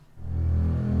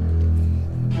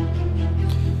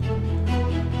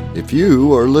If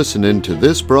you are listening to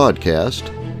this broadcast,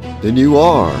 then you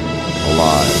are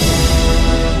alive.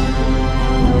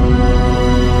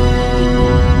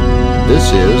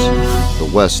 This is The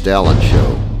West Allen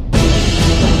Show.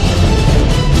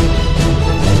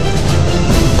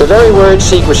 The very word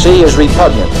secrecy is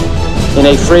repugnant in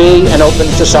a free and open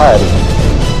society.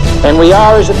 And we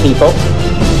are, as a people,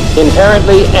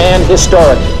 inherently and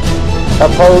historically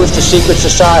opposed to secret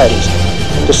societies,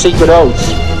 to secret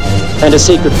oaths, and to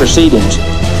secret proceedings.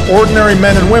 Ordinary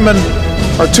men and women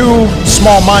are too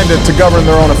small-minded to govern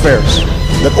their own affairs.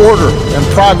 That order and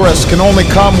progress can only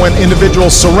come when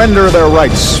individuals surrender their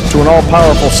rights to an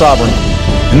all-powerful sovereign.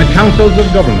 In the councils of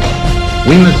government,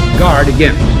 we must guard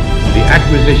against the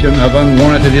acquisition of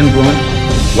unwarranted influence,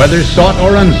 whether sought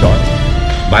or unsought,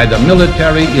 by the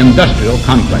military-industrial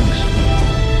complex.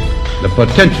 The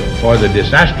potential for the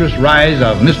disastrous rise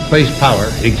of misplaced power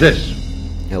exists.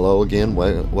 Hello again,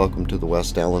 welcome to the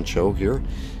West Allen Show here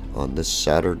on this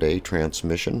Saturday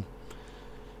transmission.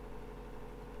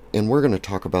 And we're going to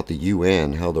talk about the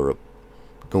UN, how they're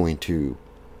going to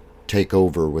take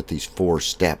over with these 4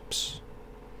 steps.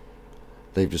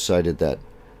 They've decided that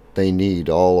they need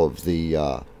all of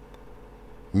the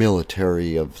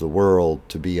military of the world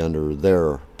to be under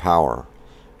their power,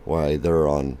 while they're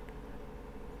on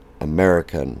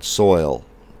American soil,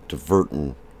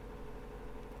 diverting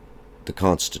the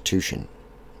Constitution,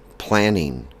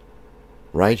 planning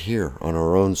right here on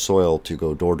our own soil to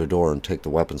go door to door and take the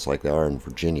weapons like they are in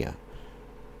Virginia.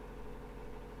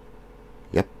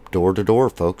 Yep, door to door,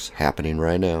 folks, happening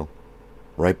right now,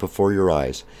 right before your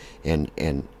eyes. And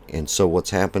so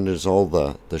what's happened is all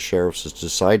the sheriffs has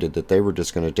decided that they were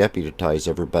just going to deputize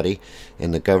everybody,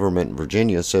 and the government in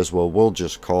Virginia says, well, we'll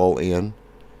just call in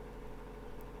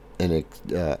and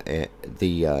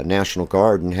the National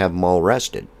Guard and have them all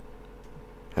arrested.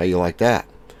 How you like that?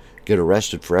 Get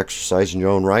arrested for exercising your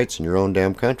own rights in your own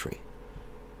damn country.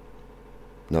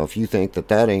 Now, if you think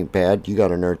that ain't bad, you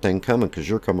got another thing coming, because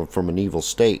you're coming from an evil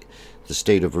state, the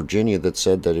state of Virginia, that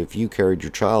said that if you carried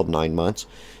your child 9 months,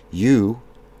 you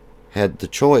had the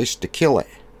choice to kill it.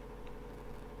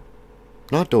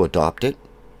 Not to adopt it,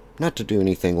 not to do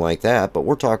anything like that, but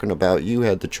we're talking about you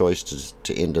had the choice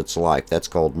to end its life. That's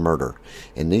called murder.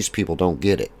 And these people don't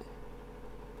get it.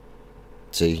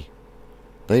 See?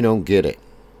 They don't get it.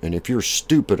 And if you're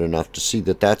stupid enough to see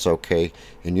that that's okay,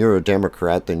 and you're a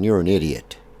Democrat, then you're an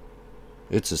idiot.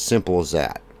 It's as simple as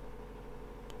that.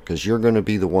 Because you're going to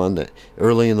be the one that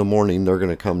early in the morning they're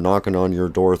going to come knocking on your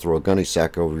door, throw a gunny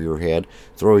sack over your head,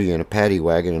 throw you in a paddy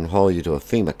wagon, and haul you to a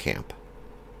FEMA camp.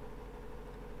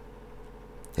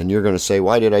 And you're going to say,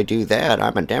 why did I do that?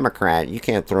 I'm a Democrat. You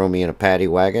can't throw me in a paddy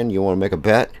wagon. You want to make a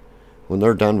bet? When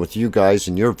they're done with you guys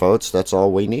and your votes, that's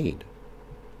all we need.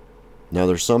 Now,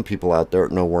 there's some people out there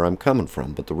that know where I'm coming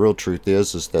from, but the real truth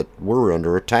is that we're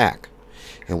under attack.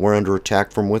 And we're under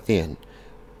attack from within.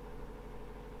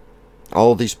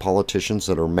 All these politicians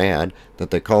that are mad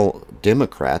that they call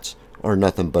Democrats are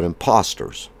nothing but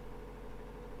imposters.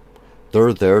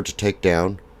 They're there to take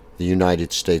down the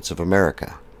United States of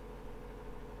America.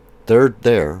 They're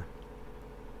there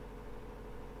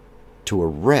to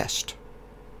arrest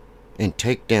and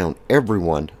take down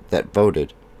everyone that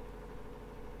voted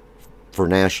for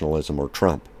nationalism or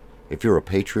Trump. If you're a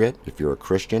patriot, if you're a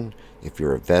Christian, if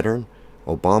you're a veteran,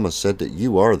 Obama said that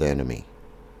you are the enemy.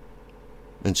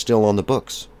 And still on the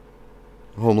books.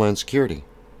 Homeland Security.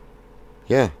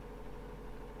 Yeah.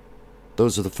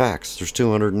 Those are the facts. There's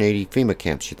 280 FEMA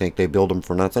camps. You think they build them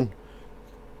for nothing?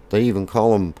 They even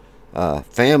call them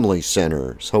family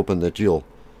centers, hoping that you'll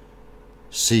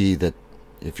see that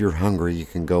if you're hungry, you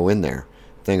can go in there.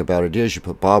 Thing about it is you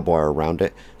put barbed wire around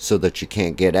it so that you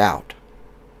can't get out.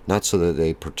 Not so that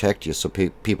they protect you so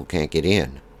people can't get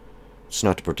in. It's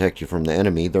not to protect you from the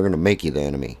enemy. They're going to make you the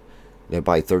enemy. They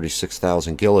buy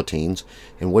 36,000 guillotines,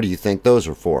 and what do you think those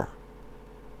are for?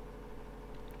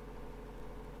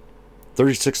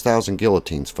 36,000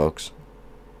 guillotines, folks.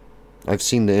 I've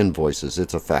seen the invoices.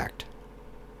 It's a fact.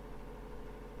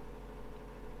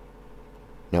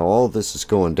 Now, all of this is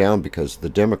going down because the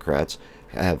Democrats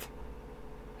have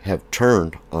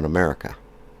turned on America.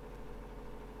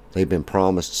 They've been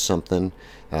promised something.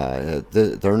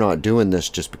 They're not doing this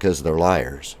just because they're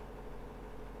liars.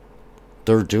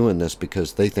 They're doing this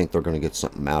because they think they're going to get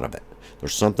something out of it.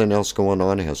 There's something else going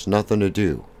on. It has nothing to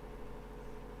do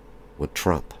with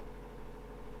Trump.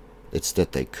 It's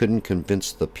that they couldn't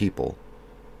convince the people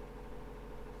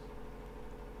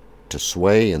to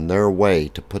sway in their way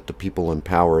to put the people in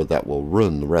power that will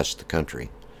ruin the rest of the country.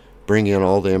 Bring in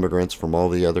all the immigrants from all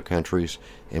the other countries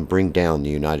and bring down the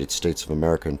United States of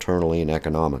America internally and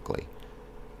economically.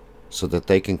 so that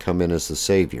they can come in as the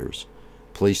saviors,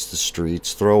 police the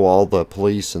streets, throw all the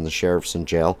police and the sheriffs in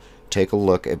jail. Take a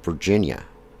look at Virginia.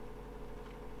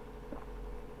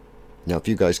 Now, if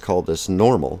you guys call this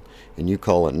normal and you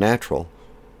call it natural,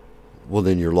 well,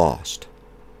 then you're lost.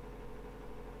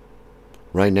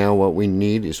 Right now, what we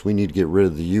need to get rid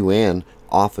of the UN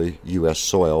off of U.S.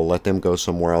 soil. Let them go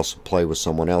somewhere else and play with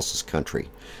someone else's country.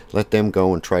 Let them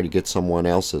go and try to get someone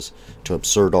else's to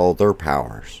assert all their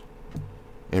powers.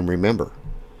 And remember,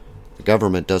 the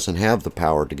government doesn't have the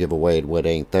power to give away what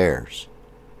ain't theirs.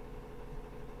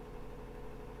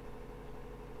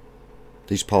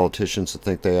 These politicians that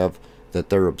think they have, that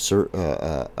they're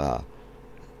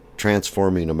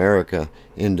transforming America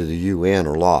into the UN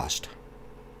are lost.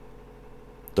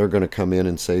 They're going to come in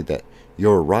and say that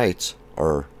your rights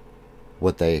are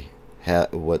what they have,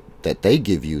 that they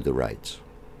give you the rights.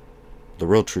 The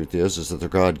real truth is that they're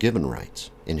God-given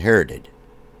rights, inherited.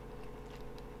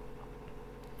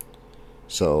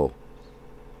 So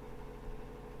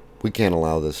we can't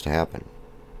allow this to happen.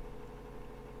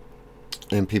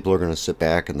 And people are going to sit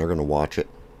back and they're going to watch it.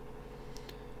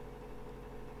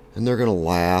 And they're going to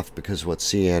laugh because what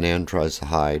CNN tries to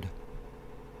hide.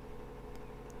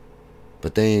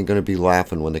 But they ain't going to be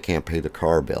laughing when they can't pay the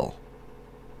car bill.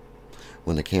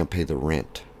 When they can't pay the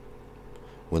rent.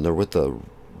 When they're with the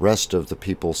rest of the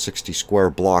people 60 square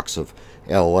blocks of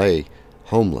LA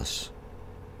homeless.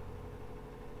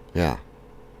 Yeah.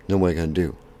 Then what are they going to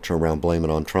do? Turn around and blame it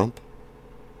on Trump?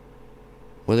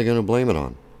 What are they going to blame it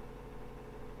on?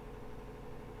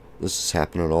 This is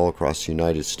happening all across the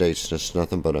United States. Just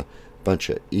nothing but a bunch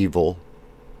of evil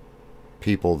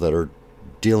people that are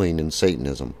dealing in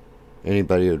Satanism.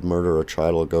 Anybody who would murder a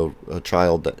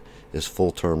child that is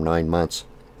full term 9 months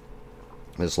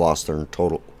has lost their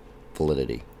total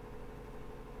validity.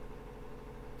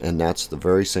 And that's the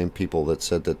very same people that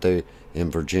said that they in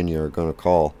Virginia are going to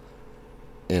call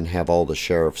and have all the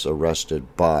sheriffs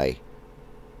arrested by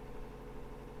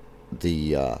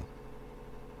the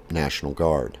National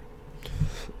Guard.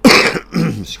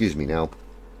 Excuse me. Now,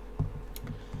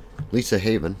 Lisa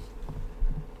Haven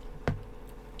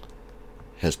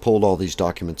has pulled all these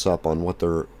documents up on what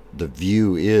the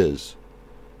view is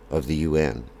of the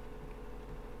UN.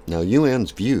 Now,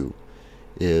 UN's view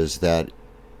is that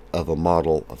of a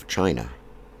model of China.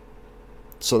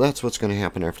 So that's what's going to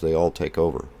happen after they all take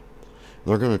over.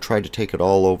 They're going to try to take it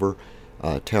all over,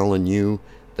 telling you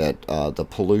that the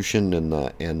pollution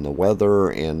and the weather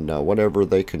and whatever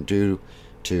they can do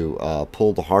to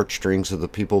pull the heartstrings of the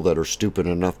people that are stupid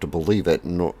enough to believe it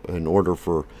in order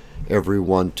for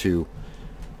everyone to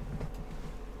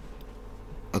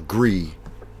agree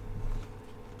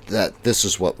that this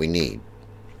is what we need.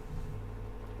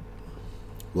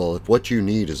 Well, if what you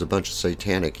need is a bunch of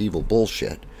satanic evil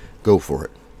bullshit, go for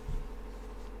it.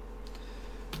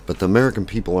 But the American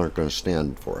people aren't going to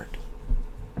stand for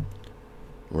it.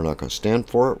 We're not going to stand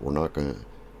for it. We're not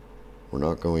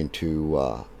going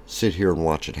to sit here and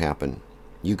watch it happen.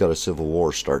 You got a civil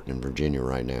war starting in Virginia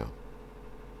right now.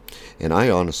 And I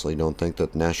honestly don't think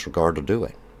that the National Guard will do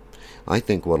it. I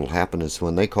think what will happen is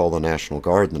when they call the National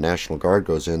Guard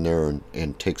goes in there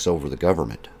and takes over the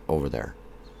government over there.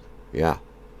 Yeah.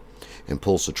 And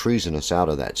pulls the treasonous out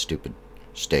of that stupid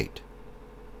state.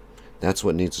 That's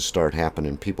what needs to start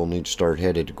happening. People need to start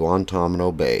headed to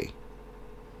Guantanamo Bay.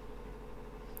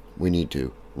 We need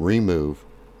to remove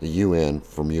the UN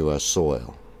from U.S.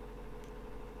 soil.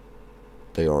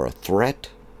 They are a threat.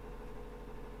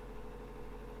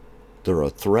 They're a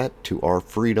threat to our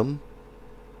freedom.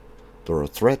 They're a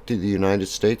threat to the United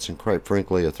States and, quite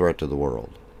frankly, a threat to the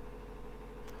world.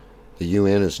 The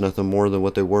UN is nothing more than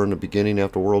what they were in the beginning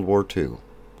after World War II.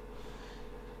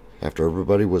 After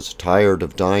everybody was tired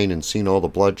of dying and seeing all the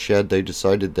bloodshed, they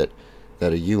decided that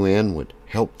a UN would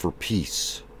help for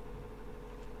peace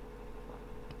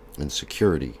and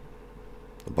security.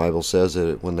 The Bible says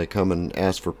that when they come and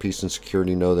ask for peace and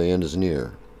security, know the end is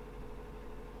near.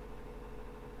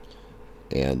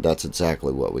 And that's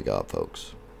exactly what we got,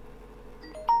 folks.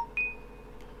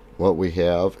 What we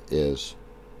have is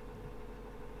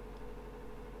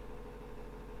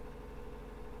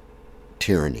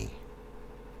tyranny.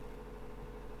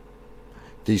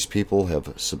 These people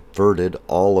have subverted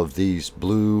all of these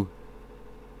blue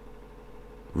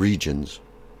regions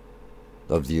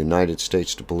of the United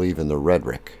States to believe in the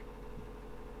rhetoric,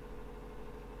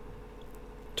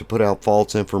 to put out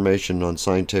false information on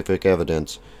scientific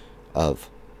evidence of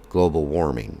global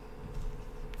warming.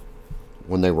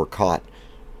 When they were caught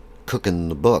cooking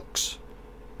the books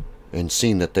and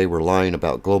seen that they were lying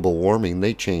about global warming,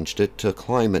 they changed it to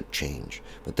climate change.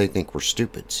 But they think we're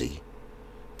stupid, see?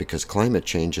 because climate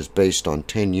change is based on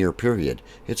 10-year period.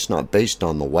 It's not based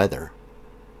on the weather.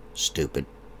 Stupid.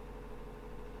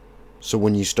 So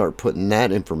when you start putting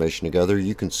that information together,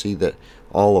 you can see that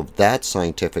all of that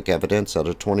scientific evidence out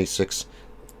of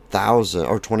 26,000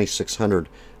 or 2,600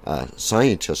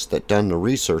 scientists that done the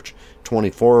research,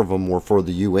 24 of them were for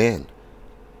the UN.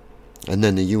 And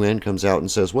then the UN comes out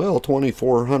and says, well,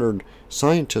 2,400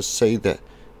 scientists say that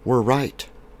we're right.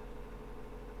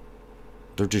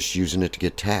 They're just using it to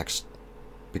get taxed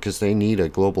because they need a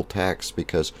global tax,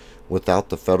 because without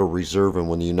the Federal Reserve and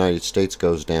when the United States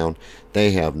goes down,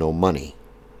 they have no money.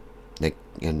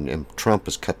 And Trump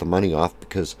has cut the money off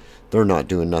because they're not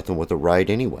doing nothing with it right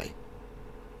anyway.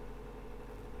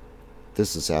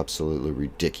 This is absolutely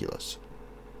ridiculous.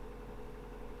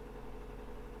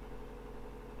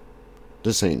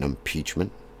 This ain't an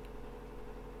impeachment.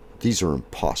 These are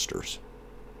imposters.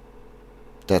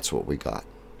 That's what we got.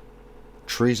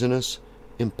 Treasonous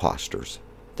imposters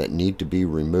that need to be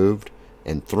removed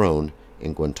and thrown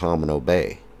in Guantanamo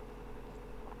Bay.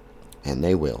 And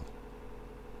they will.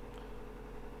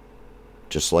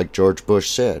 Just like George Bush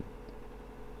said,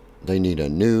 they need a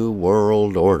new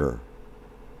world order.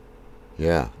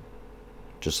 Yeah,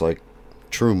 just like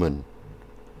Truman,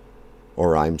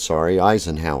 or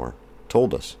Eisenhower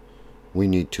told us, we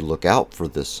need to look out for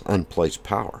this unplaced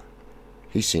power.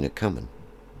 He's seen it coming.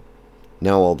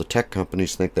 Now all the tech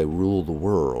companies think they rule the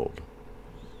world.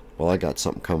 Well, I got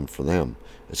something coming for them.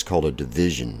 It's called a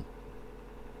division.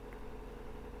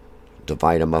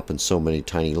 Divide them up in so many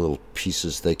tiny little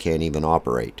pieces they can't even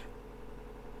operate.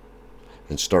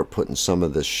 And start putting some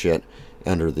of this shit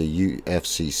under the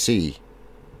FCC.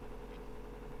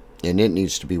 And it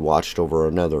needs to be watched over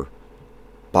another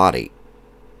body.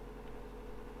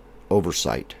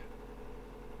 Oversight.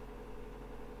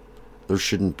 There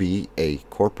shouldn't be a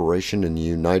corporation in the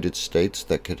United States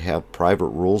that could have private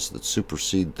rules that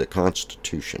supersede the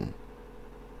Constitution.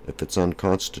 If it's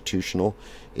unconstitutional,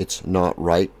 it's not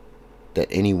right that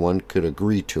anyone could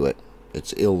agree to it.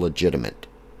 It's illegitimate.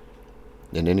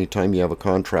 And anytime you have a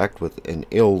contract with an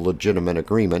illegitimate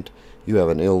agreement, you have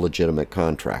an illegitimate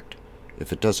contract.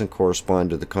 If it doesn't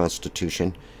correspond to the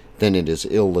Constitution, then it is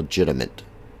illegitimate.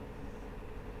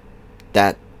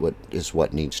 That is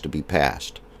what needs to be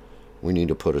passed. We need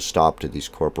to put a stop to these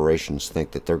corporations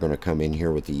think that they're going to come in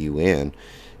here with the UN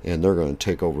and they're going to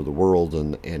take over the world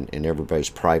and everybody's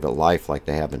private life like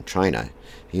they have in China.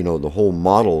 You know, the whole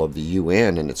model of the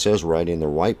UN, and it says right in their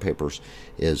white papers,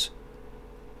 is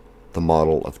the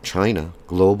model of China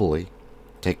globally.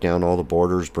 Take down all the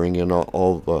borders, bring in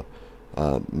all the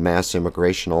mass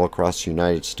immigration all across the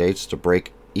United States to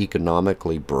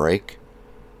economically break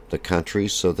the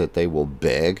countries so that they will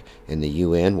beg and the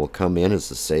UN will come in as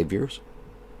the saviors.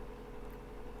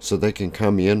 So they can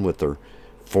come in with their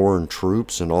foreign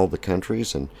troops in all the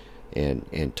countries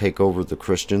and take over the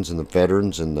Christians and the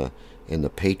veterans and the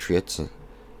patriots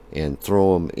and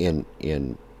throw them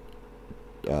in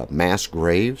mass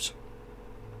graves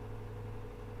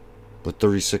with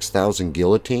 36,000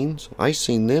 guillotines. I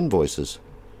seen the invoices.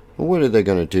 Well, what are they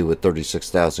going to do with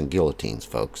 36,000 guillotines,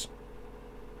 folks?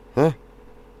 Huh?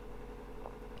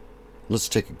 Let's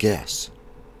take a guess.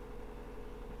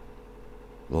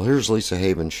 Well, here's Lisa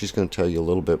Haven. She's going to tell you a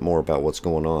little bit more about what's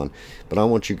going on. But I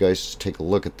want you guys to take a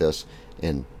look at this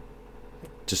and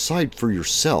decide for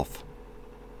yourself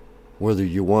whether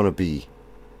you want to be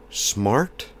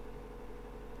smart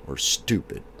or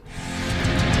stupid.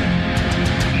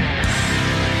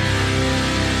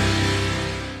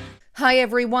 Hi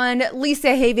everyone,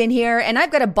 Lisa Haven here, and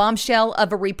I've got a bombshell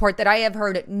of a report that I have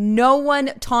heard no one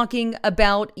talking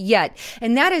about yet.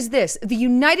 And that is this: the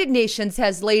United Nations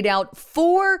has laid out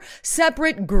 4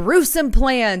 separate gruesome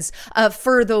plans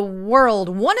for the world.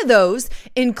 One of those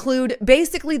include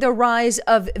basically the rise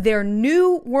of their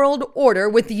new world order,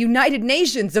 with the United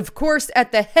Nations, of course,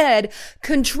 at the head,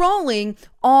 controlling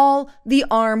all the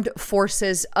armed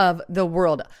forces of the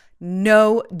world.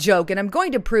 No joke. And I'm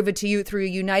going to prove it to you through a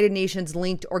United Nations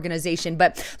linked organization.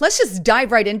 But let's just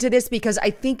dive right into this, because I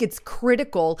think it's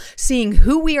critical seeing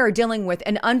who we are dealing with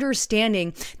and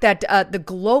understanding that the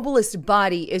globalist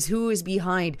body is who is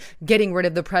behind getting rid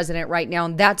of the president right now.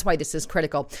 And that's why this is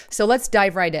critical. So let's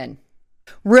dive right in.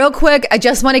 Real quick, I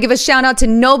just want to give a shout out to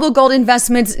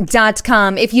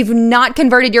noblegoldinvestments.com. If you've not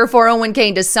converted your 401k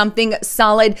into something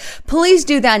solid, please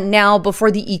do that now before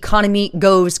the economy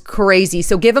goes crazy.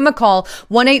 So give them a call,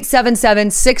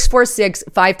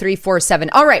 1-877-646-5347.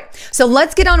 All right, so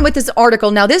let's get on with this article.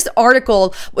 Now, this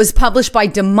article was published by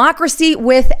Democracy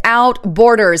Without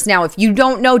Borders. Now, if you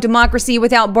don't know Democracy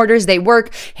Without Borders, they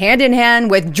work hand in hand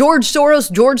with George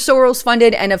Soros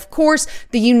funded, and of course,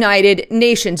 the United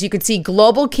Nations. You can see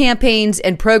global campaigns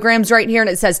and programs right here. And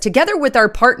it says, together with our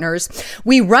partners,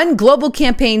 we run global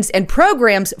campaigns and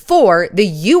programs for the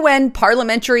UN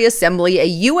Parliamentary Assembly, a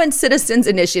UN citizens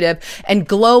initiative, and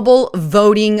global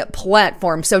voting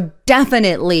platform. So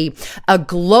definitely a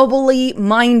globally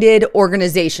minded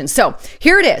organization. So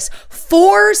here it is,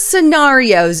 4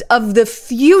 scenarios of the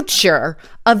future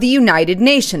of the United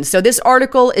Nations. So this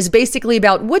article is basically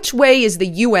about which way is the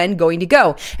UN going to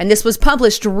go. And this was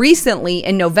published recently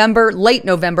in late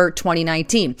November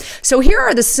 2019. So here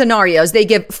are the scenarios. They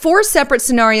give 4 separate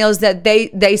scenarios that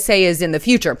they say is in the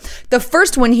future. The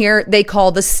first one here, they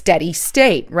call the steady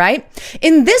state, right?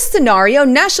 In this scenario,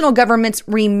 national governments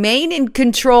remain in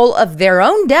control of their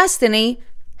own destiny.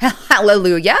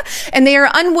 Hallelujah. And they are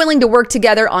unwilling to work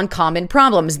together on common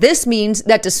problems. This means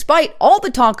that despite all the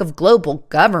talk of global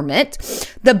government,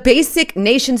 the basic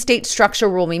nation state structure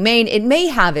will remain. It may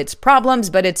have its problems,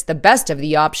 but it's the best of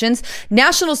the options.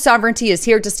 National sovereignty is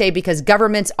here to stay because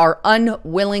governments are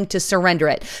unwilling to surrender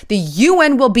it. The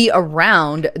UN will be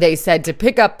around, they said, to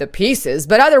pick up the pieces,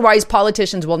 but otherwise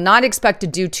politicians will not expect to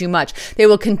do too much. They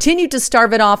will continue to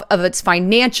starve it off of its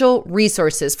financial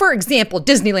resources. For example,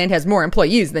 Disneyland has more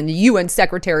employees than the UN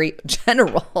Secretary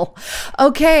General.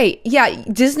 Okay, yeah,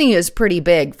 Disney is pretty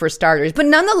big for starters, but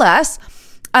nonetheless,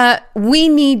 we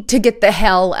need to get the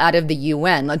hell out of the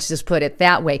UN. Let's just put it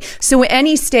that way. So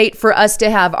any state, for us to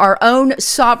have our own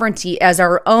sovereignty as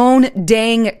our own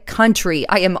dang country,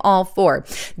 I am all for.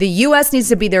 The US needs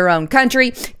to be their own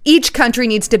country. Each country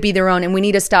needs to be their own, and we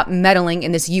need to stop meddling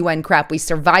in this UN crap. We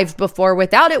survived before.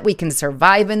 Without it, we can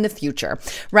survive in the future,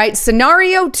 right?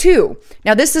 Scenario 2.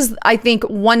 Now, this is, I think,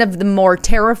 one of the more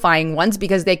terrifying ones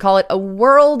because they call it a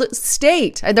world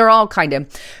state. They're all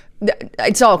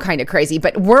it's all kind of crazy,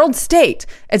 but world state.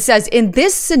 It says in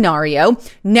this scenario,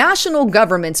 national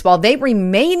governments, while they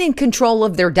remain in control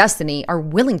of their destiny, are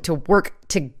willing to work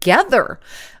together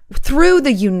through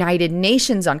the United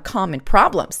Nations on common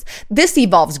problems. This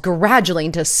evolves gradually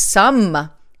into some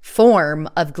form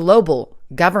of global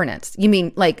governance. You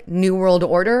mean like New World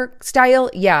Order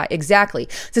style? Yeah, exactly.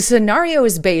 The scenario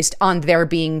is based on there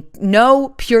being no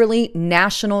purely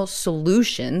national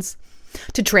solutions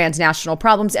to transnational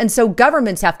problems. And so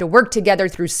governments have to work together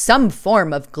through some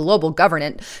form of global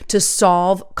governance to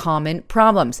solve common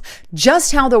problems.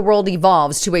 Just how the world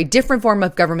evolves to a different form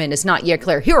of government is not yet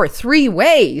clear. Here are 3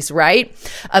 ways, right,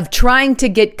 of trying to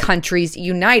get countries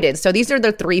united. So these are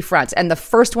the 3 fronts. And the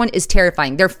first one is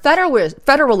terrifying. Their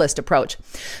federalist approach,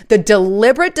 the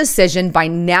deliberate decision by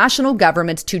national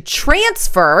governments to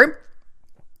transfer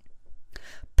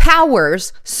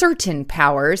powers, certain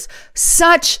powers,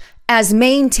 such as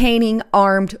maintaining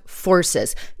armed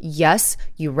forces. Yes,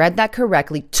 you read that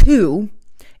correctly, to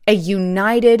a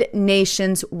United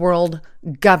Nations world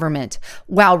government,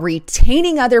 while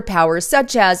retaining other powers,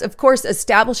 such as, of course,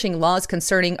 establishing laws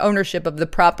concerning ownership of the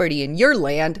property in your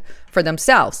land for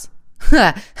themselves.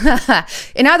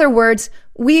 In other words,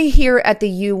 we here at the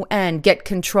UN get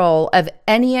control of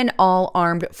any and all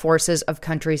armed forces of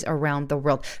countries around the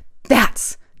world.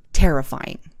 That's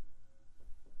terrifying.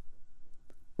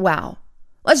 Wow.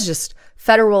 Let's just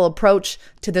federal approach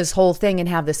to this whole thing and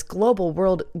have this global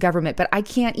world government. But I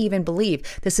can't even believe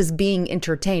this is being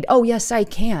entertained. Oh, yes, I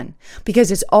can, because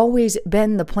it's always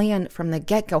been the plan from the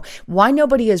get-go. Why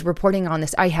nobody is reporting on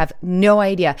this, I have no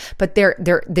idea. But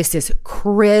this is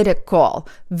critical,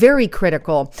 very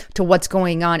critical to what's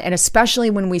going on. And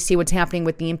especially when we see what's happening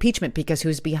with the impeachment, because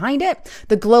who's behind it?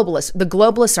 The globalists. The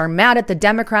globalists are mad at the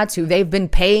Democrats, who they've been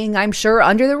paying, I'm sure,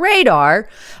 under the radar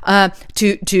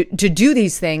to do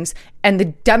these things. And the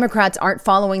Democrats aren't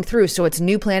following through. So it's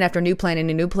new plan after new plan and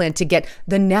a new plan to get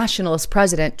the nationalist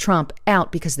president Trump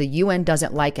out because the UN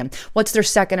doesn't like him. What's their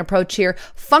second approach here?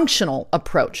 Functional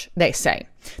approach, they say.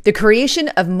 The creation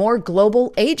of more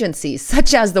global agencies,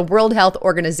 such as the World Health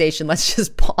Organization. Let's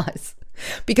just pause.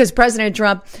 because President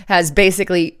Trump has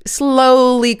basically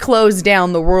slowly closed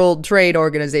down the World Trade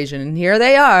Organization. And here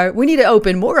they are. We need to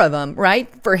open more of them, right?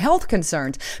 For health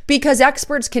concerns, because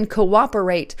experts can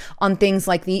cooperate on things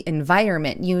like the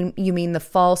environment. You mean the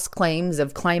false claims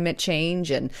of climate change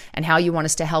and how you want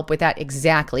us to help with that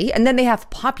exactly. And then they have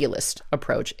populist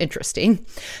approach. Interesting.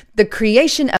 The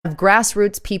creation of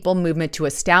grassroots people movement to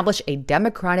establish a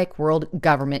democratic world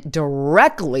government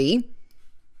directly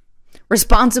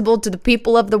responsible to the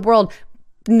people of the world.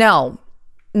 No,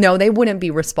 they wouldn't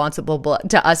be responsible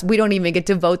to us. We don't even get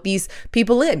to vote these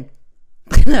people in.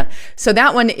 So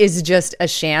that one is just a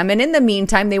sham. And in the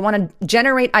meantime, they want to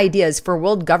generate ideas for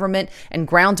world government and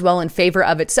groundswell in favor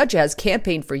of it, such as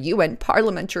campaign for UN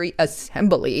Parliamentary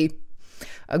Assembly.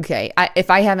 Okay, if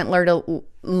I haven't learned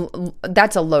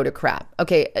that's a load of crap.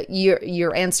 Okay,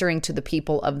 you're answering to the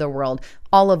people of the world.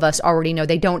 All of us already know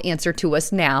they don't answer to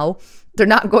us now. They're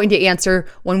not going to answer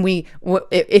when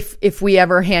if we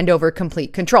ever hand over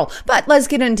complete control. But let's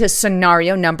get into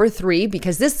scenario number 3,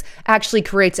 because this actually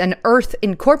creates an Earth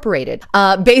Incorporated.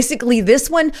 Basically, this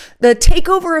one, the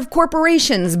takeover of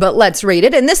corporations. But let's read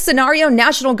it. In this scenario,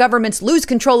 national governments lose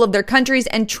control of their countries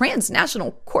and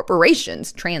transnational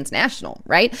corporations, transnational,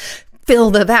 right?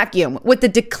 Fill the vacuum. With the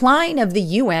decline of the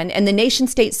UN and the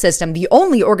nation-state system, the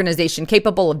only organization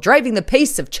capable of driving the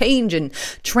pace of change in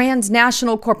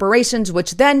transnational corporations,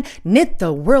 which then knit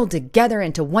the world together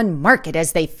into one market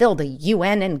as they fill the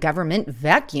UN and government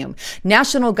vacuum.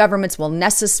 National governments will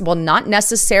not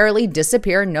necessarily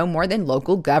disappear, no more than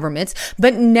local governments,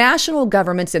 but national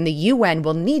governments and the UN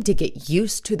will need to get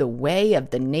used to the way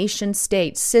of the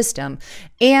nation-state system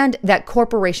and that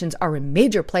corporations are a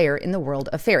major player in the world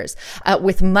affairs.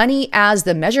 With money as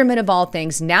the measurement of all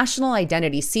things, national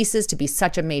identity ceases to be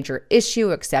such a major issue,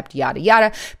 except yada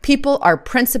yada. People are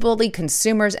principally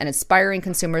consumers and aspiring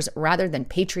consumers rather than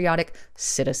patriotic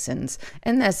citizens.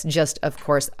 And that's just, of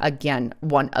course, again,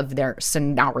 one of their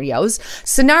scenarios.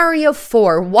 Scenario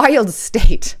 4, wild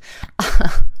state.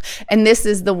 And this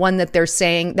is the one that they're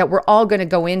saying that we're all going to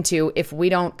go into if we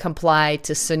don't comply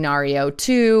to scenario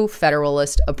 2,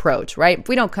 federalist approach, right? If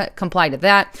we don't comply to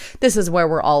that, this is where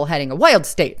we're all heading, a wild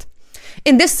state.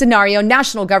 In this scenario,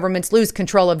 national governments lose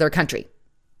control of their country.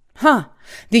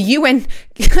 The UN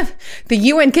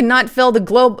cannot fill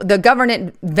the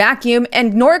government vacuum,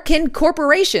 and nor can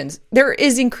corporations. There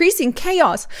is increasing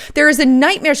chaos. There is a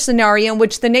nightmare scenario in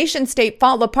which the nation state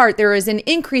fall apart. There is an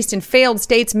increase in failed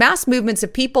states, mass movements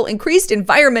of people, increased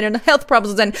environment and health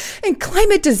problems, and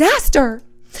climate disaster.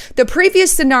 The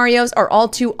previous scenarios are all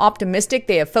too optimistic.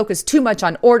 They have focused too much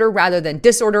on order rather than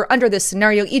disorder. Under this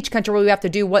scenario, each country will have to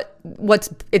do what's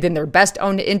in their best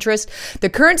own interest. The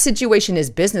current situation is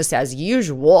business as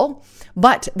usual,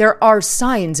 but there are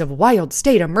signs of wild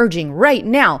state emerging right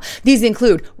now. These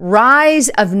include rise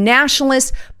of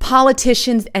nationalist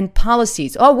politicians and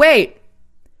policies. Oh, wait.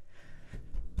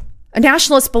 A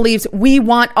nationalist believes we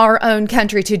want our own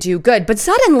country to do good. But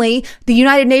suddenly, the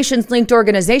United Nations linked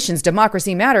organizations,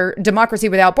 Democracy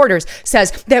Without Borders,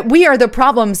 says that we are the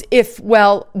problems if,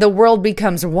 the world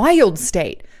becomes wild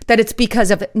state, that it's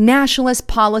because of nationalist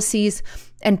policies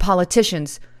and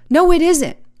politicians. No, it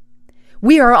isn't.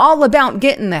 We are all about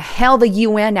getting the hell the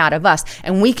UN out of us,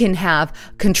 and we can have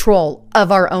control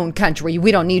of our own country.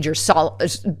 We don't need your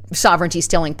sovereignty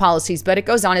stealing policies, but it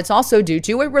goes on. It's also due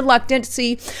to a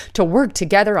reluctancy to work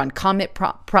together on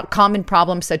common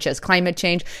problems such as climate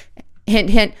change. Hint,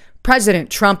 hint,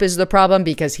 President Trump is the problem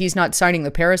because he's not signing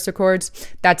the Paris Accords.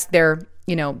 That's their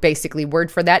basically word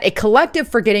for that. A collective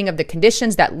forgetting of the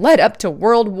conditions that led up to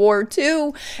World War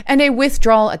II, and a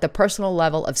withdrawal at the personal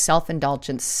level of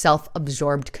self-indulgence,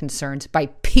 self-absorbed concerns by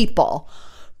people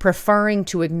preferring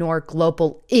to ignore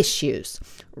global issues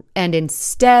and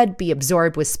instead be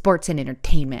absorbed with sports and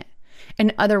entertainment.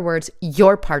 In other words,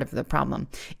 you're part of the problem.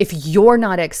 If you're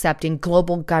not accepting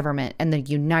global government and the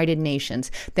United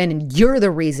Nations, then you're the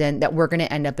reason that we're going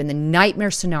to end up in the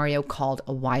nightmare scenario called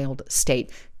a wild state.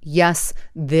 Yes,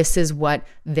 this is what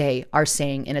they are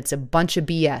saying, and it's a bunch of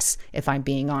BS, if I'm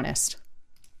being honest.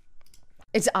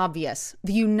 It's obvious.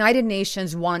 The United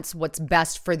Nations wants what's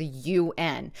best for the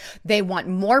UN. They want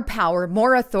more power,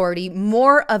 more authority,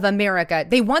 more of America.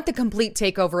 They want the complete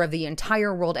takeover of the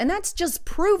entire world. And that's just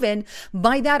proven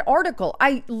by that article.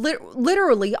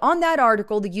 Literally on that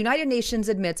article, the United Nations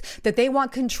admits that they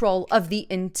want control of the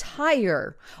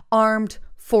entire armed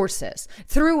forces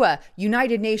through a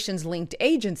United Nations linked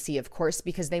agency, of course,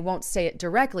 because they won't say it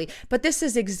directly. But this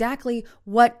is exactly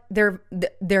what they're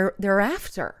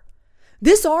after.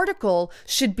 This article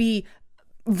should be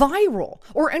viral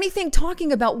or anything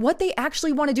talking about what they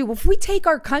actually want to do. If we take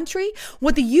our country,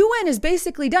 what the UN has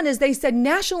basically done is they said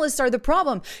nationalists are the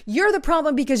problem. You're the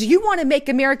problem because you want to make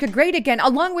America great again,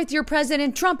 along with your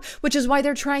President Trump, which is why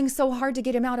they're trying so hard to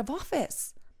get him out of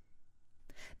office.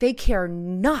 They care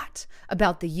not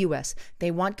about the U.S.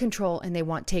 They want control and they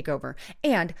want takeover.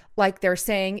 And like they're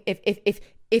saying,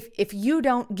 if you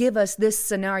don't give us this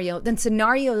scenario, then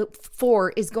scenario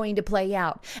 4 is going to play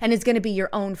out and it's going to be your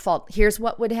own fault. Here's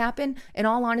what would happen. In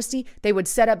all honesty, they would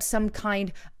set up some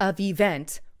kind of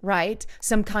event, right?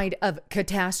 Some kind of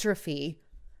catastrophe,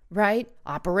 right?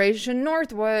 Operation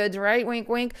Northwoods, right? Wink,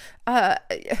 wink.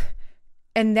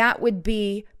 And that would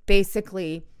be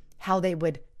basically how they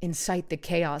would incite the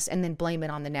chaos and then blame it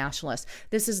on the nationalists.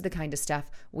 This is the kind of stuff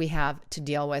we have to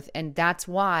deal with. And that's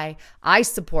why I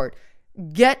support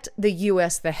get the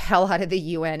U.S. the hell out of the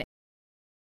UN.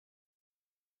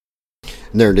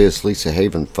 And there it is, Lisa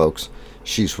Haven, folks.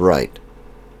 She's right.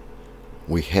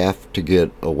 We have to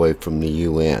get away from the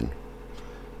UN.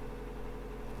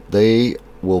 They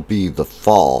will be the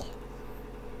fall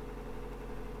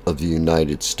of the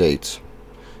United States.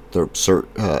 They're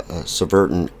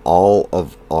subverting all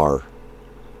of our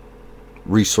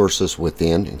resources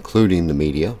within, including the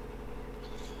media.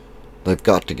 They've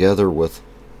got together with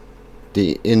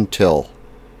the intel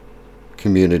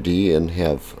community and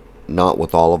have, not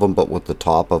with all of them, but with the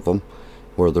top of them,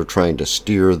 where they're trying to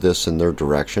steer this in their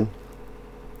direction.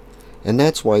 And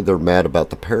that's why they're mad about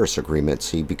the Paris Agreement,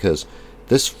 see, because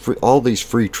all these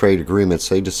free trade agreements,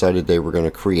 they decided they were going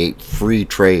to create free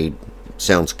trade.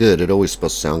 Sounds good. It always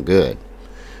supposed to sound good.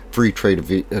 Free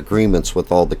trade agreements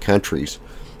with all the countries.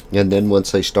 And then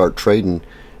once they start trading,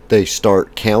 they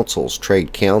start councils,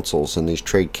 trade councils, and these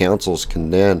trade councils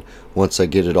can then, once they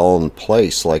get it all in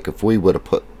place, like if we would have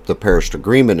put the Paris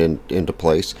Agreement into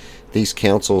place, these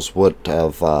councils would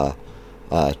have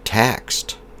had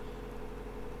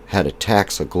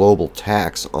a global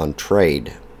tax on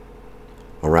trade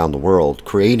around the world,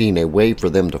 creating a way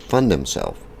for them to fund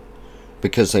themselves.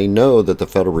 Because they know that the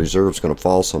Federal Reserve is going to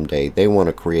fall someday. They want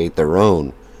to create their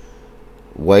own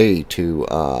way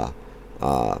to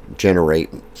generate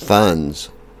funds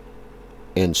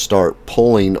and start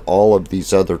pulling all of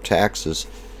these other taxes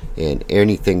and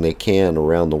anything they can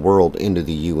around the world into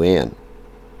the UN.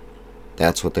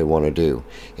 That's what they want to do.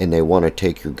 And they want to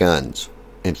take your guns.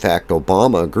 In fact,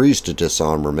 Obama agrees to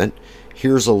disarmament.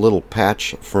 Here's a little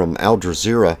patch from Al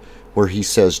Jazeera where he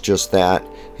says just that.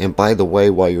 And by the way,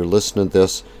 while you're listening to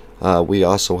this, we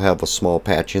also have a small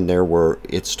patch in there where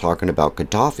it's talking about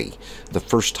Gaddafi. The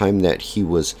first time that he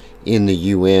was in the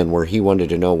UN, where he wanted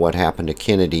to know what happened to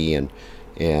Kennedy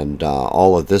and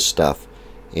all of this stuff.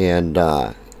 And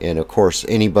of course,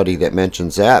 anybody that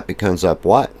mentions that becomes up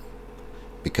what?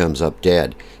 Becomes up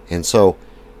dead. And so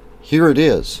here it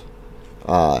is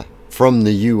from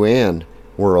the UN,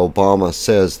 where Obama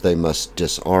says they must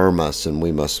disarm us and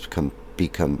we must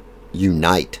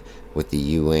unite with the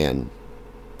UN.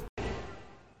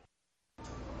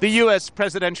 The U.S.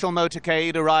 presidential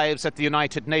motorcade arrives at the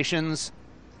United Nations,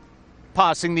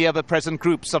 passing the ever-present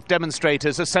groups of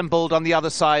demonstrators assembled on the other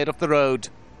side of the road.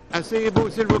 A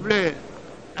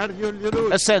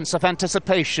sense of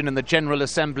anticipation in the General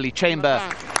Assembly chamber,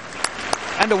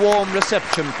 and a warm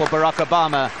reception for Barack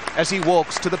Obama as he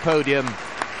walks to the podium,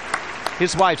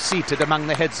 his wife seated among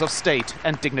the heads of state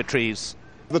and dignitaries.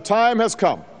 The time has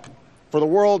come for the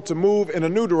world to move in a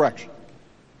new direction.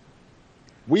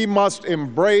 We must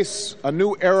embrace a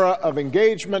new era of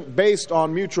engagement based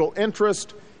on mutual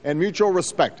interest and mutual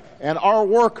respect, and our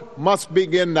work must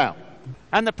begin now.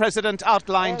 And the president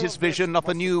outlined his vision of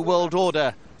a new world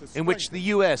order in which the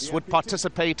U.S. would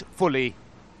participate fully,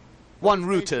 one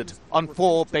rooted on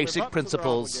 4 basic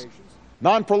principles: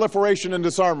 non-proliferation and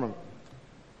disarmament,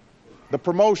 the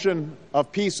promotion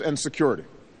of peace and security,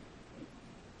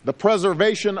 the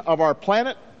preservation of our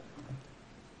planet,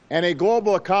 and a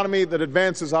global economy that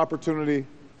advances opportunity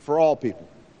for all people.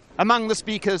 Among the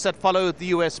speakers that followed the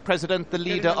U.S. president, the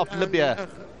leader of Libya,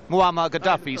 Muammar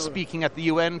Gaddafi, speaking at the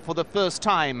UN for the first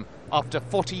time after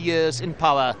 40 years in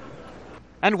power.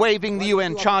 And waving the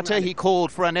UN Charter, he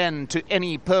called for an end to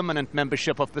any permanent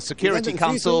membership of the Security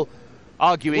Council,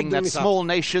 arguing that small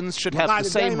nations should have the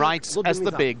same rights as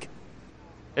the big.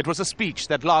 It was a speech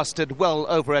that lasted well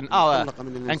over an hour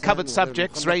and covered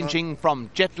subjects ranging from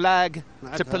jet lag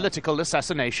to political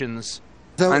assassinations.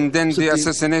 and then the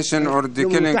assassination or the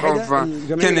killing of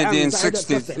Kennedy in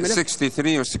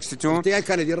 63 or 62.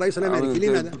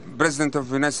 The President of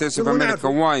the United States of America.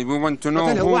 Why? We want to know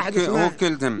who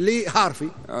killed him.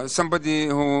 Somebody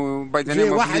who by the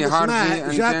name of Lee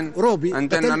Harvey, and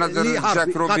then another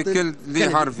Jack Ruby killed Lee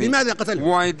Harvey.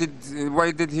 Why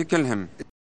did he kill him?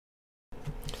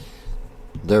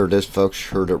 There it is, folks.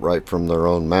 Heard it right from their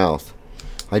own mouth.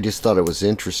 I just thought it was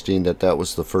interesting that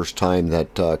was the first time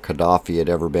that Gaddafi had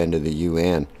ever been to the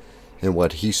UN, and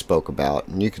what he spoke about.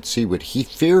 And you could see what he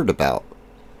feared about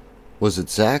was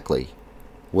exactly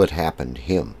what happened to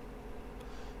him.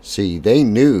 See, they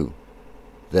knew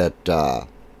that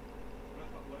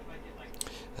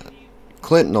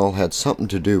Clinton all had something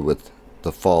to do with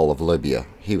the fall of Libya.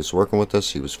 He was working with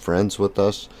us. He was friends with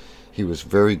us. He was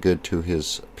very good to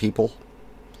his people.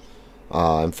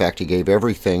 In fact, he gave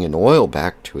everything in oil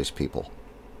back to his people.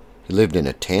 He lived in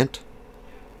a tent.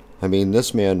 I mean,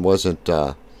 this man wasn't...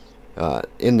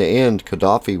 in the end,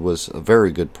 Gaddafi was a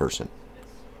very good person.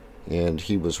 And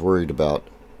he was worried about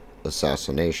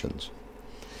assassinations.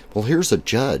 Well, here's a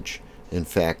judge, in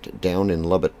fact, down in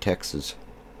Lubbock, Texas.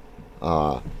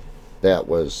 That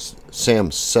was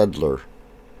Sam Setter,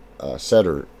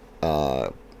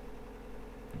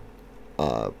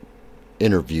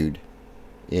 interviewed.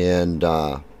 And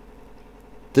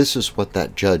this is what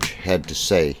that judge had to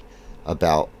say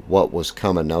about what was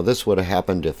coming. Now, this would have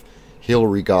happened if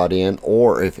Hillary got in,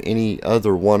 or if any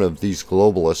other one of these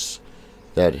globalists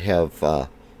that have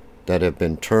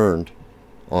been turned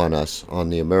on us, on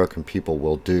the American people,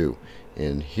 will do.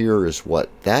 And here is what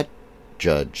that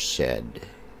judge said.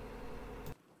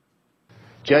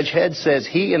 Judge Head says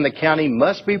he and the county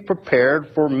must be prepared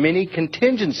for many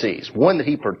contingencies, one that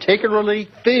he particularly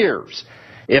fears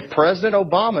if President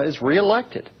Obama is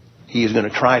reelected. He is going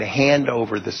to try to hand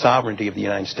over the sovereignty of the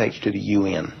United States to the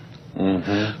UN.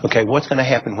 Mm-hmm. Okay, what's going to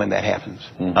happen when that happens?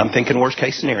 Mm-hmm. I'm thinking worst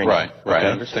case scenario. Right, okay?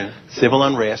 I understand. Civil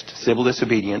unrest, civil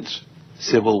disobedience,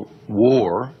 civil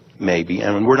war, maybe.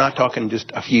 And we're not talking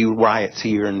just a few riots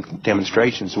here and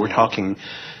demonstrations. We're talking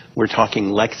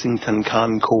Lexington,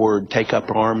 Concord, take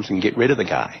up arms and get rid of the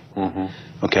guy.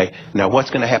 Mm-hmm. Okay, now what's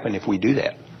going to happen if we do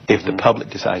that? If the public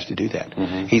decides to do that?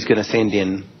 Mm-hmm. He's going to send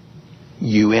in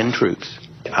UN troops.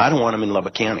 I don't want them in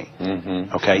Lubbock County.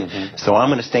 Mm-hmm. Okay? Mm-hmm. So I'm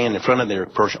going to stand in front of their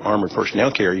armored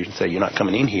personnel carriers and say, you're not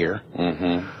coming in here.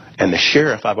 Mm-hmm. And the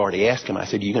sheriff, I've already asked him, I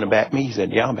said, you going to back me? He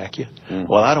said, yeah, I'll back you. Mm-hmm.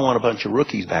 Well, I don't want a bunch of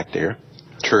rookies back there.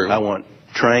 True. I want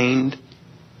trained,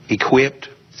 equipped,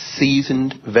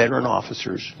 seasoned veteran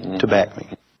officers to back me.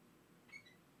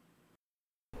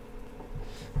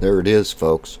 There it is,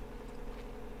 folks.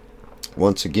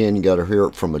 Once again, you got to hear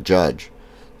it from a judge.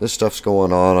 This stuff's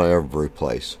going on every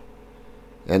place.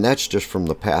 And that's just from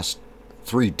the past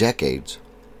 3 decades.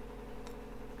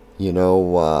 You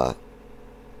know,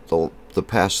 the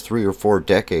past 3 or 4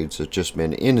 decades have just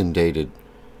been inundated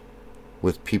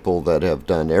with people that have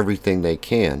done everything they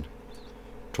can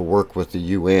to work with the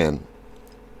UN.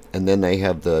 And then they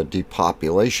have the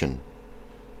depopulation,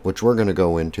 which we're going to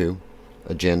go into,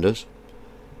 agendas.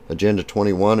 Agenda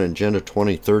 21 and Agenda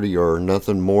 2030 are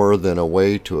nothing more than a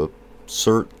way to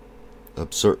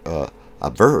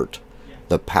avert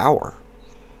the power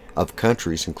of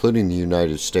countries, including the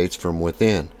United States, from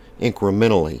within,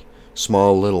 incrementally,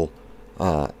 small little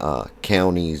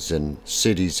counties and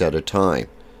cities at a time.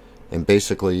 And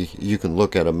basically, you can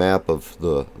look at a map of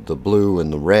the blue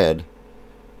and the red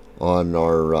on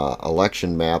our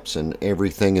election maps, and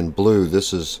everything in blue.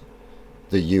 This is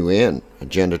the UN,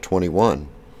 Agenda 21.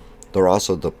 They're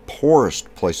also the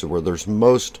poorest places where there's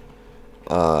most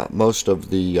of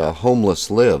the homeless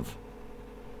live.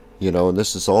 You know, and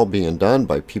this is all being done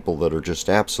by people that are just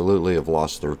absolutely have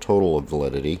lost their total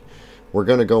validity. We're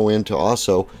going to go into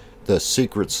also the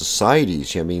secret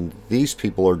societies. I mean, these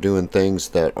people are doing things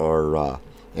that are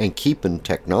and keeping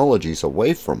technologies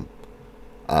away from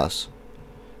us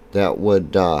that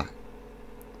would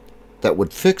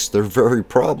fix their very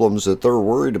problems that they're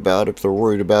worried about, if they're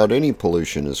worried about any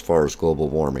pollution as far as global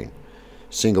warming.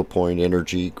 Single point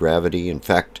energy, gravity. In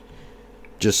fact,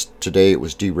 just today it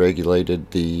was deregulated,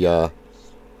 the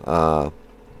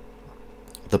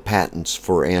patents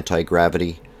for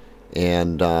anti-gravity,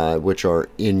 and which are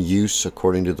in use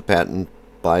according to the patent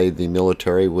by the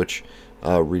military, which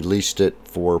released it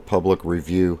for public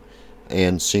review,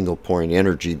 and single point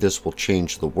energy. This will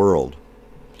change the world.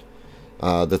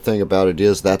 The thing about it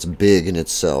is, that's big in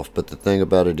itself, but the thing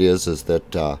about it is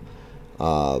that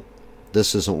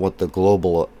this isn't what the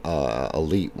global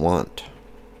elite want.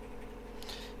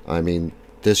 I mean,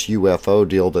 this UFO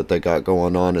deal that they got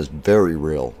going on is very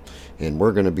real. And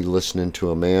we're going to be listening to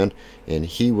a man, and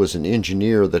he was an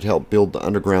engineer that helped build the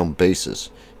underground bases.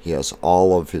 He has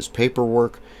all of his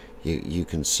paperwork. You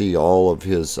can see all of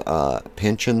his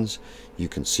pensions. You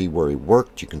can see where he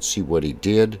worked. You can see what he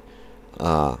did.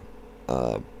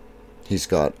 He's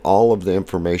got all of the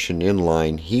information in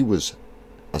line. He was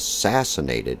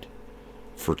assassinated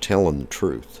for telling the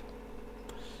truth.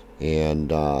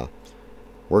 And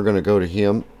we're going to go to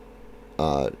him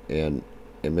and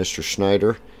Mr.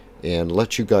 Schneider and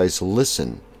let you guys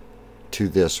listen to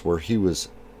this, where he was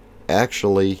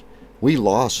actually, we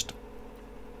lost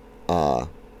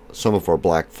some of our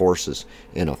black forces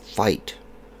in a fight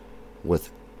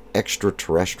with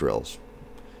extraterrestrials.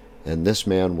 And this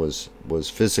man was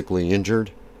physically injured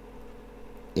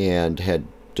and had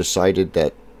decided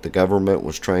that the government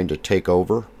was trying to take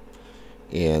over.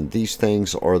 And these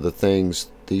things are the things,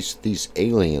 these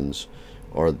aliens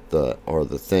are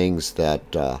the things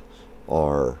that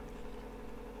are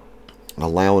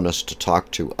allowing us to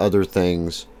talk to other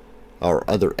things, or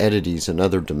other entities in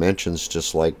other dimensions,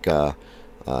 just like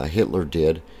Hitler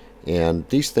did. And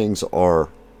these things are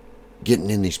getting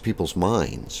in these people's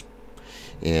minds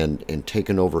and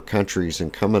taking over countries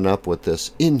and coming up with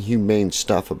this inhumane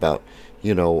stuff about,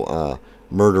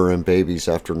 murdering babies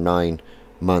after 9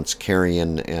 months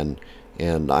carrying,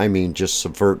 and I mean just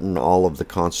subverting all of the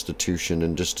Constitution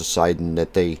and just deciding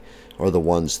that they are the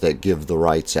ones that give the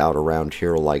rights out around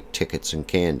here like tickets and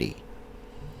candy.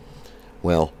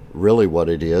 Well, really what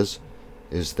it is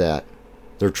that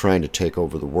they're trying to take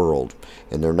over the world,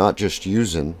 and they're not just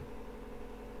using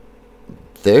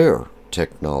their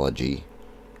technology,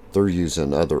 they're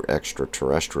using other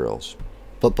extraterrestrials.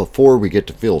 But before we get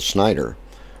to Phil Schneider,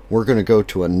 we're going to go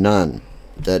to a nun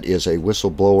that is a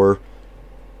whistleblower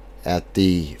at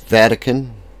the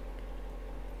Vatican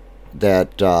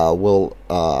that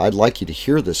I'd like you to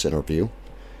hear this interview.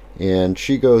 And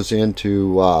she goes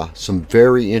into some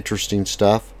very interesting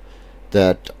stuff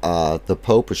that the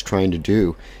Pope is trying to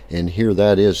do, and here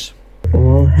that is.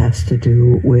 All has to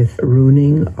do with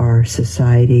ruining our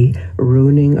society,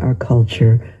 ruining our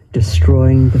culture,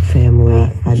 destroying the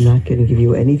family. I'm not going to give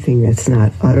you anything that's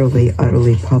not utterly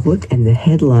public. And the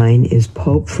headline is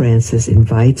Pope Francis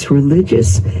invites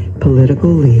religious political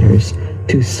leaders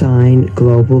to sign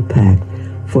global pact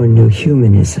for new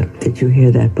humanism. Did you hear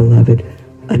that, beloved?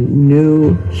 A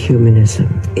new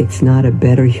humanism. It's not a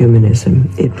better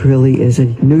humanism. It really is a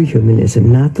new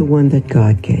humanism, not the one that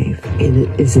God gave.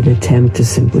 It is an attempt to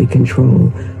simply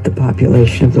control the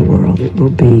population of the world. It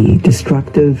will be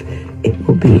destructive. It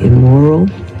will be immoral,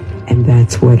 and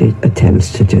that's what it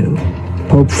attempts to do.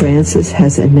 Pope Francis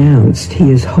has announced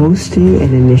he is hosting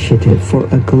an initiative for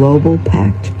a global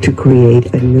pact to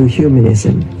create a new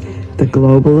humanism. The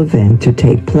global event to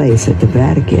take place at the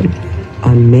Vatican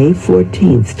on May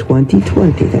 14th,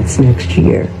 2020, that's next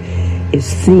year,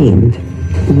 is themed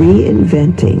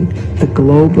Reinventing the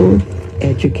Global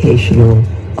Educational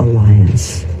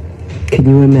Alliance. Can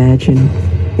you imagine?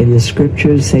 In the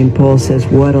scriptures, St. Paul says,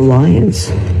 what alliance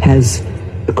has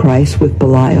Christ with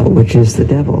Belial, which is the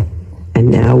devil?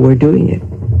 And now we're doing it.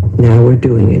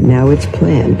 Now it's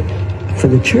planned for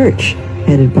the church,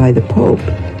 headed by the Pope,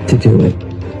 to do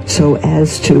it, so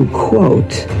as to,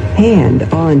 quote, hand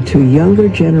on to younger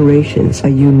generations a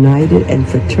united and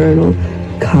fraternal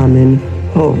common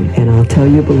home. And I'll tell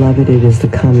you, beloved, it is the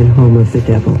common home of the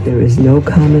devil. There is no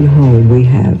common home we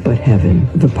have but heaven.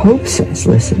 The Pope says,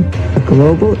 listen, a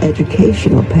global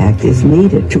educational pact is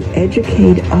needed to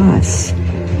educate us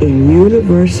in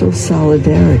universal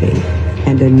solidarity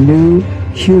and a new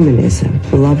humanism.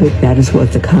 Beloved, that is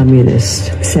what the communists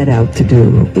set out to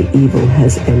do. The evil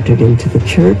has entered into the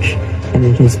church, and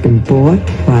it has been bought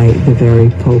by the very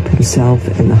Pope himself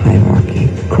and the hierarchy.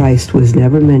 Christ was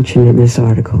never mentioned in this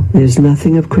article. There's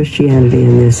nothing of Christianity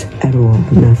in this at all.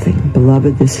 Nothing.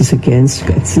 Beloved, this is against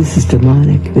God. This is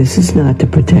demonic. This is not to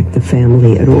protect the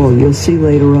family at all. You'll see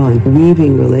later on,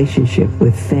 weaving relationship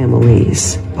with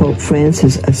families. Pope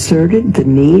Francis asserted the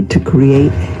need to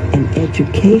create an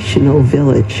educational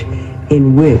village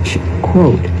in which,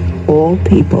 quote, all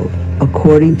people,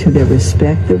 according to their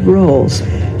respective roles,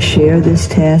 share this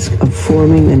task of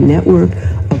forming a network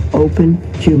of open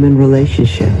human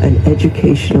relationship, an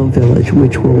educational village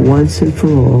which will once and for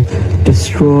all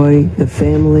destroy the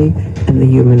family and the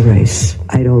human race.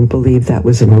 I don't believe that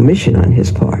was an omission on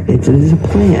his part. It is a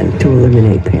plan to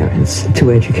eliminate parents,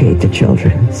 to educate the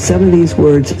children. Some of these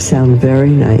words sound very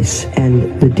nice,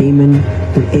 and the demon,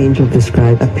 the angel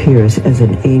described, appears as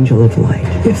an angel of light.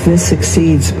 If this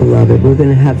succeeds, beloved, we're going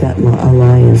to have that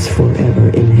alliance forever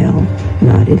in hell,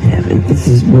 not in heaven.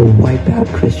 Will wipe out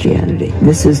Christianity.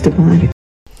 This is demonic.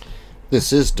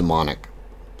 This is demonic.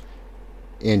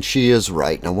 And she is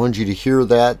right. And I wanted you to hear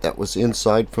that. That was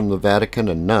inside from the Vatican,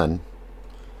 a nun.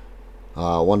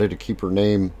 I wanted to keep her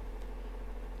name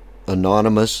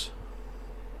anonymous.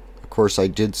 Of course, I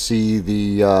did see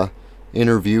the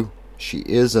interview. She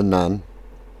is a nun.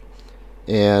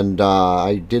 And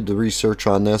I did the research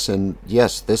on this, and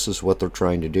yes, this is what they're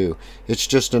trying to do. It's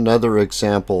just another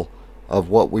example of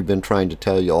what we've been trying to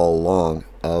tell you all along,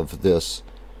 of this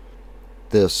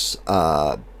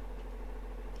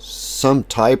some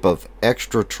type of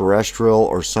extraterrestrial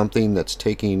or something that's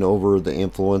taking over the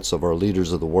influence of our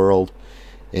leaders of the world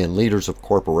and leaders of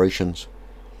corporations.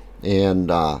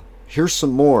 And here's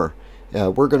some more.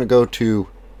 We're going to go to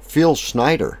Phil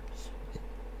Schneider,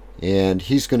 and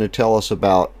he's going to tell us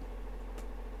about,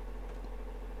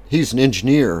 he's an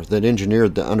engineer that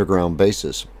engineered the underground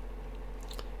bases,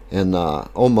 and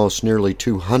almost nearly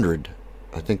 200.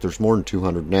 I think there's more than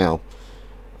 200 now.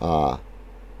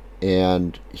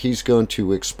 And he's going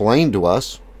to explain to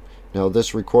us. Now,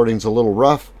 this recording's a little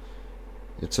rough.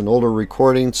 It's an older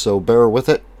recording, so bear with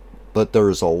it. But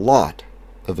there's a lot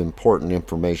of important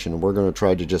information, and we're going to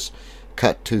try to just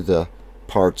cut to the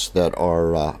parts that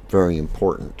are very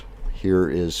important. Here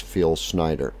is Phil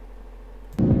Schneider.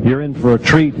 You're in for a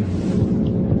treat.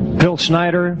 Phil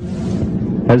Schneider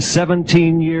has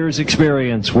 17 years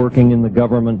experience working in the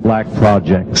government black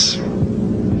projects.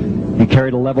 He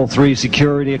carried a level 3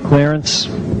 security clearance.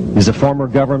 He's a former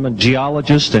government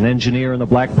geologist and engineer in the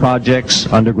black projects,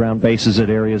 underground bases at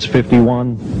areas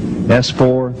 51,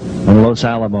 S4, and Los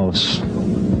Alamos.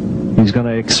 He's going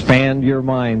to expand your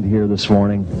mind here this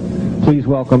morning. Please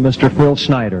welcome Mr. Phil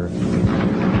Schneider.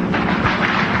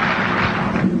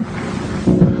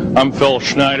 I'm Phil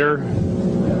Schneider.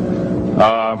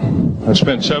 I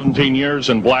spent 17 years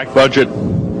in black budget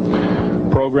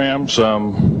programs.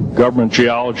 Government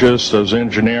geologist, as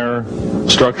engineer,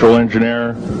 structural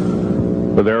engineer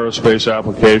with aerospace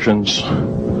applications.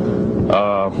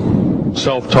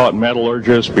 Self-taught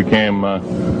metallurgist, became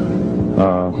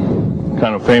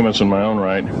kind of famous in my own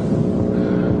right.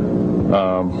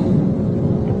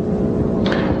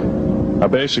 I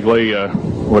basically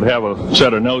would have a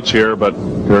set of notes here, but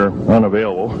they're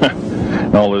unavailable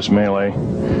in all this melee.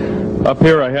 Up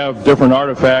here I have different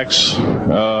artifacts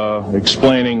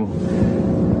explaining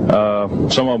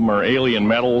some of them are alien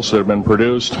metals that have been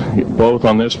produced both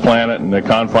on this planet and the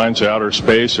confines of outer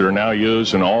space that are now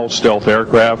used in all stealth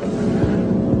aircraft.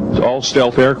 All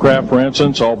stealth aircraft, for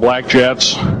instance, all black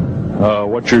jets,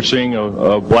 what you're seeing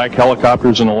of black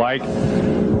helicopters and the like,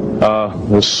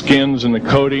 the skins and the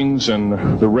coatings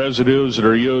and the residues that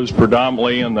are used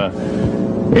predominantly in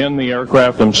the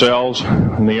aircraft themselves,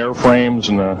 in the airframes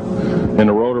and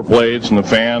the rotor blades and the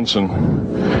fans, and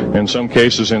in some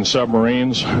cases in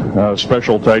submarines,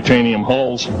 special titanium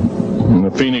hulls in the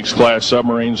Phoenix class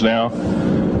submarines now.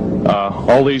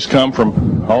 All this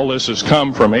has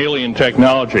come from alien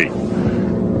technology.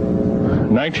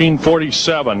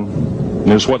 1947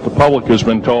 is what the public has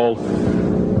been told.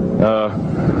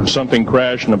 Something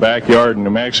crashed in the backyard in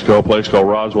New Mexico, a place called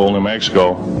Roswell, New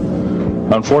Mexico.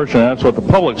 Unfortunately, that's what the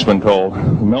public's been told. The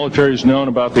military's known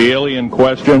about the alien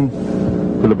question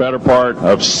for the better part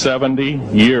of 70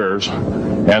 years,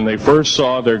 and they first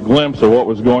saw their glimpse of what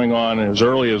was going on as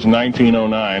early as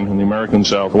 1909 in the American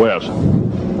Southwest.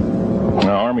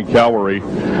 Now, Army cavalry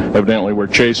evidently were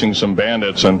chasing some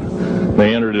bandits, and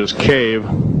they entered this cave.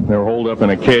 They were holed up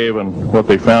in a cave, and what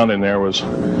they found in there was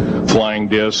flying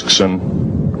discs and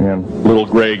little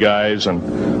gray guys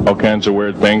and all kinds of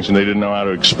weird things, and they didn't know how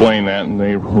to explain that, and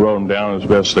they wrote them down as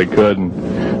best they could, and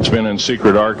it's been in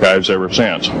secret archives ever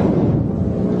since.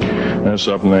 That's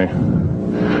up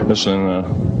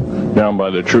down by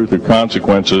the Truth or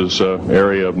Consequences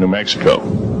area of New Mexico.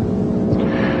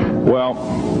 Well,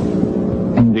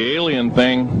 the alien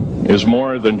thing is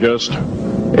more than just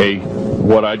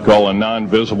what I'd call a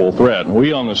non-visible threat.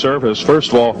 We on the surface,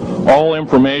 first of all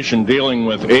information dealing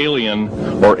with alien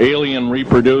or alien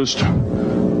reproduced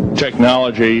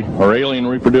technology or alien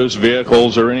reproduced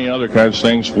vehicles or any other kinds of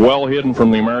things well hidden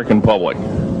from the American public.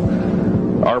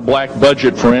 Our black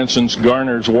budget, for instance,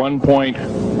 garners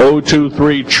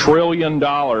 $1.023 trillion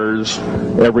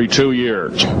every 2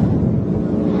 years.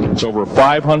 It's over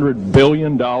 $500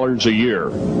 billion a year.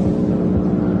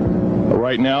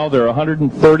 Right now, there are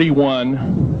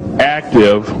 131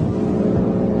 active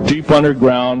deep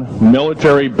underground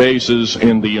military bases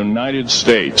in the United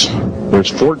States.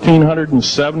 There's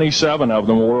 1,477 of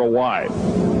them worldwide.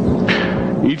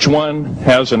 Each one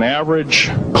has an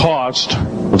average cost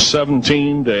of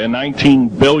 $17 to $19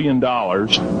 billion.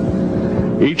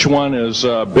 Each one is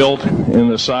built in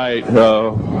the site.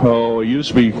 It used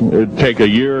to be it'd take a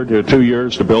year to 2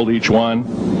 years to build each one,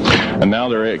 and now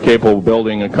they're capable of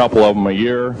building a couple of them a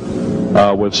year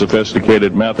with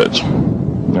sophisticated methods.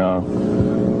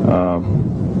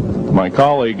 My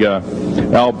colleague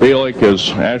Al Bielek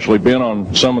has actually been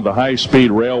on some of the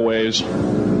high-speed railways,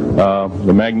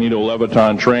 the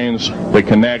Magneto-Leviton trains that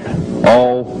connect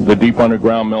all the deep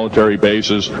underground military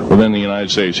bases within the United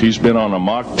States. He's been on a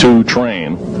Mach 2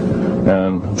 train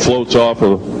and floats off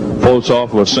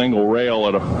of a single rail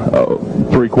at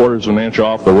 3/4 of an inch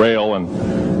off the rail, and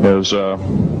is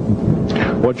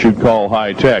what you'd call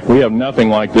high tech. We have nothing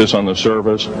like this on the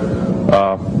surface.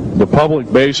 The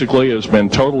public basically has been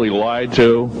totally lied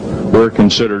to. We're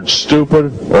considered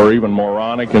stupid or even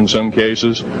moronic in some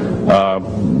cases.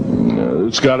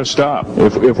 It's got to stop.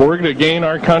 If we're going to gain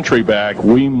our country back,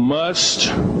 we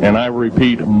must, and I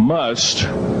repeat, must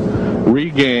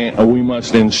we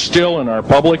must instill in our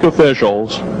public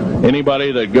officials,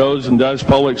 anybody that goes and does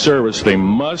public service, they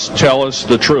must tell us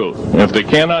the truth. If they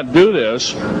cannot do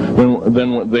this,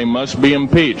 then they must be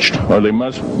impeached, or they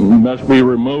must be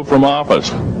removed from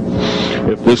office.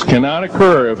 If this cannot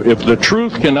occur, if the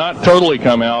truth cannot totally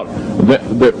come out,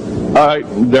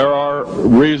 there are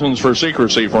reasons for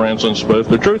secrecy, for instance, but if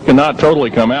the truth cannot totally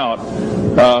come out,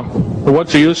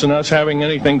 what's the use in us having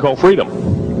anything called freedom?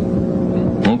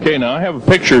 Okay, now I have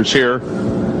pictures here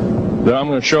that I'm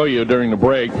going to show you during the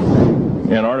break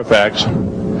in Artifacts,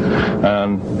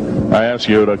 and I ask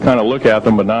you to kind of look at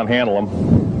them but not handle them.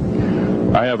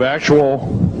 I have actual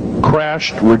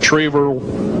crashed retriever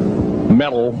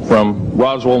metal from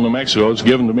Roswell, New Mexico. It's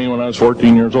given to me when I was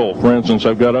 14 years old. For instance,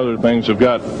 I've got other things. I've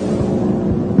got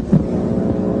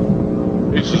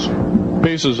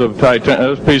pieces of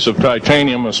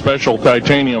titanium, a special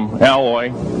titanium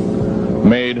alloy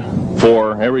made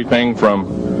for everything from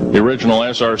the original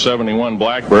SR-71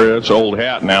 Blackbird. That's old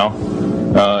hat now.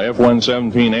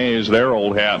 F-117A is their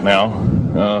old hat now.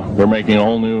 They're making a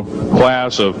whole new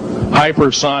class of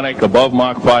hypersonic above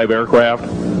Mach 5 aircraft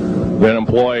that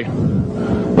employ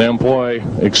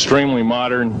extremely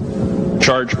modern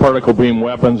charged particle beam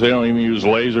weapons. They don't even use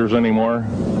lasers anymore.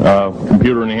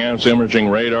 Computer-enhanced imaging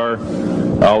radar,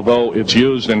 although it's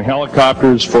used in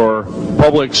helicopters for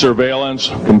public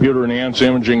surveillance, computer-enhanced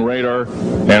imaging radar,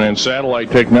 and in satellite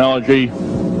technology.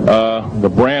 The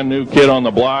brand new kid on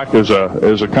the block is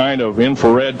a kind of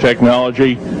infrared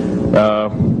technology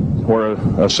where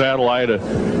a satellite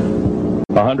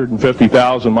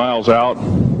 150,000 miles out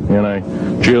in a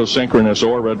geosynchronous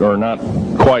orbit, or not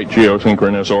quite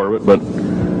geosynchronous orbit, but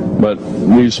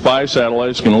these spy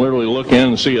satellites can literally look in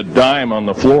and see a dime on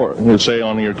the floor, say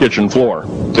on your kitchen floor.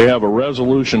 They have a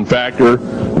resolution factor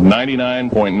of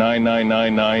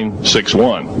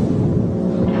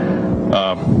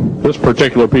 99.99961. This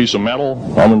particular piece of metal,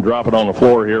 I'm going to drop it on the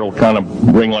floor here, it'll kind of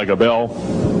ring like a bell.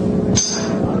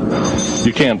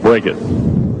 You can't break it.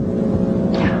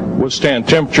 Withstand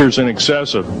temperatures in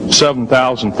excess of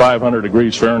 7,500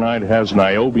 degrees Fahrenheit. It has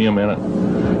niobium in it.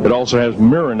 It also has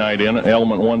mironite in it,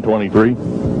 element 123.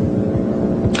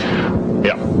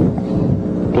 Yeah,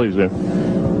 please do.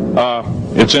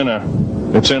 It's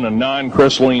in a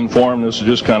non-crystalline form. This is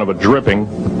just kind of a dripping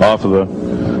out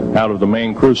of the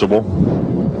main crucible.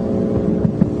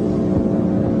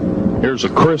 Here's a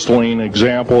crystalline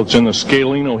example. It's in the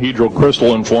scalenohedral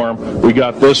crystalline form. We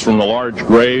got this from the large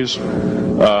grays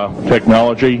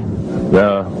technology.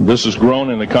 This is grown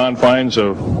in the confines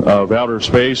of outer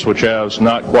space, which has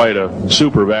not quite a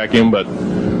super vacuum, but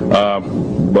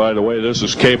by the way, this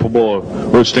is capable of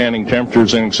withstanding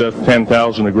temperatures in excess of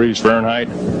 10,000 degrees Fahrenheit.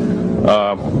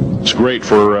 It's great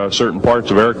for certain parts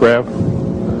of aircraft.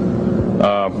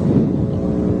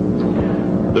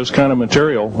 This kind of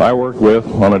material I work with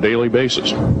on a daily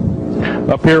basis.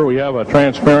 Up here we have a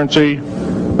transparency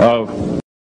of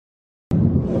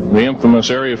the infamous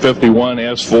Area 51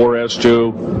 S4,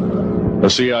 S2, a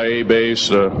CIA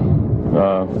base. It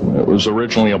was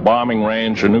originally a bombing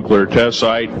range, a nuclear test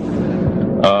site.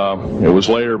 It was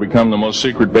later become the most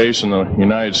secret base in the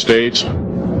United States.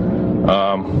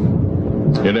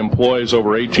 It employs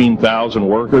over 18,000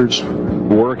 workers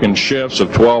who work in shifts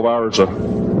of 12 hours at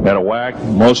a whack.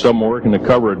 Most of them work in the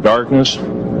cover of darkness,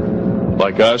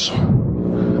 like us.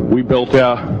 We built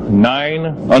 9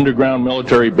 underground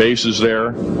military bases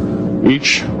there,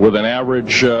 each with an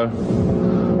average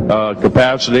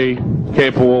capacity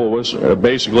capable of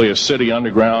basically a city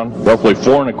underground, roughly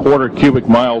 4¼ cubic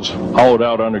miles hollowed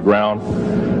out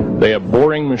underground. They have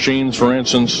boring machines, for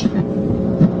instance.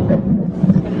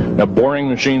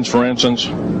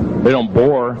 They don't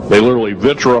bore. They literally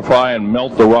vitrify and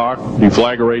melt the rock,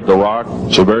 deflagrate the rock.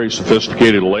 It's a very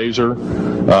sophisticated laser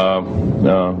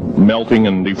melting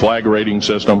and deflagrating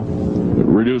system. It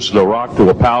reduces the rock to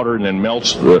a powder and then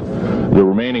melts the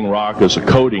remaining rock as a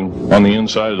coating on the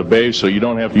inside of the base, so you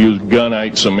don't have to use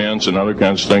gunite cements and other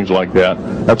kinds of things like that.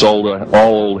 That's all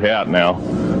old hat now.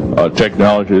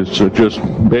 Technology is just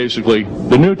basically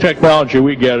the new technology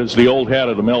we get is the old hat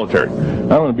of the military. I'm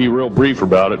going to be real brief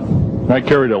about it. I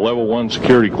carried a level 1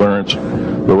 security clearance,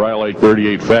 the Rhyolite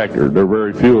 38 Factor. There are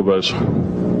very few of us.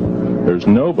 There's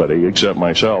nobody except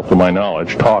myself, to my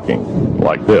knowledge, talking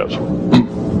like this.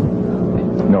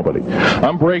 Nobody.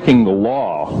 I'm breaking the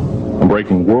law. I'm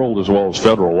breaking world as well as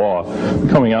federal law. I'm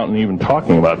coming out and even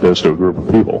talking about this to a group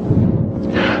of people.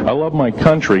 I love my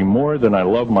country more than I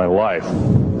love my life.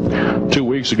 2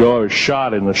 weeks ago, I was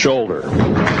shot in the shoulder.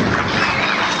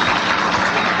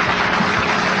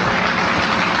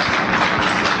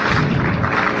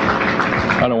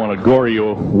 I don't want to gore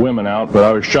you women out, but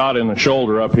I was shot in the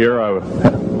shoulder up here. I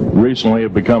recently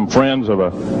have become friends of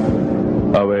a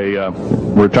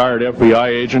retired FBI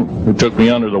agent who took me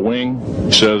under the wing.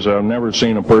 He says, I've never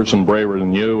seen a person braver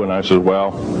than you. And I said,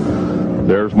 well,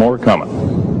 there's more coming.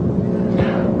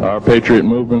 Our patriot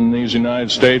movement in these United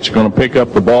States is going to pick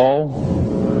up the ball,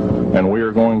 and we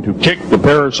are going to kick the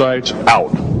parasites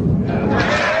out.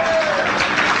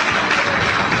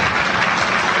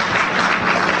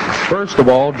 First of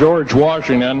all, George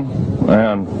Washington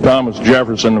and Thomas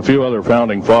Jefferson, a few other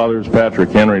founding fathers, Patrick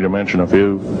Henry to mention a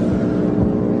few,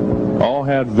 all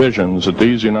had visions that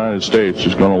these United States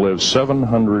is going to live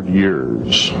 700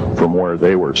 years from where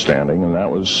they were standing, and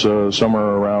that was somewhere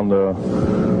around the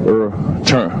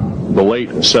late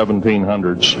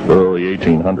 1700s, early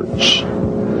 1800s.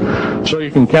 So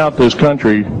you can count this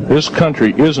country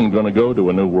isn't going to go to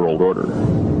a new world order.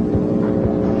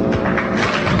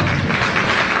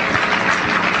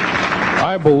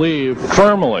 I believe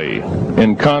firmly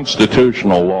in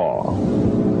constitutional law.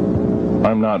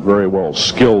 I'm not very well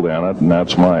skilled in it, and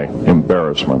that's my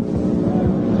embarrassment.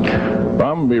 But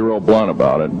I'm going to be real blunt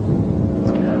about it.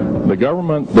 The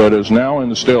government that is now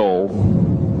instilled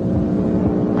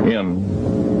in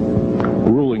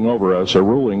ruling over us are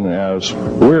ruling as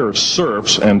we're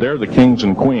serfs and they're the kings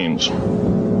and queens.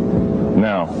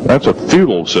 Now, that's a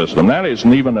feudal system. That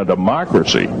isn't even a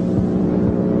democracy.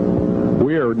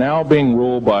 We are now being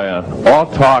ruled by an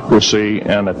autocracy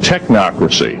and a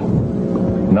technocracy.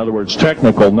 In other words,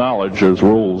 technical knowledge as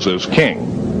rules as king,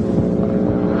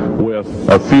 with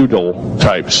a feudal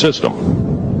type system.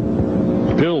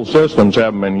 Feudal systems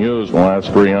haven't been used in the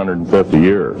last 350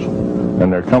 years,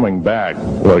 and they're coming back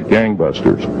like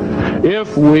gangbusters.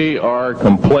 If we are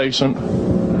complacent,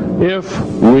 if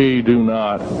we do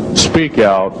not speak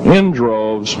out in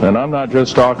droves, and I'm not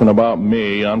just talking about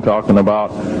me, I'm talking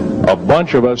about a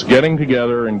bunch of us getting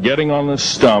together and getting on this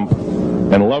stump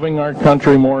and loving our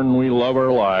country more than we love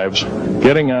our lives,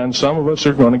 getting on, some of us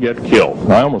are going to get killed.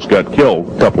 I almost got killed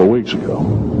a couple of weeks ago.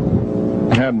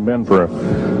 Hadn't been for an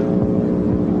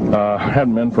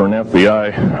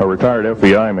FBI, a retired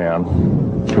FBI man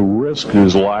who risked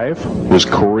his life, his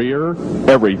career,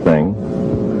 everything,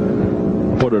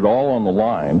 put it all on the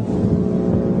line,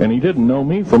 and he didn't know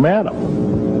me from Adam.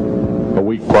 A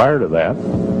week prior to that,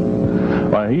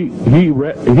 he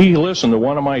listened to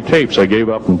one of my tapes I gave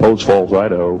up in Post Falls,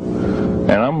 Idaho,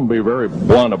 and I'm going to be very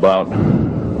blunt about.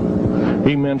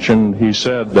 He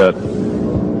said that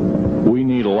we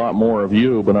need a lot more of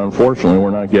you, but unfortunately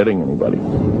we're not getting anybody.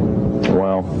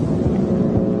 Well,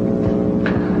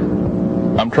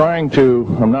 I'm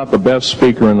not the best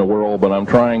speaker in the world, but I'm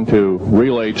trying to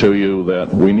relay to you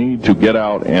that we need to get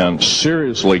out and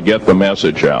seriously get the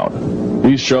message out.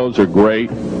 These shows are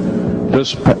great.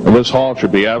 This hall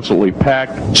should be absolutely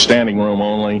packed, standing room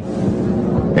only,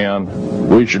 and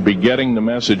we should be getting the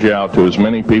message out to as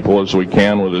many people as we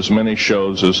can with as many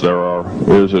shows as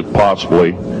it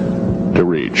possibly to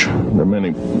reach. The many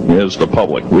is the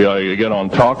public. We ought to get on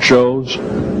talk shows.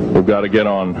 We've got to get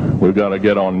on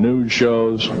news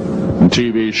shows and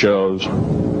TV shows,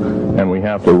 and we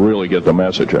have to really get the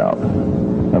message out.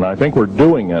 And I think we're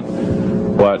doing it,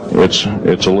 but it's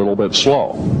a little bit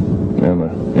slow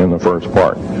in the first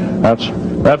part.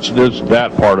 That's just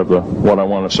that part of what I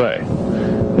want to say.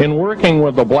 In working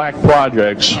with the Black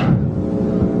Projects,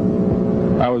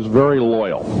 I was very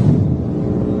loyal.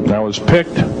 I was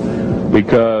picked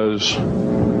because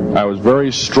I was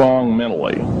very strong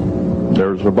mentally.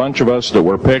 There's a bunch of us that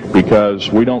were picked because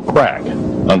we don't crack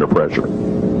under pressure.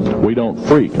 We don't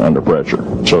freak under pressure,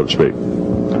 so to speak.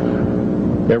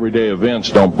 Everyday events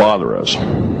don't bother us.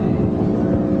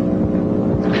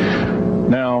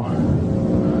 Now,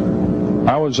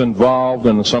 I was involved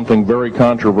in something very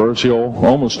controversial,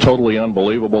 almost totally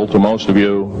unbelievable to most of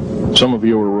you. Some of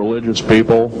you are religious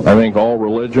people. I think all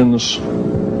religions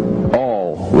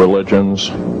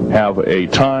have a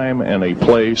time and a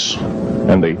place,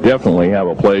 and they definitely have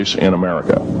a place in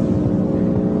America.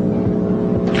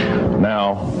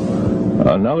 Now,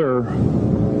 another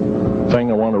thing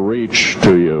I want to reach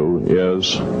to you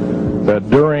is that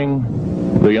during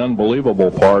the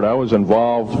unbelievable part, I was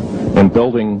involved in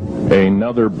building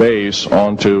another base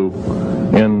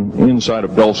inside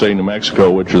of Dulce, New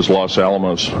Mexico, which is Los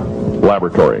Alamos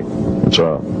Laboratory. It's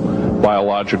a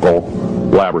biological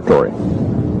laboratory.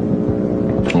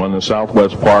 On the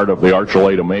southwest part of the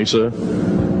Archuleta Mesa,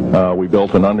 we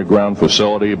built an underground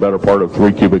facility, a better part of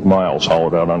 3 cubic miles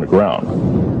hollowed out underground.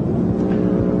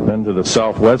 Then to the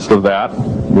southwest of that,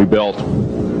 we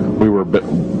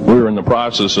were in the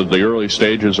process of the early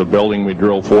stages of building. We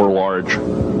drilled 4 large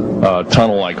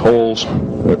tunnel-like holes.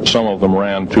 Some of them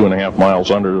ran 2.5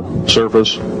 miles under the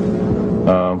surface.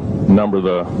 Number of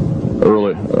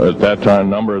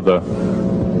the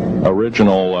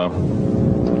original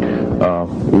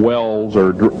wells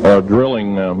or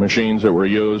drilling machines that were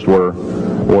used were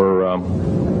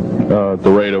at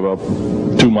the rate of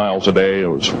 2 miles a day. It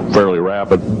was fairly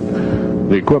rapid.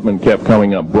 The equipment kept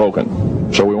coming up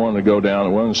broken. So we wanted to go down,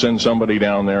 we wanted to send somebody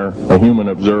down there, a human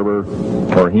observer,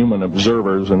 or human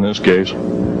observers in this case,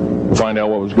 to find out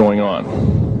what was going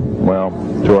on. Well,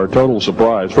 to our total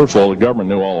surprise, first of all, the government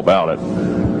knew all about it.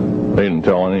 They didn't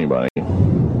tell anybody.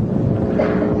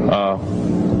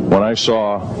 When I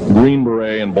saw Green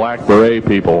Beret and Black Beret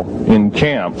people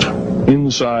encamped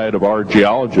inside of our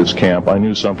geologist camp, I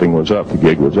knew something was up, the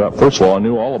gig was up. First of all, I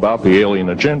knew all about the alien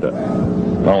agenda.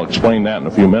 I'll explain that in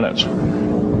a few minutes.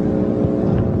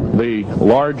 The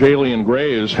large alien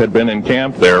grays had been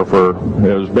encamped there for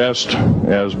as best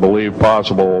as believed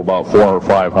possible about 400 or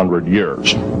 500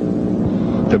 years.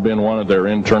 Had been one of their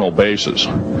internal bases.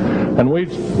 And we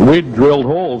drilled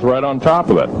holes right on top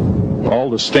of it.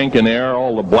 All the stinking air,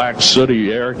 all the black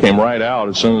sooty air came right out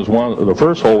as soon as the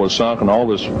first hole was sunk, and all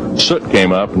this soot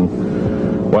came up,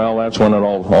 and well, that's when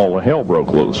all the hell broke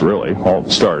loose, really, all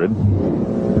started.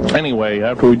 Anyway,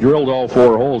 after we drilled all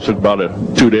 4 holes, it took about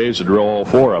 2 days to drill all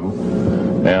 4 of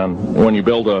them. And when you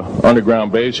build an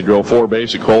underground base, you drill 4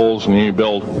 basic holes, and then you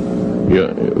build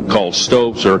called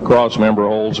stopes or cross-member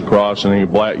holes across, and then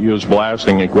you use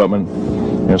blasting equipment,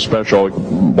 special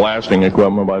blasting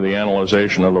equipment by the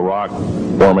analyzation of the rock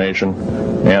formation,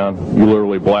 and you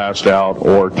literally blast out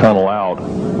or tunnel out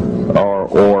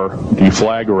or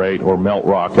deflagrate or melt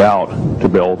rock out to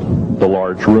build the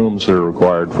large rooms that are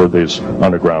required for this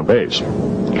underground base.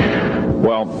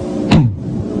 Well,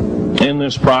 in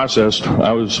this process,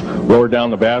 I was lowered down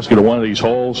the basket of one of these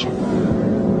holes,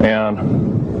 and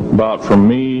about from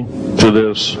me to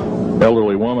this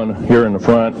elderly woman here in the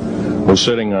front was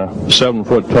sitting a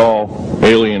 7-foot-tall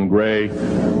alien gray.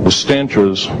 The stench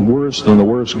was worse than the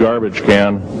worst garbage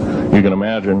can you can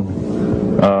imagine.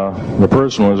 The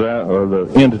person the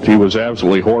entity was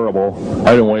absolutely horrible.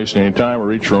 I didn't waste any time. I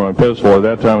reached for my pistol. At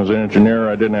that time, as an engineer,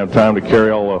 I didn't have time to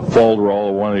carry all the Folderol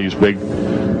of one of these big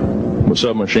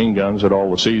submachine guns that all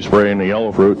the sea spray and the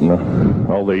yellow fruit and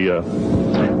all the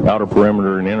outer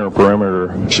perimeter and inner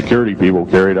perimeter security people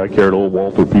carried. I carried a little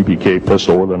Walther PPK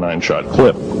pistol with a 9-shot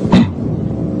clip.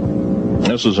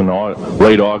 This was in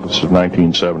late August of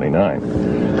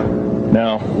 1979.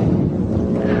 Now,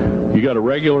 you got a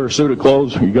regular suit of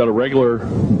clothes, you got a regular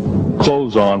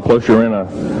clothes on, plus you're in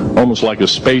almost like a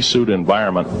spacesuit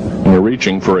environment, and you're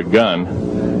reaching for a gun.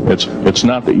 It's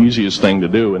not the easiest thing to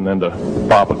do, and then to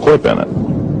pop a clip in it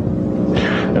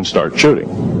and start shooting.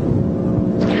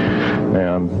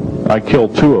 And I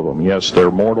killed 2 of them. Yes,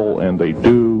 they're mortal, and they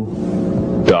do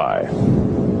die.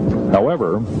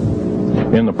 However,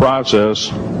 in the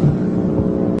process,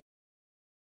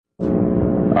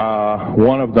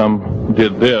 one of them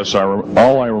did this.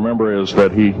 All I remember is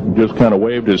that he just kind of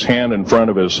waved his hand in front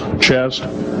of his chest,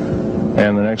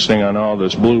 and the next thing I know,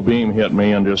 this blue beam hit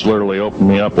me and just literally opened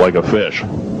me up like a fish,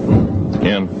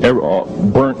 and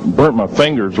burnt my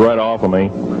fingers right off of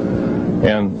me.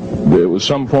 And it was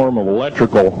some form of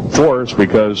electrical force,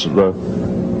 because the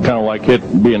kind of like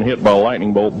being hit by a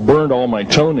lightning bolt burned all my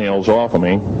toenails off of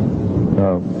me.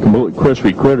 Completely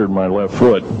crispy crittered my left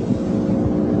foot,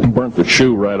 burnt the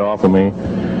shoe right off of me.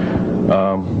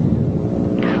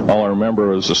 All I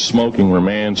remember is the smoking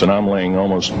remains, and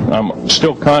I'm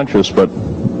still conscious, but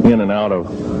in and out of,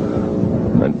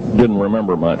 I didn't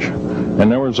remember much.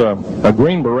 And there was a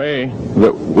Green Beret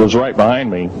that was right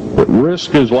behind me that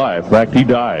risked his life. In fact, he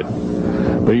died.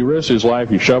 But he risked his life.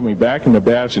 He shoved me back in the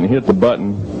basket and hit the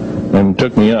button and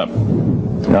took me up.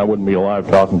 I wouldn't be alive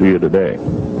talking to you today if it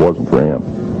wasn't for him.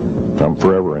 I'm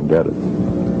forever indebted.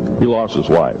 He lost his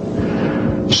life.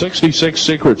 66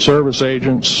 Secret Service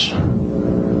agents,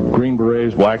 Green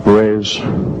Berets, Black Berets,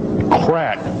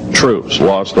 crack troops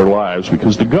lost their lives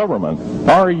because the government,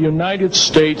 our United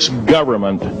States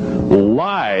government,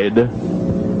 lied,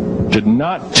 did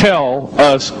not tell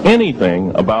us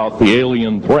anything about the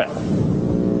alien threat.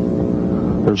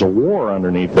 There's a war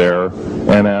underneath there,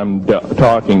 and I'm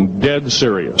talking dead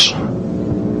serious.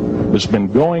 It's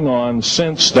been going on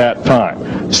since that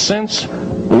time. Since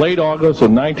late August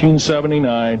of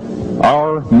 1979,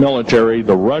 our military,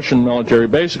 the Russian military,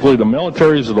 basically the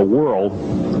militaries of the world,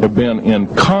 have been in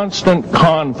constant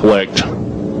conflict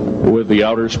with the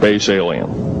outer space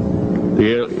alien.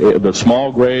 The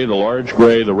small gray, the large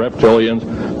gray, the reptilians,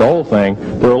 the whole thing.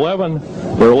 There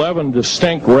are 11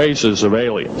 distinct races of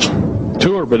aliens.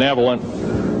 2 are benevolent.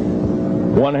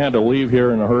 1 had to leave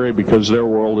here in a hurry because their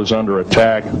world is under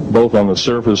attack, both on the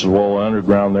surface as well as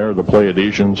underground. There, the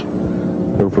Pleiadians.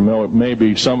 They're familiar.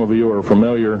 Maybe some of you are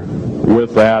familiar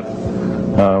with that.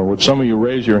 Would some of you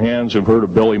raise your hands who've heard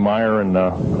of Billy Meyer and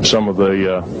some of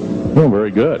the, very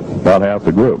good, about half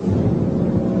the group.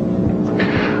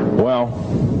 Well,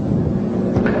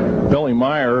 Billy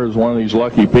Meyer is one of these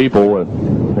lucky people that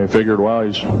they figured, well,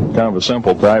 he's kind of a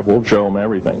simple type, we'll show him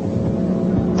everything.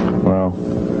 Well,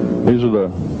 these are the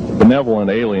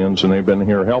benevolent aliens, and they've been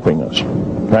here helping us.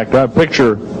 In fact, I have a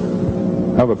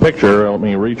picture, let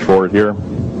me reach for it here.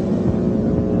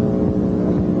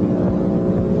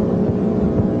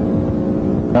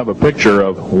 I have a picture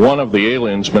of one of the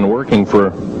aliens been working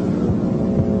for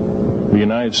the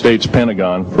United States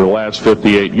Pentagon for the last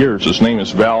 58 years. His name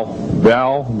is Val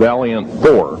Valiant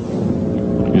Thor.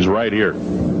 He's right here.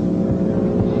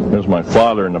 There's my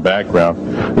father in the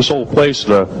background. This whole place,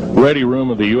 the ready room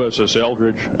of the USS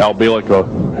Eldridge, Al Bielek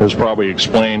has probably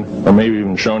explained, or maybe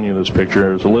even shown you this picture.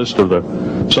 There's a list of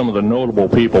some of the notable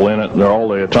people in it. They're all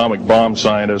the atomic bomb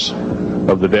scientists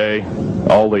of the day,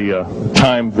 all the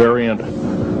time variant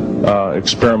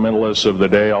experimentalists of the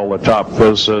day, all the top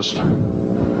physicists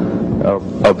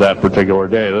of that particular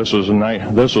day. This was in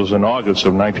August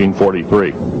of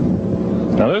 1943.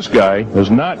 Now this guy has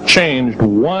not changed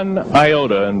one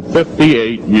iota in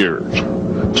 58 years.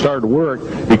 Started work,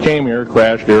 he came here,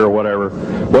 crashed here or whatever,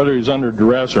 whether he's under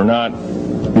duress or not.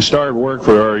 He started work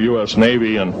for our U.S.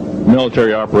 Navy and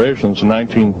military operations in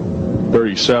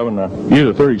 1937,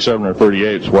 either 37 or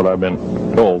 38 is what I've been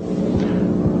told.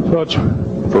 So it's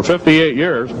for 58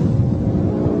 years,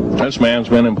 this man's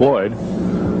been employed,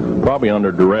 probably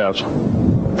under duress.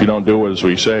 If you don't do as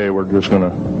we say, we're just going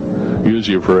to use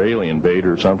you for alien bait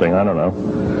or something, I don't know.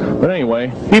 But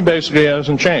anyway, he basically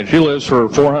hasn't changed. He lives for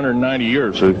 490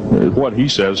 years, is what he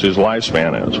says his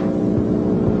lifespan is.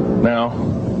 Now,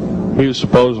 he's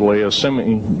supposedly a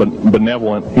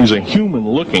semi-benevolent, he's a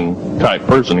human-looking type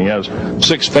person. He has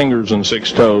 6 fingers and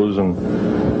 6 toes, and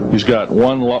he's got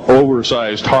one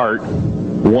oversized heart,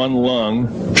 1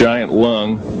 lung, giant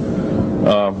lung.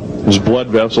 His blood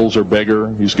vessels are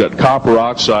bigger. He's got copper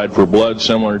oxide for blood,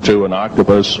 similar to an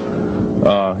octopus.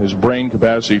 His brain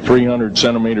capacity 300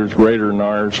 centimeters greater than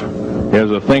ours. He has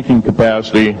a thinking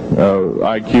capacity,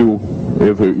 IQ,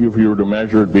 if you were to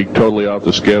measure it, be totally off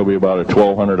the scale, be about a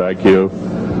 1200 IQ.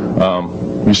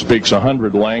 He speaks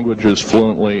 100 languages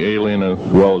fluently, alien as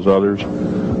well as others.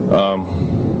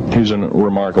 He's a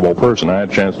remarkable person. I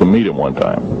had a chance to meet him one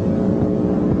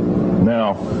time.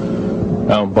 Now,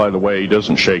 by the way, he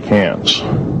doesn't shake hands.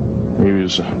 He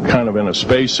was kind of in a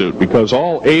spacesuit because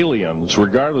all aliens,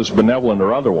 regardless benevolent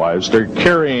or otherwise, they're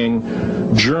carrying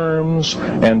germs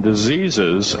and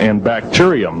diseases and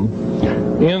bacterium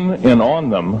in and on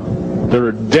them that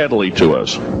are deadly to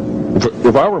us.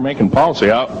 If I were making policy,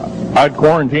 I'd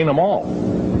quarantine them all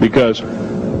because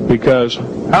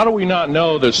how do we not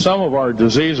know that some of our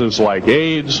diseases like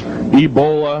AIDS,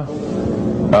 Ebola,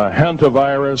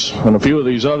 hantavirus, and a few of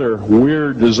these other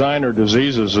weird designer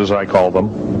diseases, as I call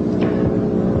them,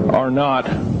 are not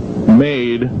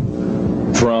made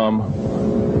from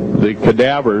the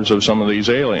cadavers of some of these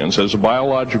aliens as a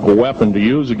biological weapon to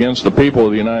use against the people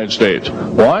of the United States.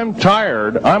 Well, I'm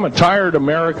a tired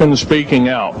American speaking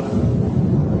out.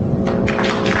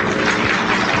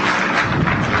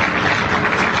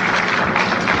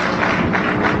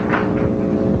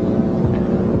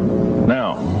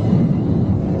 Now,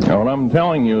 what I'm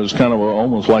telling you is kind of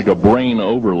almost like a brain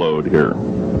overload here.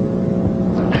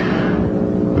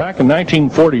 Back in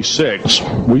 1946,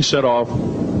 we set off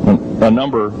a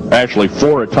number, actually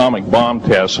 4 atomic bomb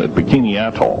tests at Bikini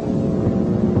Atoll.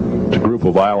 It's a group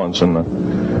of islands in the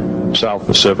South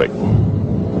Pacific.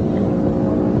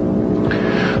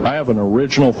 I have an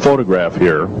original photograph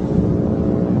here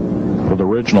with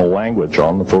original language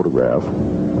on the photograph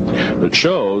that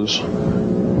shows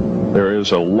there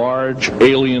is a large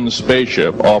alien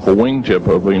spaceship off a wingtip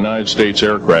of a United States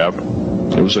aircraft.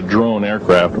 It was a drone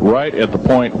aircraft right at the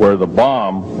point where the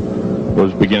bomb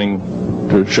was beginning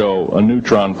to show a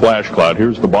neutron flash cloud.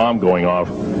 Here's the bomb going off.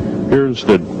 Here's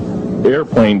the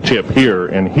airplane tip here,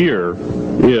 and here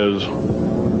is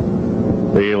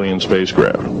the alien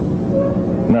spacecraft.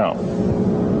 Now,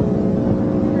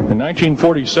 in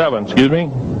 1947,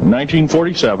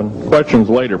 questions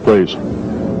later, please.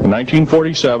 In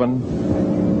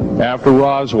 1947, after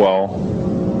Roswell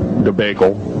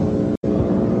debacle,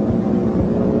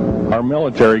 our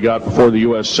military got before the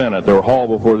U.S. Senate. They were hauled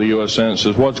before the U.S. Senate and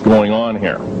says, what's going on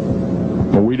here?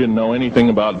 Well, we didn't know anything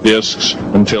about discs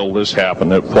until this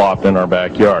happened. It flopped in our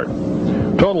backyard.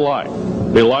 Total lie.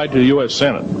 They lied to the U.S.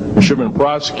 Senate. They should have been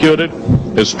prosecuted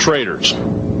as traitors.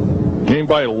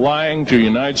 Anybody lying to a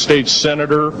United States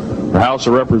Senator or House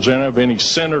of Representative, any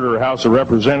Senator or House of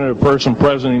Representative person,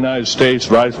 President of the United States,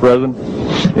 Vice President,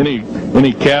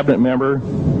 any cabinet member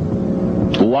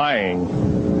lying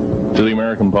to the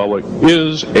American public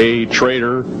is a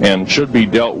traitor and should be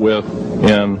dealt with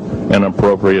in an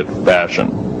appropriate fashion.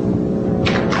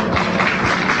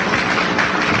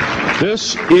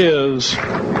 This is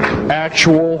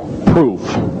actual proof,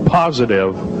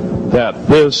 positive, that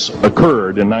this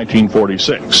occurred in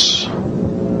 1946.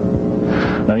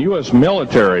 Now, the U.S.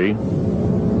 military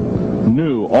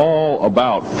knew all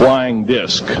about flying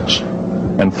discs,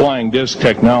 and flying disc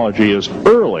technology as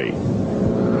thoroughly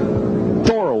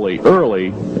early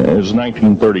as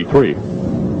 1933.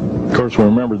 Of course, we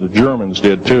remember the Germans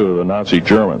did too, the Nazi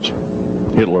Germans,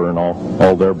 Hitler and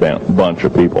all their bunch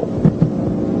of people.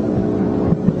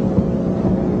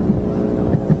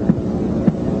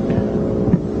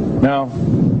 Now,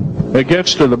 it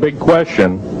gets to the big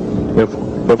question,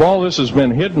 if all this has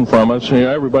been hidden from us,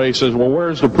 everybody says, well,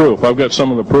 where's the proof? I've got some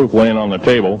of the proof laying on the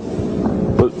table.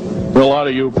 But a lot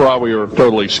of you probably are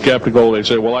totally skeptical. They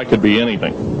say, well, I could be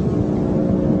anything.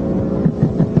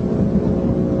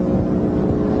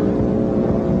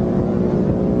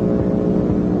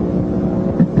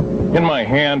 In my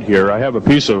hand here, I have a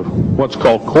piece of what's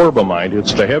called corbamide.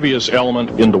 It's the heaviest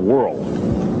element in the world.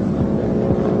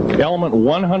 Element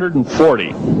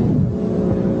 140.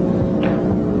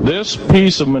 This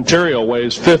piece of material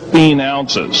weighs 15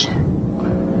 ounces.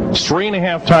 It's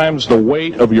 3.5 times the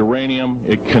weight of uranium.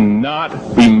 It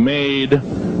cannot be made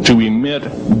to emit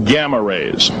gamma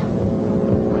rays.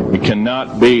 It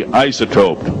cannot be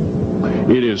isotoped.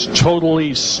 It is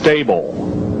totally stable.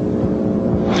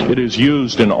 It is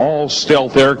used in all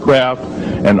stealth aircraft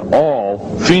and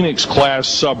all Phoenix-class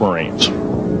submarines.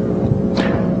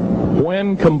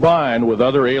 When combined with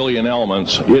other alien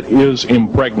elements, it is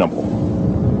impregnable.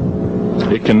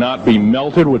 It cannot be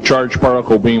melted with charged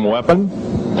particle beam weapon.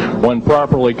 When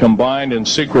properly combined in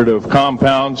secretive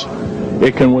compounds,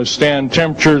 it can withstand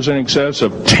temperatures in excess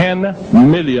of 10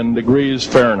 million degrees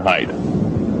Fahrenheit.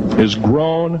 It is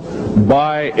grown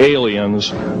by aliens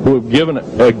who have given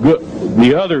a good...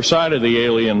 The other side of the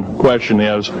alien question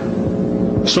is,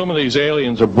 some of these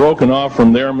aliens have broken off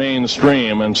from their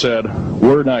mainstream and said,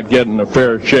 we're not getting a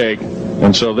fair shake,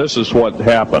 and so this is what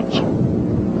happens.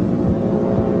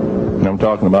 And I'm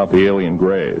talking about the alien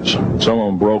grays. Some of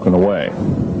them broken away.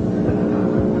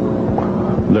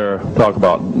 They're talk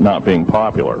about not being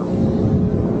popular.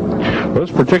 This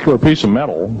particular piece of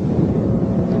metal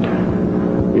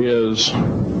is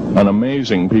an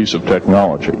amazing piece of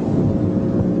technology.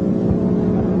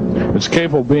 It's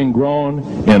capable of being grown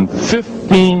in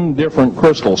 15 different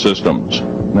crystal systems.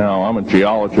 Now, I'm a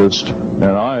geologist, and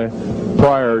I,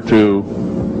 prior to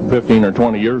 15 or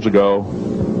 20 years ago,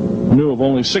 knew of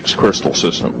only 6 crystal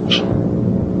systems.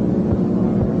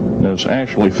 There's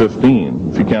actually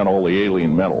 15, if you count all the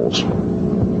alien metals.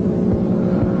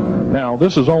 Now,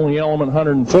 this is only element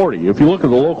 140. If you look at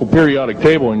the local periodic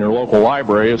table in your local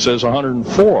library, it says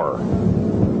 104.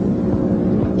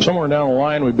 Somewhere down the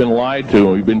line, we've been lied to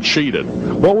and we've been cheated.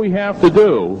 What we have to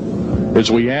do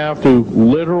is we have to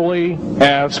literally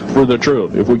ask for the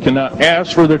truth. If we cannot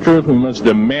ask for the truth, we must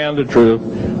demand the truth.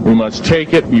 We must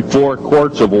take it before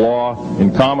courts of law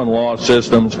in common law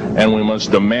systems, and we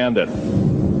must demand it.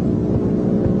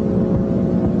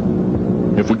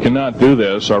 If we cannot do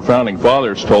this, our founding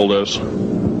fathers told us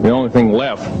the only thing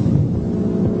left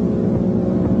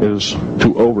is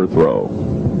to overthrow,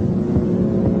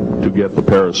 to get the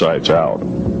parasites out.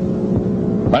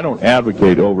 I don't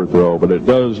advocate overthrow, but it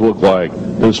does look like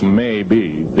this may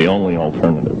be the only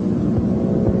alternative.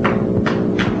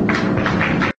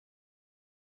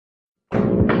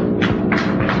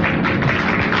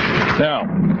 Now,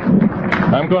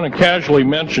 I'm going to casually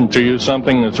mention to you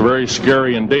something that's very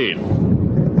scary indeed,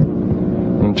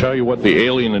 and tell you what the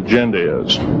alien agenda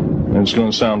is. And it's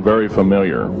going to sound very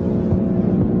familiar.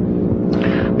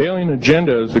 The alien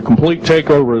agenda is the complete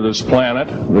takeover of this planet,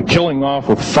 the killing off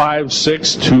of 5,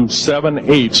 6 to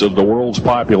 7/8 of the world's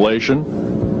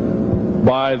population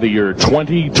by the year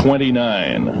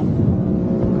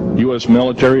 2029. U.S.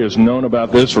 military has known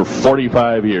about this for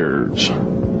 45 years.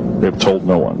 They've told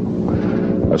no one.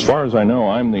 As far as I know,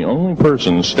 I'm the only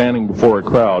person standing before a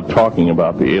crowd talking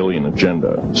about the alien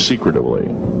agenda, secretively.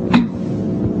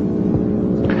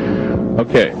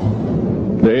 Okay.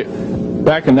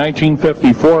 Back in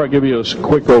 1954, I'll give you a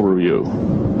quick overview.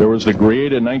 There was the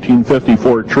created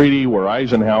 1954 treaty where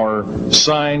Eisenhower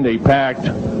signed a pact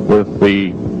with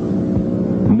the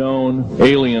known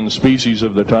alien species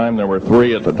of the time. There were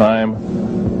 3 at the time.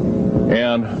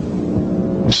 And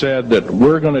said that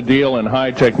we're going to deal in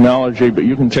high technology, but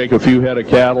you can take a few head of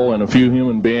cattle and a few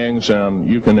human beings and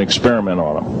you can experiment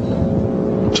on them.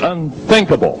 It's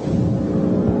unthinkable.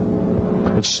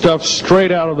 It's stuff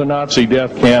straight out of the Nazi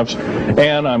death camps,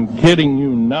 and I'm kidding you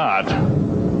not,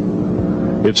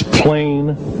 it's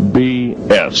plain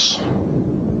BS,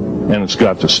 and it's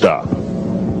got to stop.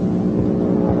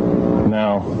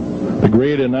 Now, the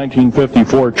created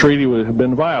 1954 treaty had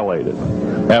been violated.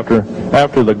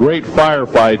 After the great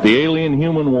firefight, the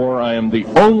alien-human war, I am the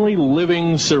only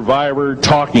living survivor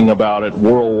talking about it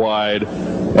worldwide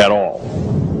at all.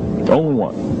 Only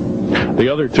one. The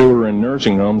other 2 are in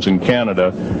nursing homes in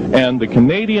Canada, and the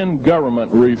Canadian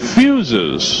government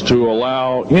refuses to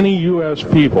allow any U.S.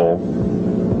 people,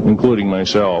 including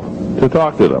myself, to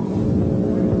talk to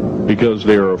them because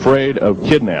they are afraid of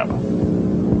kidnapping.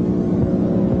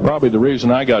 Probably the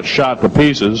reason I got shot to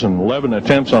pieces and 11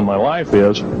 attempts on my life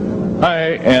is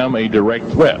I am a direct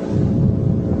threat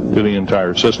to the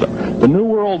entire system. The New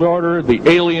World Order, the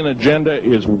alien agenda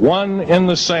is one and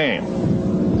the same.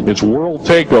 It's world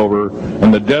takeover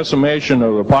and the decimation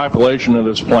of the population of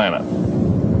this planet.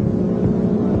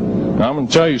 Now, I'm going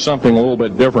to tell you something a little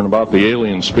bit different about the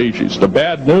alien species. The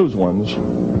bad news ones,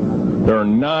 there are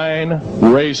 9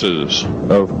 races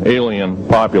of alien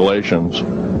populations.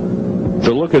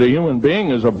 To look at a human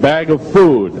being as a bag of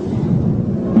food.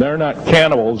 They're not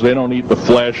cannibals. They don't eat the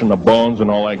flesh and the bones and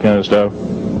all that kind of stuff.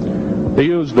 They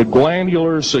use the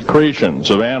glandular secretions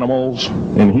of animals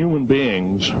and human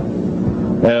beings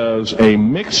as a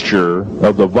mixture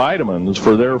of the vitamins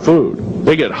for their food.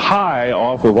 They get high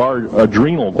off of our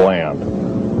adrenal gland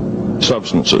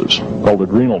substances called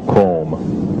adrenochrome.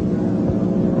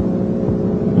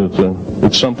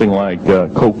 It's something like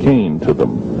cocaine to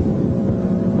them.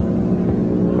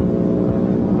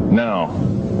 Now,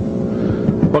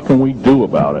 what can we do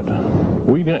about it?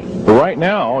 Right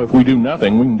now, if we do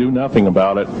nothing, we can do nothing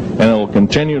about it, and it will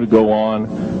continue to go on.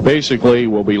 Basically,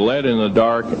 we'll be led in the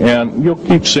dark, and you'll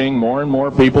keep seeing more and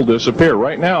more people disappear.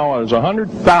 Right now, there's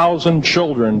 100,000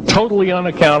 children totally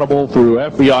unaccountable through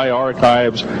FBI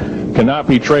archives, cannot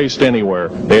be traced anywhere.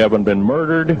 They haven't been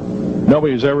murdered.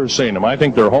 Nobody's ever seen them. I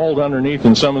think they're hauled underneath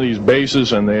in some of these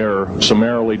bases, and they are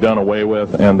summarily done away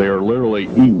with, and they are literally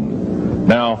eaten.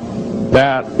 Now,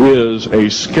 that is a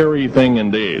scary thing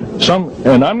indeed.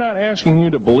 And I'm not asking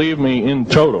you to believe me in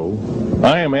toto.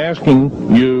 I am asking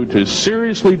you to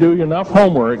seriously do enough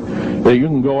homework that you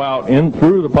can go out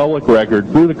through the public record,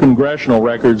 through the congressional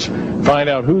records, find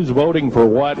out who's voting for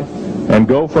what, and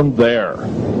go from there.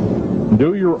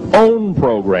 Do your own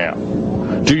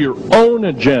program. Do your own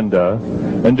agenda,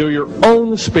 and do your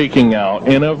own speaking out.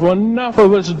 And if enough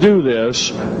of us do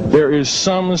this, there is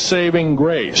some saving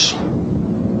grace.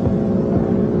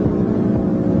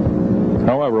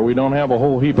 However, we don't have a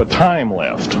whole heap of time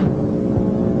left.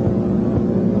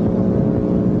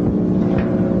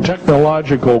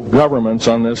 Technological governments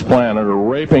on this planet are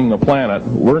raping the planet.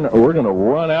 We're going to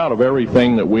run out of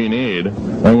everything that we need.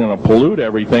 We're going to pollute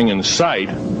everything in sight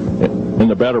in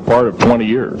the better part of 20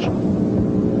 years.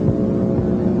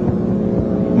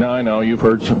 Now, I know you've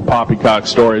heard some poppycock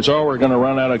stories. Oh, we're going to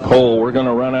run out of coal. We're going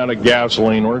to run out of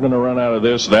gasoline. We're going to run out of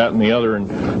this, that, and the other.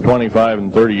 And 25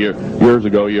 and 30 years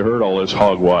ago, you heard all this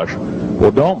hogwash.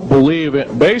 Well, don't believe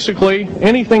it. Basically,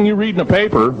 anything you read in a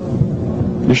paper,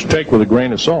 you should take with a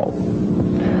grain of salt.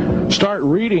 Start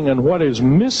reading on what is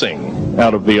missing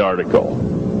out of the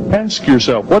article. Ask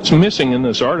yourself, what's missing in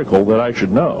this article that I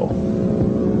should know?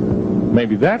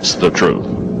 Maybe that's the truth.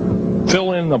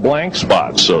 Fill in the blank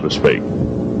spots, so to speak.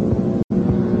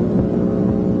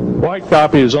 White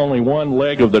copy is only one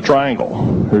leg of the triangle.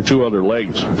 There are 2 other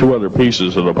legs, 2 other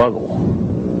pieces of the puzzle.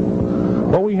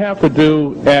 What we have to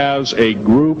do as a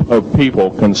group of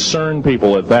people, concerned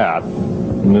people at that,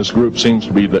 and this group seems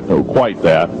to be quite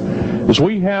that, is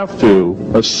we have to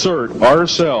assert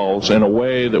ourselves in a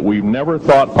way that we've never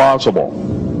thought possible.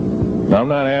 Now, I'm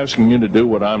not asking you to do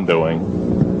what I'm doing.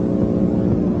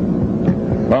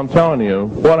 I'm telling you,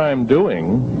 what I'm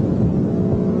doing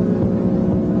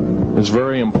is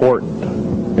very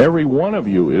important. Every one of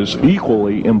you is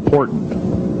equally important.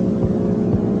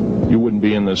 You wouldn't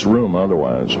be in this room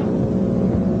otherwise.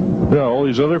 You know, all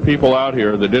these other people out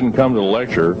here that didn't come to the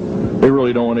lecture, they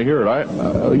really don't want to hear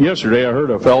it. Yesterday I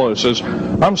heard a fellow who says,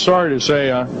 I'm sorry to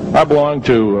say I belong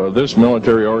to this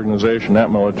military organization, that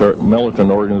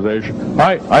militant organization.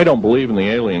 I don't believe in the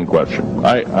alien question.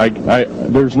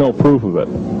 There's no proof of it.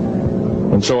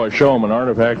 And so I show him an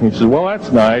artifact, and he says, well,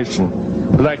 that's nice,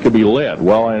 but that could be lead.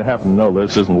 Well, I happen to know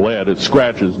this isn't lead. It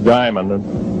scratches diamond,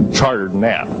 and it's harder than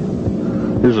that.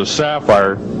 Here's a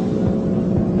sapphire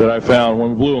that I found.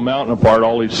 When we blew a mountain apart,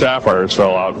 all these sapphires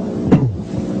fell out.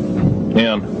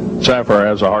 And sapphire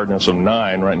has a hardness of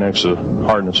 9 right next to the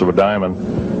hardness of a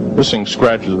diamond. This thing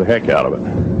scratches the heck out of it.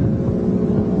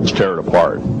 Let's tear it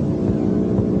apart.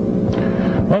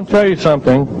 I'll tell you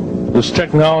something. This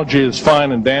technology is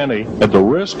fine and dandy. At the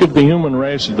risk of the human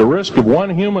race, at the risk of one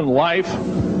human life,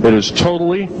 it is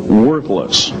totally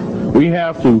worthless. We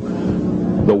have to...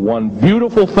 The one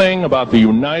beautiful thing about the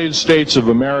United States of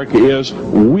America is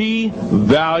we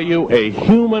value a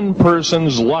human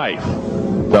person's life.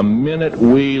 The minute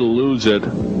we lose it,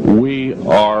 we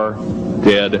are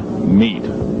dead meat.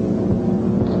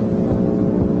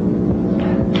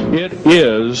 It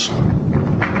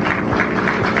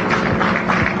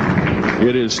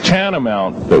is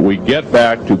tantamount that we get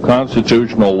back to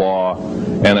constitutional law,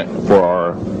 and for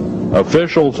our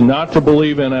officials not to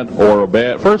believe in it or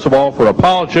obey it. First of all, for a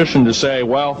politician to say,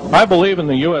 well, I believe in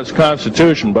the U.S.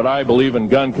 Constitution, but I believe in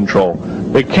gun control.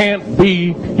 You can't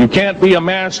be a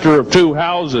master of two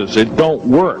houses. It don't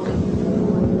work.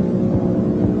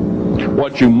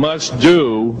 What you must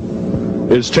do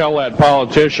is tell that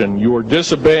politician you are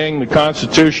disobeying the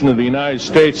Constitution of the United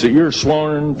States that you're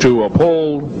sworn to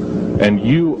uphold, and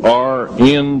you are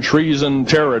in treason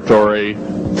territory.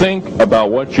 Think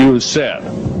about what you have said.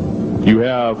 You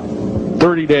have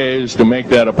 30 days to make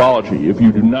that apology. If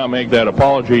you do not make that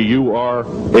apology, you are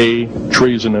a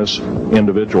treasonous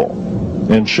individual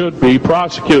and should be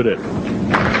prosecuted.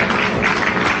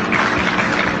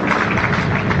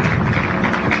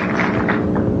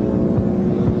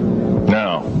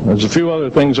 Now, there's a few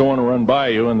other things I want to run by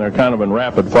you, and they're kind of in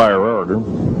rapid-fire order.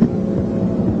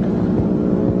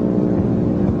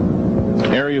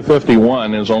 Area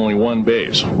 51 is only one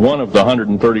base, one of the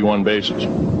 131 bases.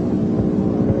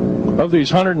 Of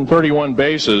these 131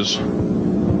 bases,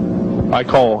 I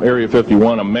call Area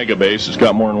 51 a mega base. It's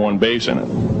got more than one base in it.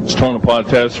 It's Tonopah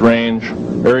Test Range,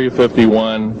 Area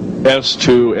 51,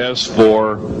 S2,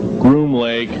 S4, Groom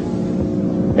Lake,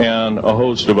 and a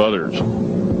host of others.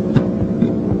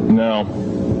 Now,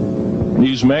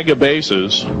 these mega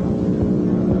bases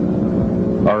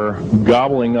are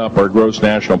gobbling up our gross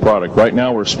national product. Right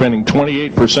now we're spending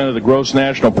 28% of the gross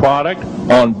national product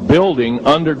on building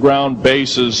underground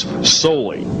bases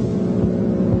solely.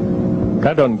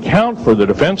 That doesn't count for the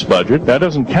defense budget. That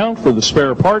doesn't count for the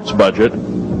spare parts budget. It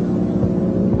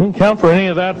doesn't count for any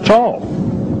of that at all.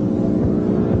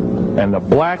 And the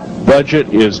black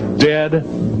budget is dead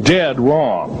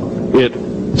wrong. It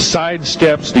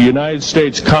sidesteps the United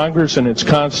States Congress and its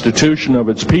Constitution of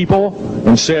its people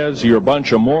and says you're a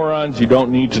bunch of morons, you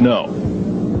don't need to know.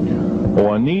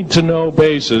 Well, a need-to-know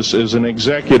basis is an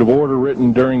executive order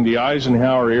written during the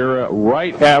Eisenhower era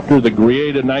right after the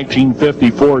Greada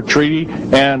 1954 treaty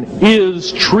and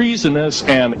is treasonous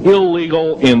and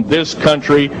illegal in this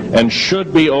country and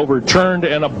should be overturned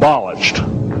and abolished.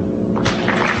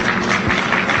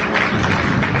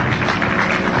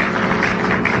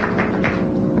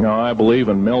 I believe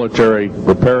in military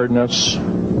preparedness.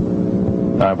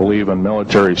 I believe in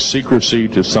military secrecy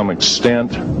to some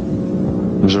extent.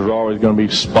 Because there's always going to be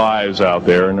spies out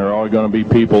there, and there are always going to be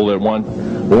people that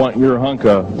want your hunk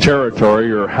of territory,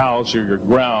 your house, or your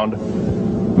ground,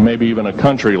 maybe even a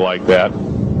country like that.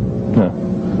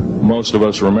 Most of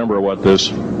us remember what this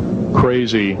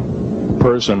crazy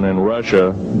person in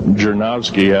Russia,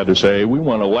 Zhirinovsky, had to say. We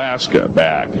want Alaska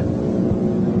back.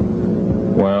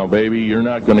 Well, baby, you're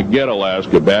not going to get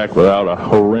Alaska back without a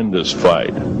horrendous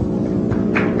fight.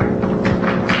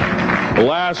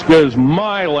 Alaska is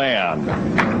my land.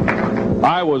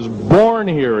 I was born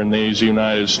here in these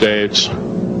United States.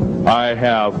 I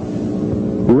have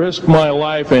risked my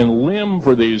life and limb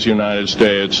for these United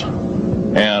States,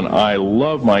 and I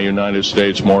love my United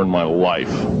States more than my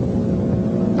life.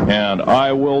 And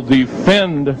I will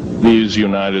defend these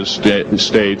United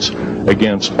States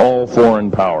against all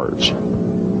foreign powers,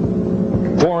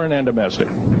 foreign and domestic.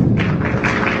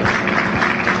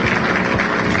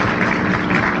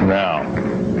 Now,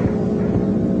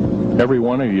 every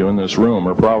one of you in this room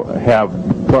have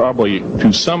probably,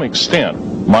 to some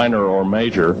extent, minor or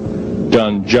major,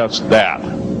 done just that.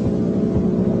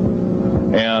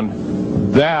 And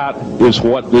that is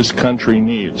what this country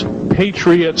needs.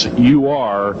 Patriots you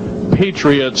are,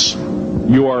 patriots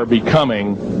you are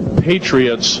becoming,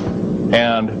 patriots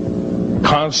and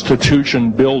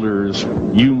Constitution builders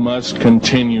you must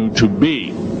continue to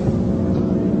be.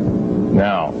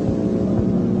 Now,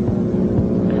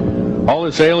 all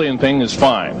this alien thing is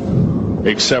fine,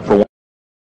 except for one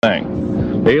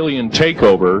thing. Alien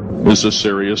takeover is a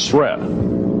serious threat.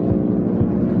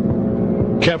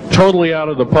 Kept totally out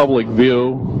of the public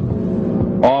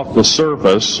view, off the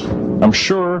surface, I'm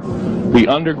sure the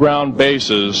underground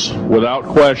bases, without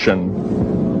question,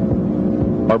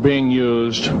 are being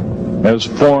used as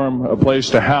a place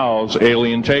to house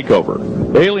alien takeover.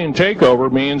 Alien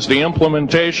takeover means the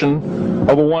implementation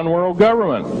of a one-world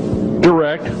government.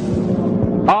 Direct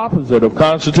opposite of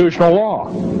constitutional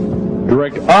law.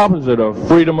 Direct opposite of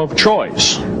freedom of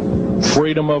choice,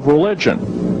 freedom of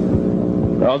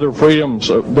religion, other freedoms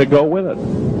that go with it.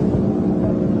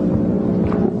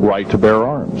 Right to bear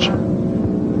arms.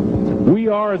 We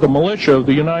are the militia of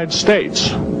the United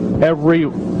States.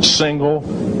 Every single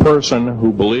person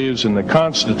who believes in the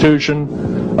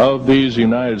Constitution of these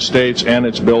United States and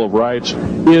its Bill of Rights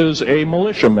is a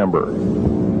militia member.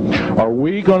 Are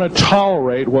we going to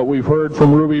tolerate what we've heard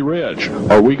from Ruby Ridge?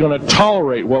 Are we going to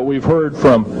tolerate what we've heard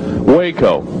from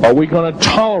Waco? Are we going to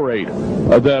tolerate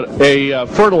that a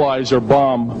fertilizer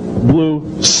bomb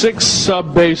blew 6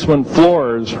 sub-basement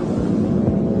floors?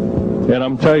 And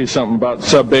I'm telling you something about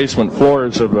sub-basement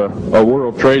floors of a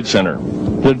World Trade Center.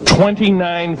 They're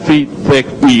 29 feet thick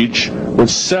each with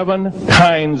 7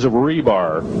 kinds of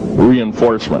rebar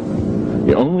reinforcement.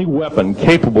 The only weapon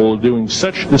capable of doing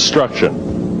such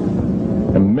destruction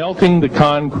and melting the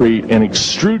concrete and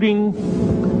extruding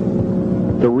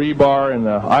the rebar and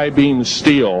the I-beam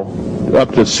steel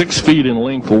up to 6 feet in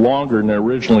length longer than it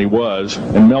originally was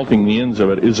and melting the ends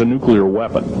of it is a nuclear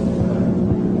weapon.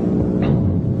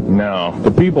 Now,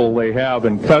 the people they have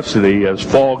in custody as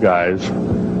fall guys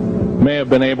may have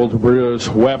been able to produce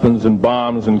weapons and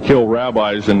bombs and kill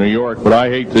rabbis in New York, but I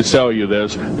hate to tell you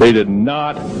this, they did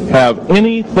not have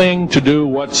anything to do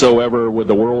whatsoever with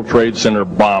the World Trade Center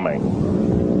bombing.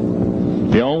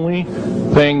 The only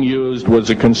thing used was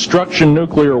a construction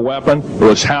nuclear weapon. It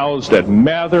was housed at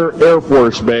Mather Air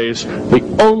Force Base, the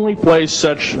only place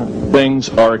such things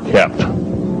are kept.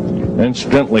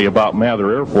 Incidentally, about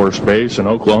Mather Air Force Base in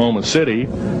Oklahoma City,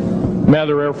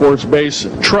 Mather Air Force Base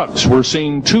trucks were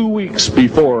seen 2 weeks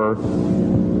before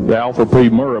the Alfred P.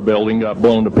 Murrah building got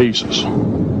blown to pieces.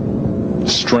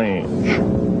 Strange.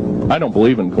 I don't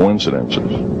believe in coincidences.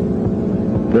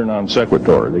 They're non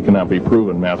sequitur. They cannot be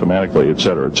proven mathematically,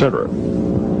 etc., etc.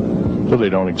 So they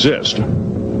don't exist.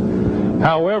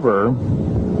 However,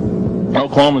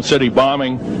 Oklahoma City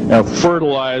bombing, a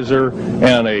fertilizer,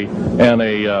 and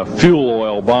a fuel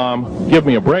oil bomb. Give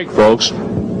me a break, folks.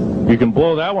 You can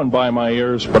blow that one by my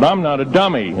ears, but I'm not a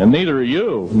dummy, and neither are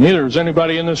you. Neither is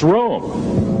anybody in this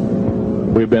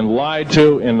room. We've been lied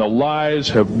to, and the lies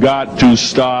have got to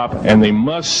stop, and they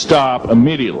must stop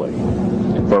immediately.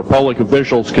 If our public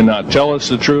officials cannot tell us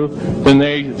the truth, then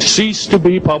they cease to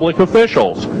be public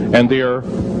officials, and they are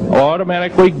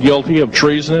automatically guilty of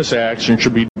treasonous acts and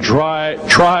should be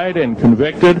tried and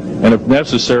convicted, and if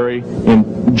necessary,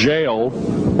 in jail,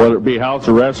 whether it be house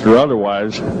arrest or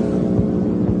otherwise,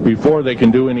 before they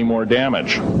can do any more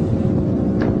damage.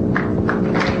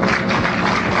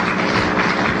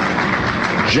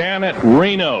 Janet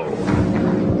Reno.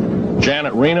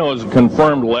 Janet Reno is a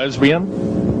confirmed lesbian.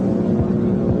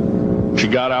 She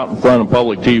got out in front of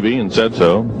public TV and said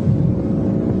so.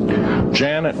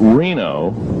 Janet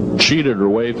Reno cheated her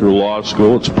way through law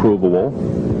school. It's provable.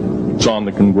 It's on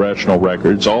the congressional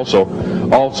record. It's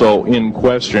also in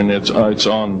question. It's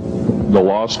on the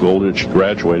law school that she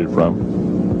graduated from.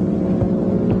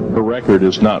 Her record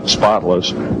is not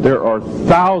spotless. There are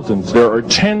thousands, there are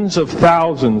tens of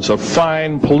thousands of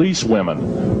fine police women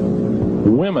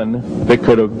that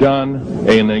could have done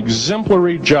an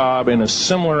exemplary job in a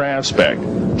similar aspect.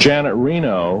 Janet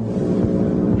Reno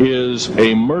is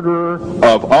a murderer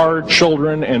of our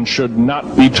children and should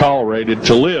not be tolerated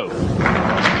to live.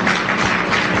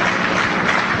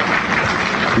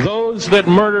 Those those that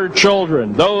murder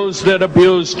children, those that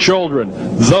abuse children,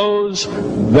 those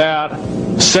that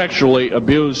sexually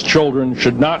abuse children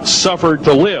should not suffer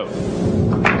to live.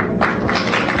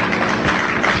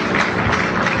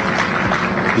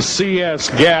 The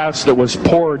CS gas that was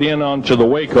poured in onto the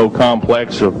Waco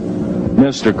complex of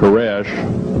Mr.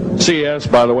 Koresh, CS,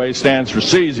 by the way, stands for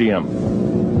cesium.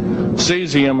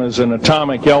 Cesium is an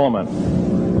atomic element.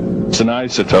 It's an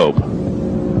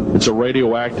isotope. It's a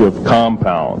radioactive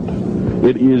compound.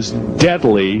 It is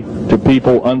deadly to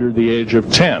people under the age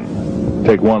of 10.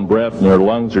 Take one breath and their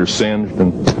lungs are singed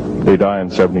and they die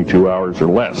in 72 hours or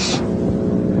less.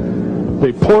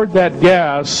 They poured that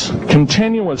gas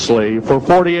continuously for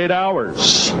 48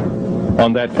 hours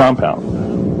on that compound.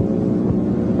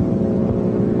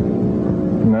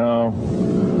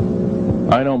 No,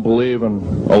 I don't believe in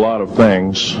a lot of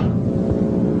things.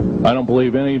 I don't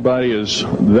believe anybody is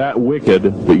that wicked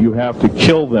that you have to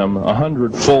kill them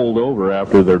 100-fold over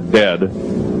after they're dead.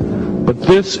 But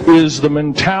this is the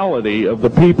mentality of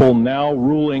the people now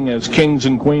ruling as kings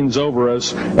and queens over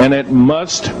us, and it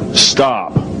must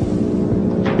stop.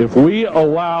 If we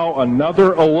allow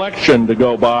another election to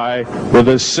go by with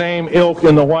the same ilk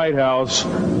in the White House,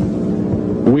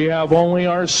 we have only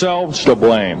ourselves to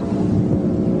blame.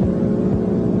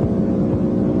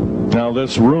 Now,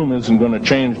 this room isn't going to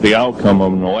change the outcome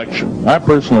of an election. I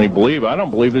personally believe, I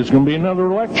don't believe there's going to be another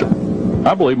election.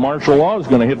 I believe martial law is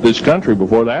going to hit this country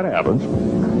before that happens.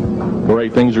 The way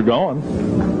things are going.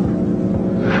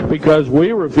 Because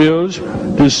we refuse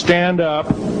to stand up.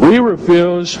 We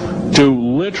refuse to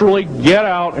literally get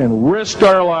out and risk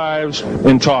our lives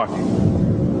in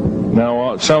talking.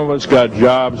 Now, some of us got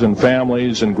jobs and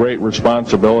families and great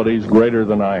responsibilities, greater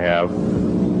than I have.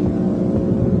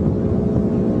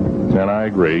 And I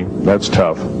agree, that's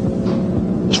tough.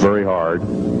 It's very hard.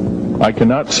 I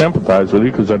cannot sympathize with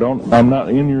you because I'm not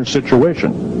in your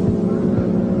situation.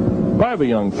 I have a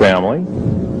young family.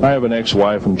 I have an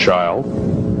ex-wife and child.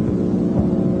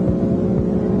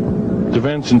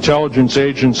 Defense Intelligence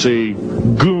Agency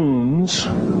goons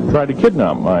tried to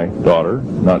kidnap my daughter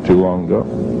not too long ago.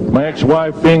 My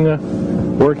ex-wife,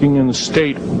 working in the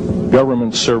state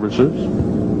government services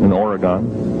in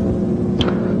Oregon,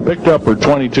 picked up her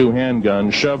 .22 handgun,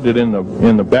 shoved it in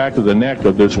the back of the neck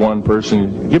of this one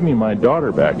person. Give me my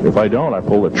daughter back. If I don't, I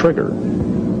pull the trigger.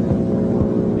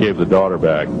 Gave the daughter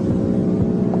back.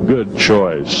 Good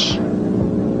choice.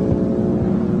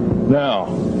 Now,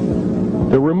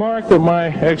 the remark that my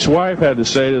ex-wife had to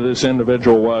say to this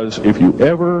individual was, if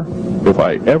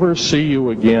I ever see you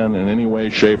again in any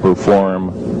way, shape, or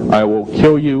form, I will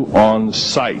kill you on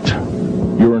sight.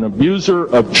 You're an abuser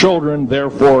of children,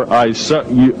 therefore I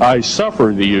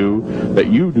suffer to you that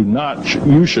you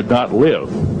should not live.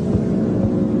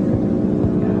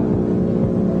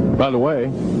 By the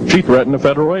way, she threatened a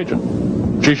federal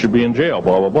agent. She should be in jail,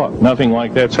 blah, blah, blah. Nothing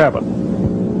like that's happened.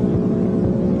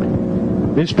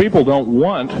 These people don't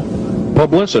want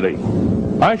publicity.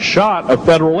 I shot a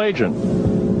federal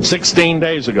agent 16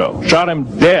 days ago. Shot him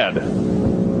dead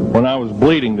when I was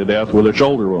bleeding to death with a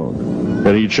shoulder wound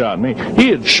that he'd shot me. He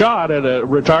had shot at a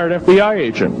retired FBI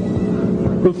agent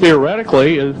who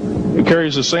theoretically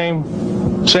carries the same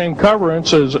covering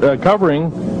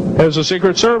as a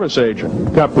Secret Service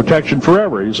agent. Got protection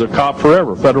forever. He's a cop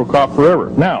forever, federal cop forever.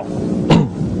 Now,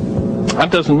 that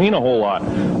doesn't mean a whole lot.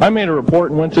 I made a report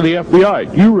and went to the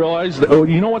FBI. You realize that,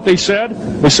 you know what they said?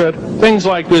 They said, things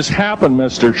like this happen,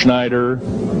 Mr. Schneider.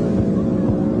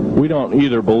 We don't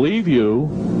either believe you,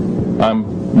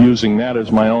 I'm using that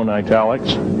as my own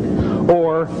italics,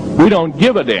 or we don't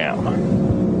give a damn.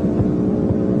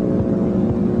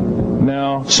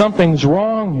 Now, something's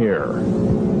wrong here.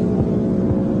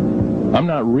 I'm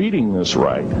not reading this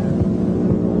right.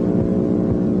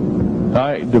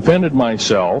 I defended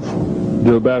myself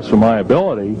to the best of my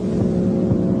ability.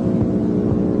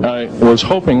 I was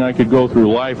hoping I could go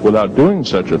through life without doing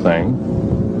such a thing.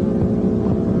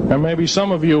 And maybe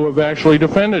some of you have actually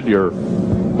defended your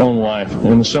own life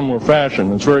in a similar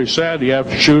fashion. It's very sad you have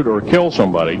to shoot or kill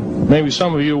somebody. Maybe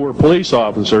some of you were police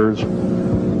officers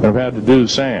and have had to do the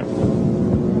same.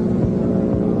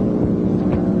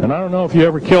 And I don't know if you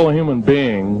ever kill a human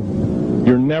being,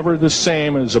 you're never the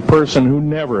same as a person who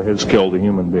never has killed a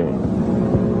human being.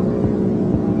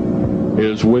 It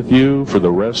is with you for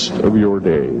the rest of your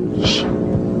days.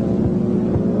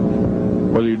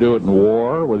 Whether you do it in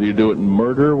war, whether you do it in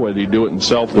murder, whether you do it in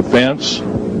self-defense,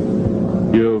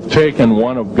 you have taken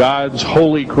one of God's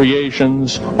holy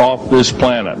creations off this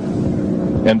planet.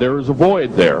 And there is a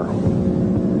void there.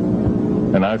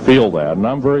 And I feel that, and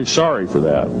I'm very sorry for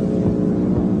that.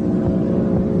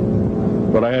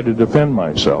 But I had to defend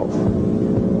myself.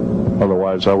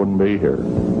 Otherwise, I wouldn't be here.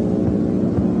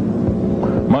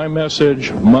 My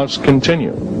message must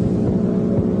continue.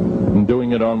 I'm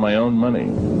doing it on my own money.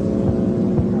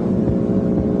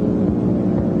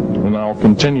 And I'll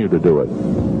continue to do it.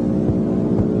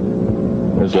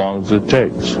 As long as it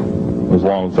takes. As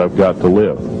long as I've got to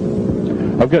live.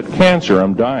 I've got cancer.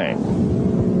 I'm dying.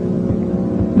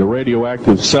 The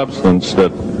radioactive substance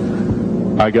that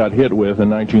I got hit with in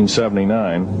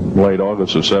 1979, late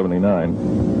August of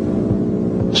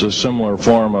 79, it's a similar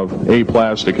form of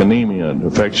aplastic anemia. It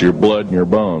affects your blood and your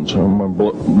bones.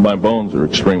 My bones are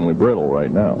extremely brittle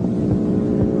right now.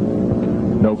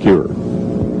 No cure.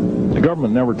 The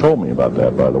government never told me about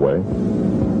that, by the way.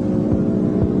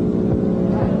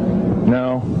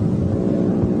 Now,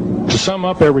 to sum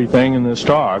up everything in this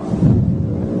talk,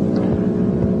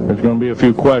 there's going to be a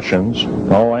few questions.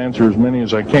 I'll answer as many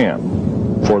as I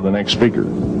can for the next speaker.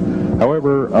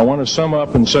 However, I want to sum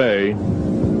up and say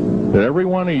that every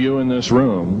one of you in this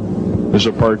room is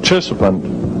a participant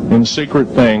in secret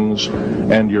things,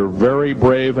 and you're very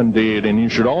brave indeed, and you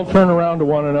should all turn around to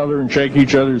one another and shake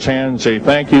each other's hand and say,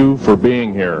 thank you for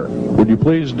being here. Would you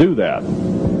please do that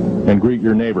and greet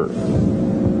your neighbor?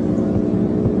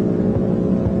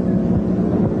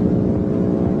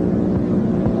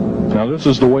 Now, this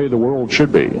is the way the world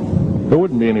should be. There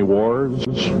wouldn't be any wars.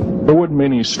 There wouldn't be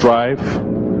any strife.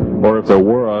 Or if there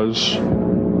was,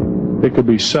 it could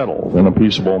be settled in a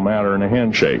peaceable manner in a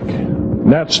handshake.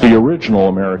 And that's the original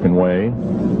American way.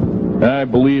 And I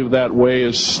believe that way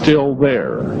is still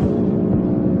there,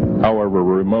 however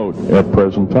remote at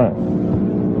present time.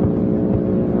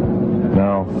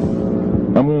 Now,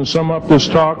 I'm going to sum up this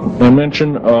talk and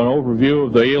mention an overview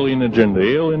of the alien agenda.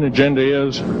 The alien agenda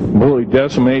is really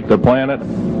decimate the planet,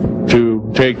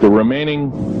 to take the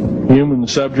remaining human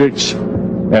subjects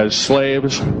as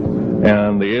slaves,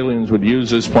 and the aliens would use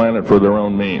this planet for their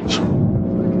own means.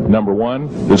 Number one,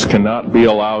 this cannot be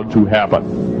allowed to happen.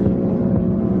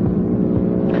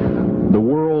 The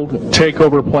world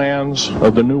takeover plans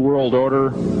of the New World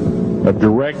Order, a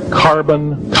direct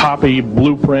carbon copy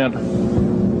blueprint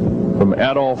from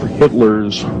Adolf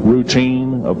Hitler's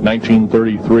routine of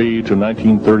 1933 to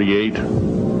 1938,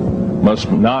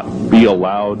 must not be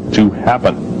allowed to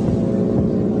happen.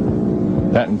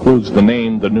 That includes the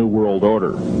name, the New World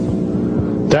Order.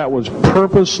 That was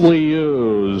purposely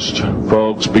used,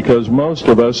 folks, because most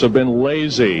of us have been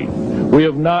lazy. We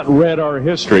have not read our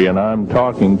history, and I'm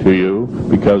talking to you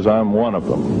because I'm one of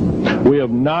them. We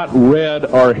have not read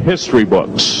our history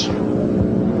books.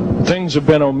 Things have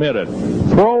been omitted.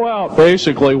 Throw out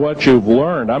basically what you've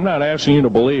learned. I'm not asking you to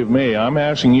believe me. I'm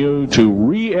asking you to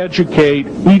re-educate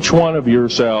each one of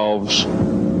yourselves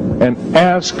and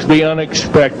ask the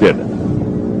unexpected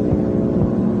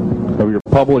of your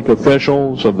public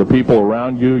officials, of the people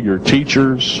around you, your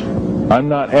teachers. I'm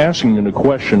not asking you to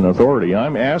question authority.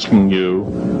 I'm asking you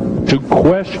to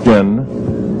question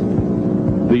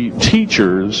the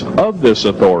teachers of this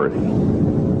authority.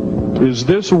 Is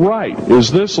this right?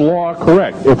 Is this law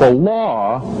correct? If a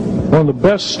law, one of the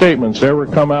best statements to ever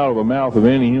come out of the mouth of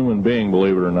any human being,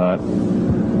 believe it or not,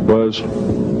 was,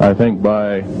 I think,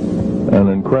 by an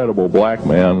incredible black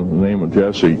man, the name of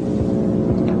Jesse,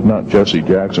 not Jesse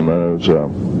Jackson, but it was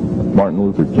Martin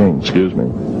Luther King, excuse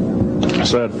me,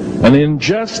 said, an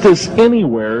injustice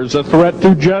anywhere is a threat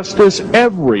to justice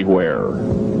everywhere.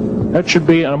 That should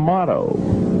be a motto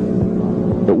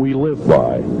that we live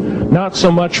by. Not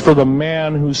so much for the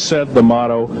man who said the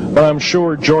motto, but I'm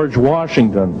sure George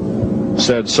Washington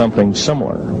said something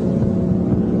similar.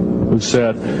 Who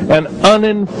said, an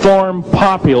uninformed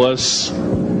populace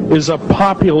is a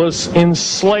populace in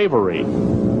slavery.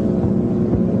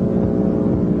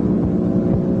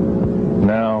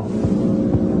 Now,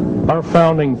 our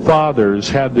founding fathers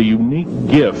had the unique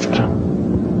gift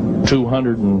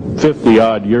 250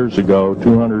 odd years ago,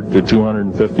 200 to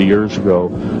 250 years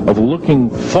ago, of looking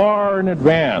far in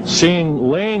advance,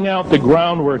 laying out the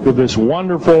groundwork of this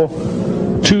wonderful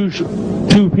two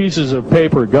pieces of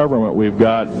paper government we've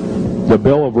got, the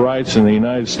Bill of Rights and the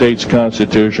United States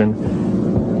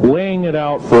Constitution, laying it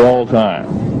out for all time.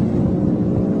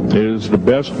 It is the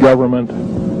best government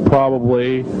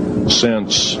probably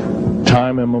since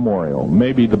time immemorial,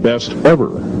 maybe the best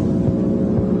ever.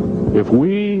 If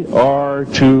we are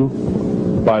to,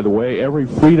 by the way, every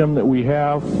freedom that we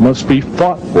have must be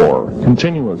fought for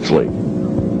continuously.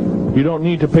 You don't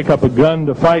need to pick up a gun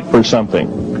to fight for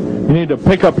something. You need to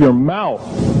pick up your mouth.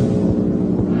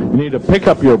 You need to pick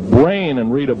up your brain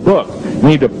and read a book. You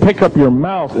need to pick up your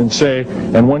mouth and say,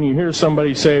 and when you hear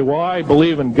somebody say, well, I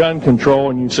believe in gun control,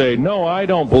 and you say, no, I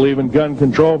don't believe in gun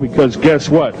control, because guess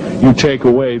what? You take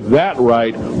away that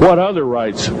right. What other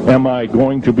rights am I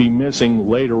going to be missing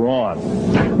later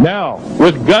on? Now,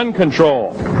 with gun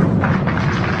control.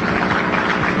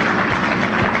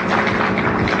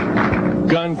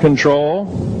 Gun control,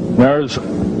 there's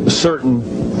a certain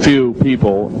few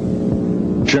people,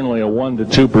 generally a 1 to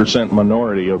 2%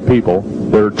 minority of people,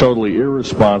 that are totally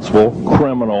irresponsible,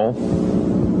 criminal,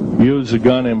 use a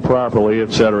gun improperly,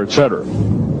 etc., etc.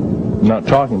 I'm not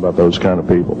talking about those kind of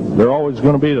people. There are always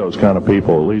going to be those kind of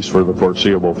people, at least for the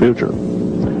foreseeable future.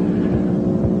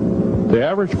 The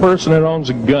average person that owns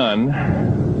a gun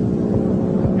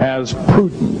has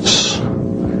prudence,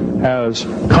 has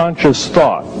conscious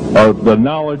thought, or the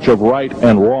knowledge of right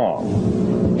and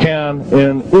wrong, can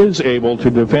and is able to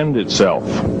defend itself,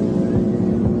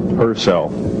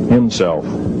 herself, himself,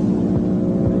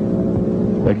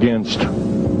 against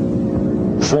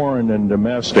foreign and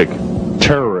domestic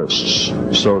terrorists,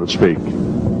 so to speak.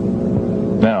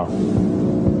 Now,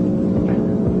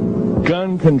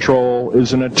 gun control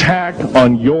is an attack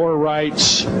on your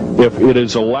rights. If it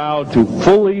is allowed to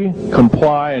fully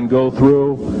comply and go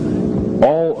through,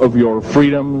 all of your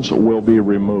freedoms will be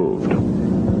removed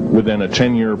within a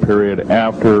 10-year period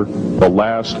after the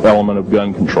last element of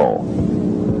gun control.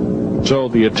 So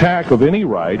the attack of any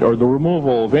right, or the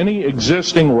removal of any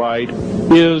existing right,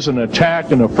 is an attack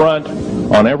and affront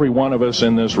on every one of us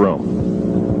in this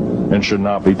room, and should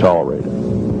not be tolerated.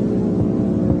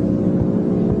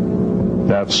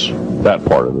 That's that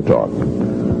part of the talk.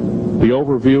 The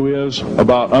overview is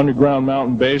about underground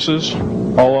mountain bases.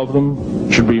 All of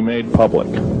them should be made public.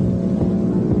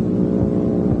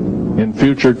 In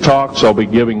future talks, I'll be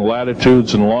giving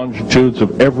latitudes and longitudes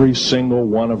of every single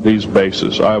one of these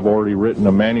bases. I've already written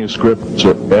a manuscript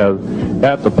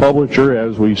at the publisher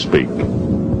as we speak.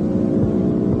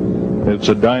 It's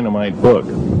a dynamite book.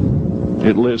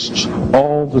 It lists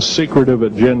all the secretive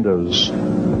agendas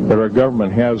that our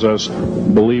government has us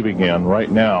believing in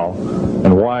right now,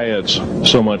 and why it's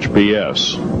so much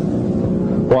BS.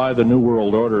 Why the New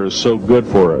World Order is so good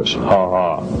for us. Ha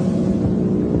ha.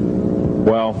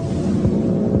 Well,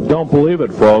 don't believe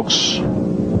it, folks.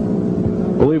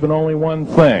 Believe in only one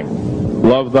thing.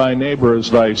 Love thy neighbor as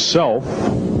thyself,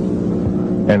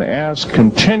 and ask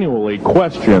continually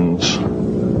questions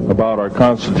about our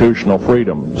constitutional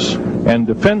freedoms, and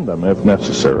defend them if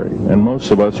necessary. And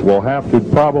most of us will have to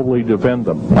probably defend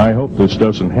them. I hope this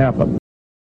doesn't happen.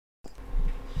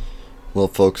 Well,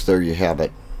 folks, there you have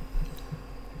it.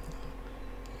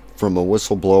 From a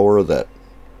whistleblower that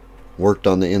worked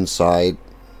on the inside,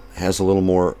 has a little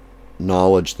more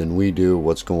knowledge than we do of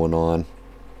what's going on.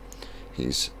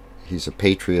 He's a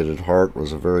patriot at heart,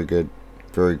 was a very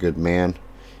good man.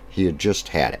 He had just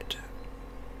had it.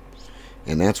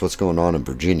 And that's what's going on in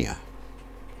Virginia.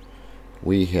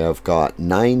 We have got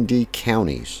 90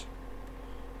 counties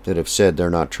that have said they're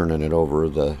not turning it over.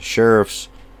 The sheriffs,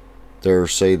 they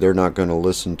say they're not going to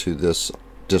listen to this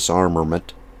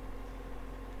disarmament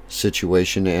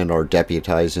situation and are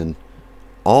deputizing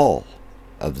all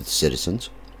of the citizens.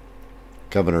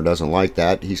 Governor doesn't like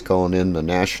that. He's calling in the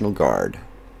National Guard.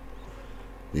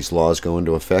 These laws go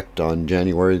into effect on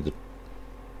January the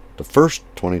 1st,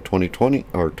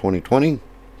 2020,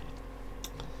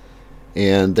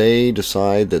 and they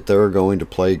decide that they're going to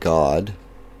play God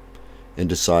and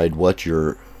decide what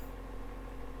your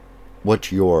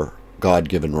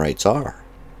God-given rights are.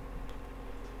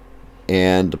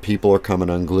 And the people are coming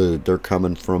unglued. They're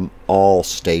coming from all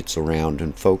states around,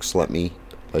 and folks, let me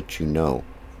let you know.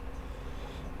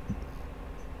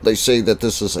 They say that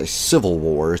this is a civil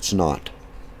war. It's not.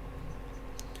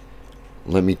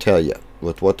 Let me tell you,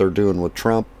 with what they're doing with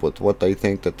Trump, with what they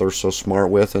think that they're so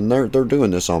smart with, and they're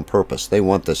doing this on purpose. They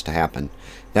want this to happen.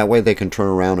 That way they can turn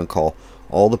around and call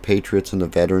all the patriots and the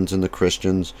veterans and the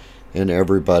Christians and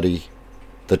everybody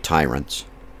the tyrants.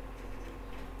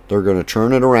 They're going to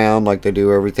turn it around like they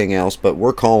do everything else, but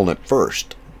we're calling it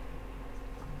first.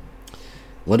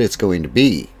 What it's going to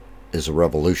be is a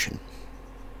revolution.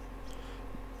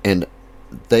 And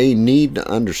they need to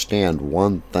understand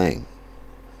one thing.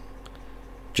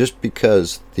 Just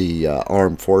because the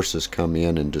armed forces come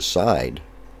in and decide,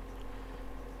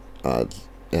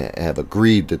 have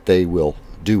agreed that they will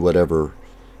do whatever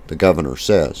the governor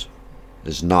says,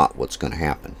 is not what's going to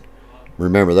happen.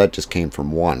 Remember, that just came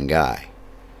from one guy.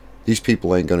 These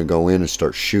people ain't going to go in and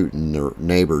start shooting their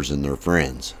neighbors and their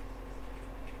friends.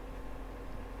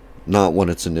 Not when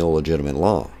it's an illegitimate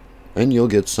law. And you'll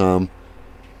get some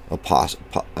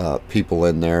people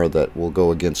in there that will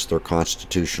go against their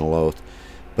constitutional oath.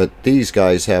 But these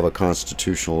guys have a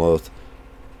constitutional oath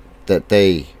that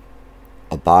they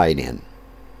abide in,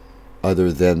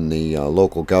 other than the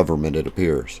local government, it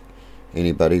appears.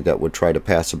 Anybody that would try to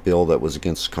pass a bill that was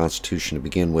against the Constitution to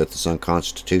begin with is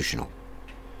unconstitutional.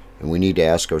 And we need to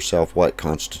ask ourselves, what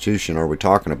Constitution are we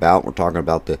talking about? We're talking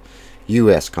about the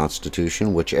U.S.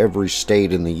 Constitution, which every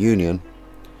state in the Union,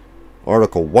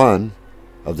 Article 1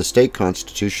 of the state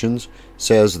constitutions,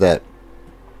 says that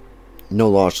no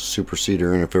law shall supersede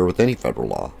or interfere with any federal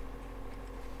law.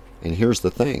 And here's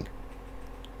the thing.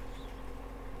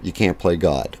 You can't play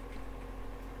God.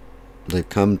 They've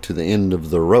come to the end of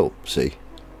the rope, see?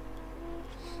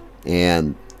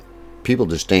 And people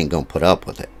just ain't going to put up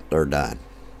with it. They're done.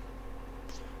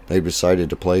 They've decided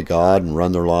to play God and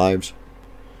run their lives.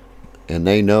 And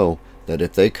they know that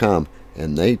if they come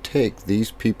and they take these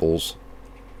people's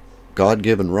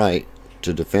God-given right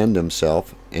to defend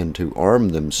themselves and to arm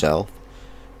themselves,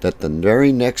 that the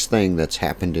very next thing that's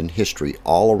happened in history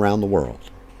all around the world,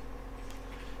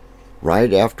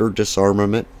 right after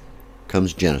disarmament,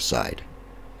 comes genocide.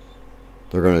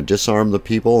 They're going to disarm the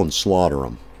people and slaughter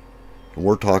them. And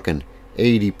we're talking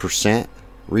 80%.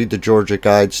 Read the Georgia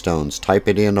Guidestones. Type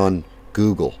it in on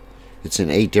Google. It's in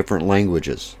 8 different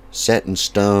languages. Set in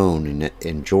stone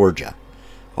in Georgia.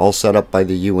 All set up by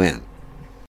the UN.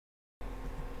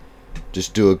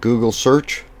 Just do a Google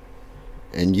search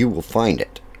and you will find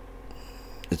it.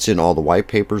 It's in all the white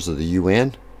papers of the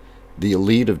UN. The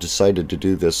elite have decided to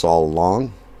do this all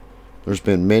along. There's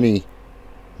been many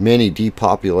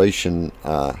depopulation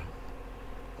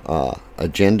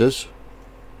agendas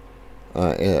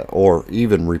or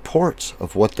even reports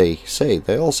of what they say.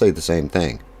 They all say the same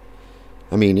thing.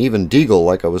 I mean, even Deagle,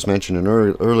 like I was mentioning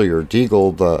earlier,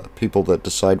 Deagle, the people that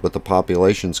decide what the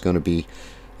population is going to be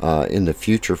in the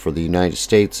future for the United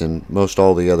States and most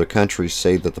all the other countries,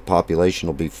 say that the population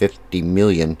will be 50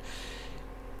 million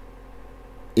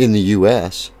in the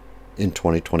U.S. in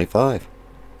 2025.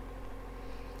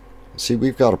 See,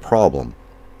 we've got a problem.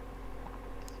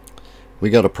 We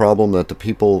got a problem that the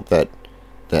people that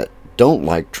don't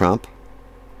like Trump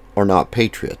are not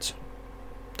patriots.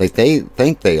 They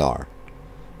think they are,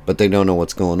 but they don't know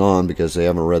what's going on because they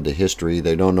haven't read the history.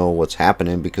 They don't know what's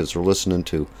happening because they're listening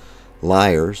to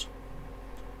liars.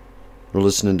 They're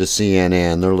listening to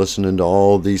CNN. They're listening to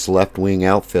all these left-wing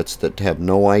outfits that have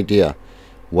no idea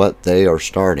what they are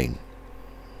starting.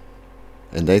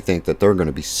 And they think that they're going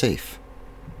to be safe.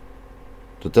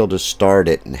 That they'll just start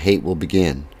it and hate will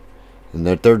begin. And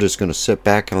that they're just going to sit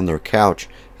back on their couch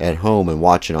at home and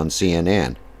watch it on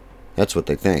CNN. That's what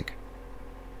they think.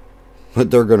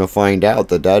 But they're going to find out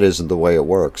that that isn't the way it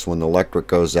works. When the electric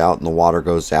goes out and the water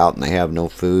goes out and they have no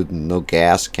food and no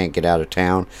gas, can't get out of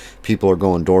town, people are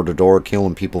going door to door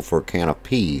killing people for a can of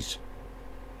peas.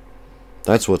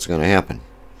 That's what's going to happen.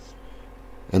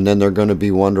 And then they're going to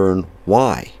be wondering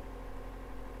why.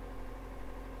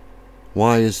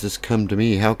 Why has this come to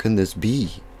me? How can this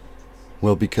be?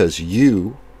 Well, because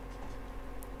you,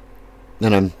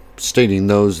 and I'm stating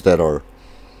those that are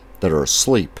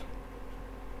asleep,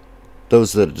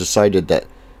 those that decided that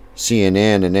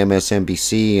CNN and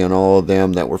MSNBC and all of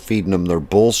them that were feeding them their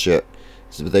bullshit,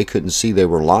 so they couldn't see they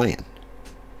were lying.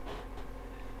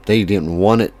 They didn't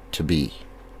want it to be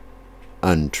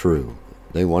untrue.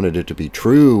 They wanted it to be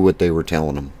true what they were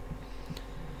telling them.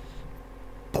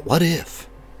 But what if?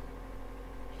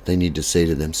 They need to say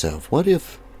to themselves, what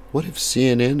if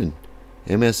CNN and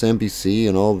MSNBC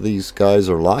and all these guys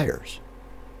are liars?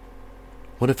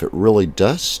 What if it really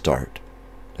does start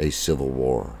a civil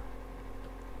war?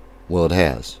 Well, it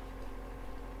has.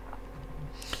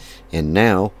 And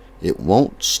now it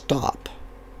won't stop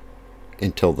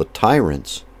until the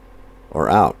tyrants are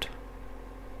out.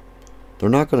 They're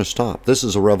not going to stop. This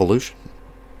is a revolution.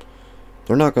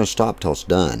 They're not going to stop till it's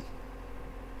done.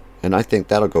 And I think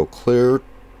that'll go clear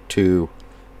to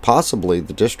possibly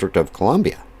the District of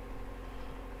Columbia.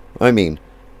 I mean,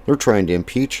 they're trying to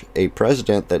impeach a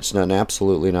president that's done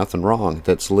absolutely nothing wrong,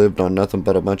 that's lived on nothing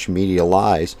but a bunch of media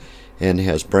lies and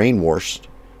has brainwashed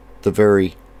the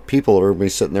very people that are going to be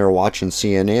sitting there watching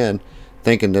CNN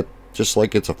thinking that just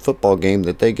like it's a football game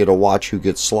that they get to watch who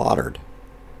gets slaughtered.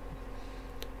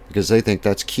 Because they think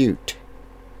that's cute.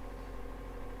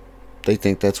 They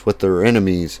think that's what their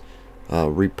enemies,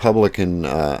 Republican,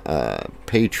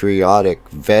 patriotic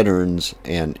veterans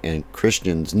and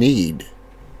Christians need.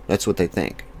 That's what they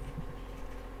think.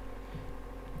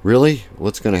 Really,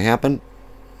 what's going to happen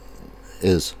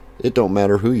is it don't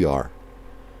matter who you are.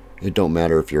 It don't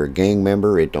matter if you're a gang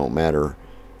member. It don't matter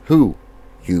who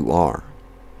you are.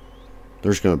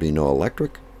 There's going to be no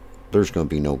electric. There's going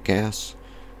to be no gas.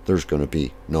 There's going to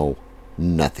be no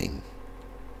nothing.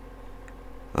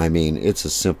 I mean, it's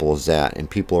as simple as that. And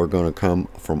people are going to come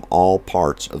from all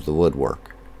parts of the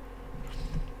woodwork.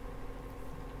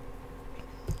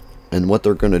 And what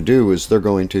they're going to do is they're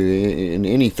going to, in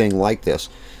anything like this,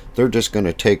 they're just going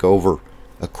to take over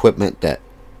equipment that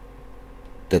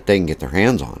they can get their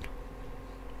hands on.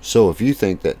 So if you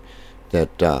think that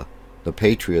the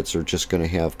Patriots are just going to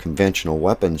have conventional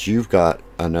weapons, you've got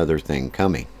another thing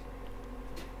coming.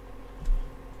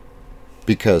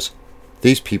 Because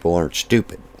these people aren't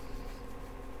stupid.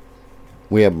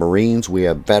 We have Marines, we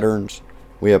have veterans,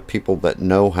 we have people that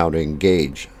know how to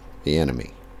engage the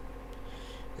enemy.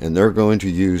 And they're going to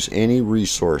use any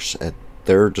resource at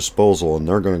their disposal, and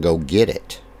they're going to go get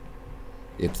it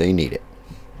if they need it.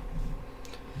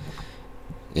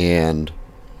 And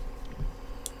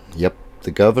yep,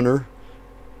 the governor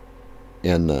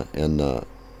and the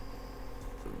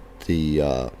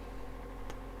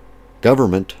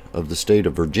government of the state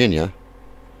of Virginia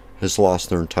has lost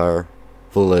their entire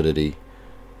validity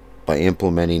by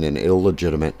implementing an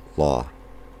illegitimate law.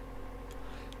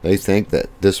 They think that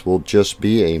this will just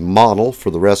be a model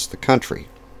for the rest of the country.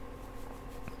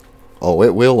 Oh,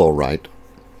 it will, all right.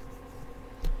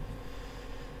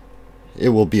 It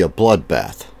will be a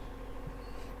bloodbath,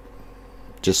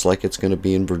 just like it's going to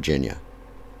be in Virginia.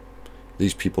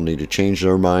 These people need to change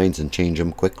their minds and change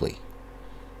them quickly.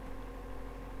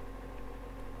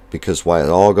 Because while it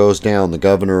all goes down, the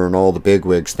governor and all the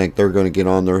bigwigs think they're going to get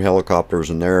on their helicopters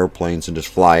and their airplanes and just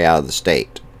fly out of the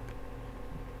state.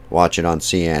 Watch it on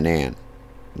CNN.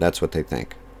 That's what they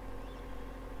think.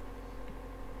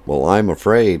 Well, I'm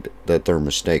afraid that they're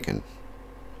mistaken.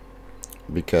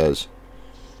 Because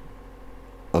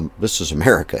this is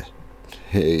America.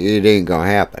 It ain't going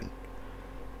to happen.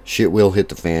 Shit will hit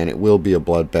the fan. It will be a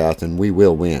bloodbath, and we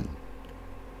will win.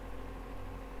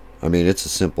 I mean, it's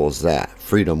as simple as that.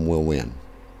 Freedom will win.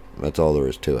 That's all there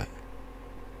is to it.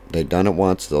 They've done it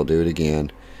once, they'll do it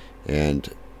again.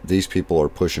 And these people are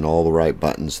pushing all the right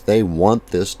buttons. They want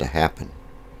this to happen.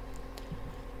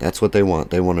 That's what they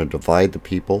want. They want to divide the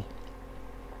people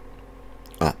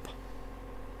up.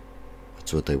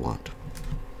 That's what they want.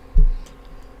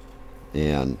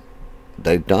 And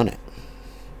they've done it.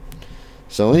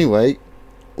 So anyway,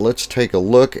 let's take a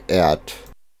look at...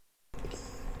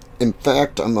 In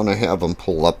fact, I'm going to have them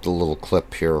pull up the little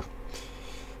clip here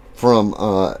from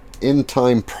End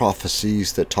Time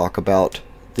Prophecies that talk about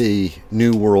the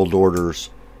New World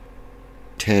Order's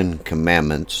 10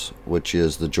 Commandments, which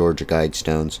is the Georgia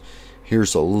Guidestones.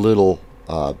 Here's a little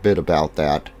bit about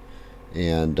that,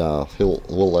 and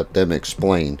we'll let them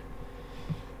explain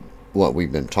what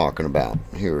we've been talking about.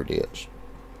 Here it is.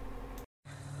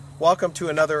 Welcome to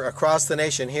another Across the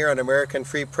Nation here on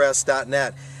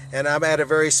AmericanFreePress.net. And I'm at a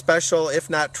very special, if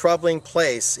not troubling,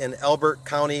 place in Elbert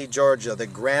County, Georgia, the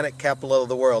granite capital of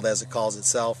the world, as it calls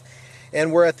itself.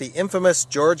 And we're at the infamous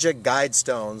Georgia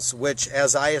Guidestones, which,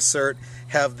 as I assert,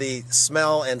 have the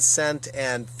smell and scent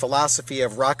and philosophy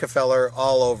of Rockefeller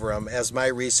all over them, as my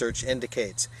research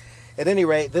indicates. At any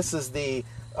rate, this is the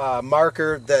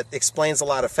marker that explains a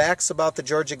lot of facts about the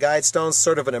Georgia Guidestones,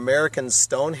 sort of an American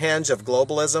Stonehenge of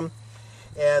globalism.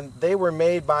 And they were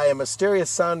made by a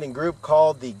mysterious-sounding group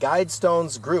called the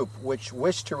Guidestones Group, which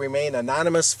wished to remain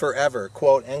anonymous forever,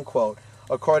 quote, end quote,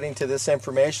 according to this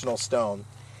informational stone.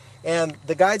 And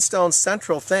the Guidestones'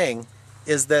 central thing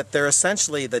is that they're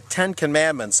essentially the 10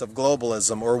 Commandments of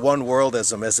globalism, or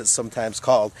one-worldism, as it's sometimes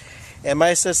called. And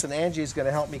my assistant Angie is going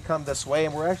to help me come this way,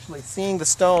 and we're actually seeing the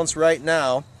stones right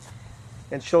now.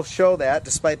 And she'll show that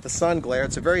despite the sun glare.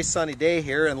 It's a very sunny day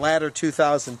here in latter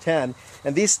 2010.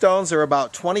 And these stones are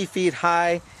about 20 feet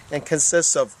high and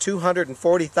consists of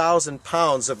 240,000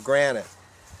 pounds of granite.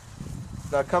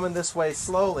 Now coming this way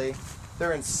slowly,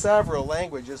 they're in several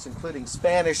languages, including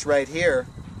Spanish right here,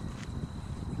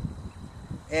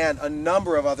 and a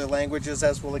number of other languages,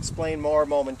 as we'll explain more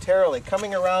momentarily.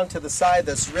 Coming around to the side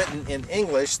that's written in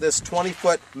English, this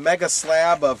 20-foot mega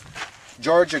slab of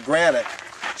Georgia granite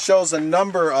shows a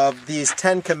number of these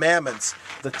 10 Commandments.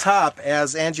 The top,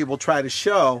 as Angie will try to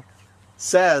show,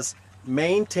 says,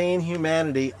 maintain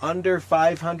humanity under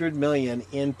 500 million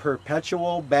in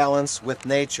perpetual balance with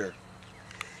nature.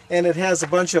 And it has a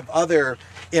bunch of other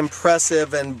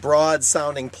impressive and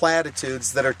broad-sounding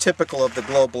platitudes that are typical of the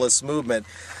globalist movement.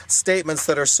 Statements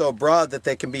that are so broad that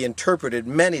they can be interpreted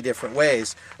many different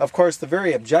ways. Of course, the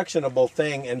very objectionable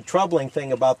thing and troubling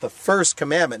thing about the first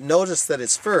commandment, notice that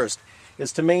it's first,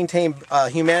 is to maintain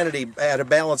humanity at a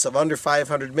balance of under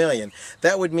 500 million.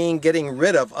 That would mean getting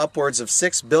rid of upwards of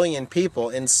 6 billion people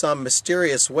in some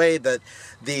mysterious way that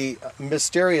the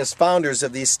mysterious founders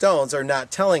of these stones are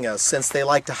not telling us, since they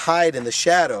like to hide in the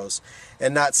shadows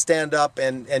and not stand up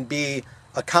and be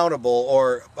accountable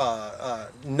or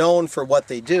known for what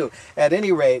they do. At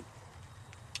any rate,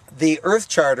 the Earth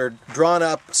Charter, drawn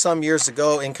up some years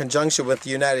ago in conjunction with the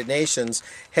United Nations,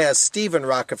 has Stephen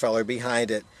Rockefeller behind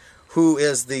it, who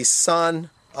is the son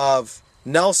of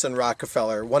Nelson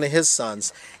Rockefeller, one of his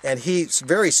sons, and he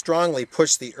very strongly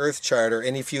pushed the Earth Charter.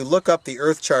 And if you look up the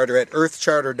Earth Charter at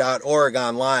earthcharter.org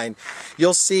online,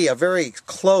 you'll see a very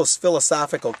close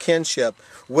philosophical kinship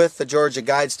with the Georgia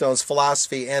Guidestones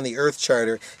philosophy and the Earth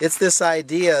Charter. It's this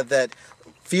idea that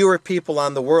fewer people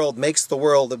on the world makes the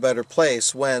world a better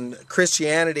place, when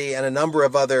Christianity and a number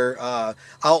of other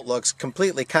outlooks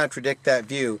completely contradict that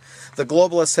view. The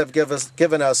globalists have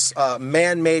given us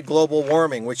man-made global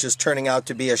warming, which is turning out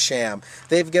to be a sham.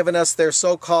 They've given us their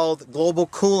so-called global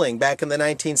cooling back in the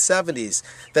 1970s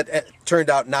that turned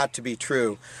out not to be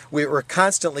true. We were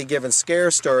constantly given scare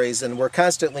stories, and we're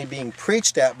constantly being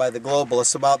preached at by the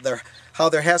globalists about how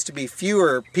there has to be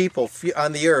fewer people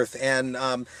on the earth, and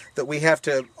that we have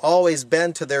to always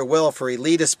bend to their will for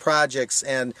elitist projects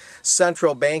and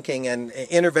central banking and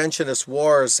interventionist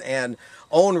wars and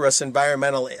onerous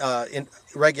environmental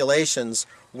regulations,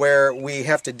 where we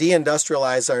have to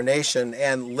deindustrialize our nation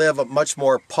and live a much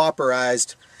more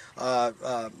pauperized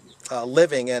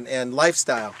living and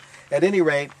lifestyle. At any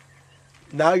rate,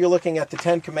 now you're looking at the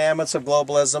 10 Commandments of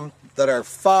globalism that are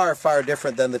far, far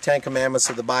different than the 10 Commandments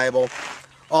of the Bible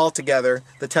altogether.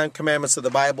 The 10 Commandments of the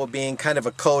Bible being kind of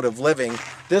a code of living,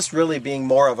 this really being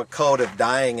more of a code of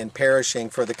dying and perishing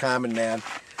for the common man.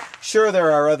 Sure,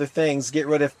 there are other things. Get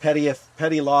rid of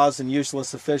petty laws and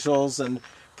useless officials, and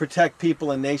protect people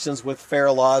and nations with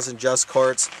fair laws and just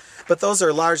courts. But those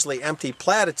are largely empty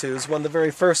platitudes, when the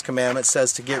very first commandment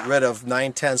says to get rid of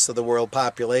 9/10 of the world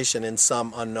population in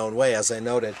some unknown way, as I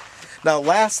noted. Now,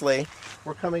 lastly,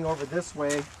 we're coming over this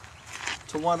way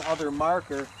to one other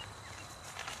marker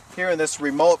here in this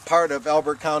remote part of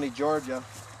Elbert County, Georgia.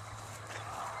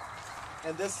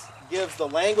 And this gives the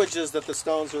languages that the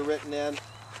stones are written in: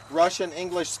 Russian,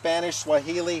 English, Spanish,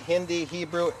 Swahili, Hindi,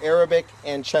 Hebrew, Arabic,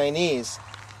 and Chinese.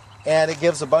 And it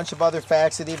gives a bunch of other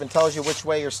facts. It even tells you which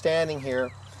way you're standing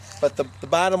here. But the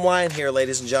bottom line here,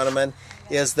 ladies and gentlemen,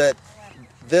 is that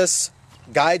this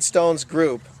Guidestones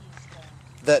group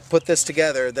that put this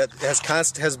together, that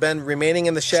has been remaining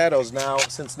in the shadows now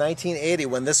since 1980,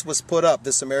 when this was put up,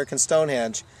 this American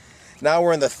Stonehenge. Now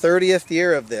we're in the 30th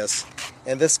year of this,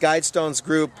 and this Guidestones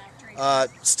group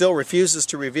still refuses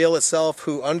to reveal itself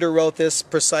who underwrote this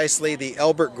precisely. The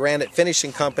Elbert Granite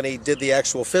Finishing Company did the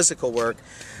actual physical work,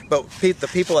 but the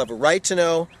people have a right to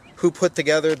know who put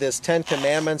together this 10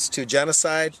 Commandments to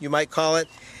genocide, you might call it,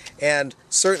 and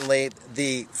certainly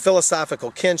the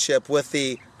philosophical kinship with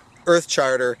the Earth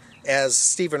Charter, as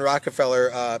Stephen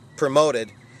Rockefeller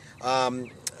promoted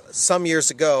some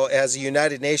years ago as a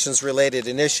United Nations related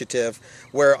initiative,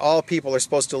 where all people are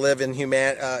supposed to live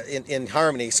in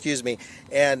harmony,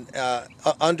 and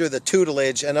under the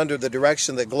tutelage and under the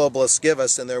direction that globalists give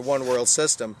us in their one world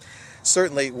system.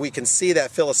 Certainly we can see that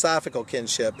philosophical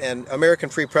kinship, and American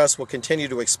Free Press will continue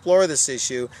to explore this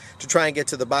issue to try and get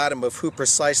to the bottom of who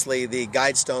precisely the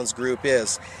Guidestones group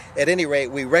is. At any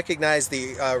rate, we recognize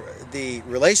the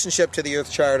relationship to the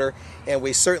Earth Charter, and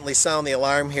we certainly sound the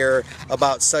alarm here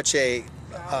about such a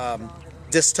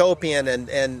dystopian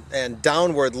and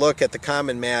downward look at the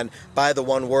common man by the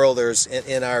one-worlders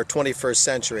in our 21st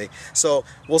century. So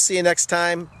we'll see you next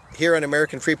time here on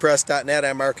AmericanFreePress.net.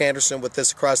 I'm Mark Anderson with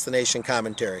this Across the Nation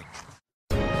commentary.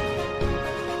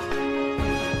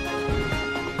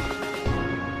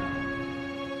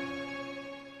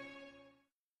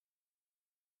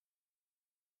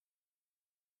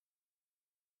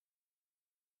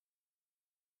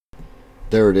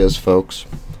 There it is, folks.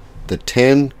 The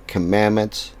 10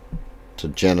 Commandments to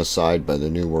genocide by the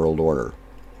New World Order.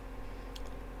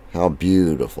 How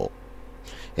beautiful.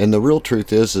 And the real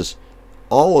truth is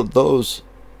all of those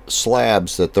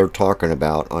slabs that they're talking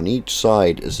about, on each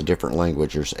side is a different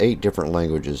language. There's 8 different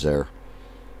languages there.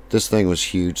 This thing was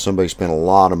huge. Somebody spent a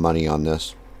lot of money on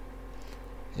this.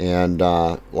 And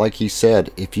like he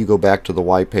said, if you go back to the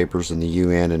white papers and the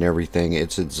UN and everything,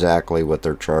 it's exactly what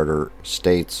their charter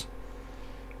states.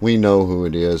 We know who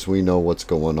it is. We know what's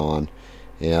going on.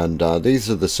 And these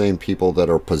are the same people that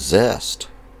are possessed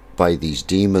by these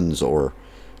demons or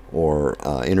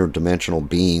interdimensional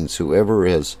beings, whoever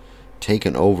has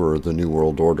taken over the New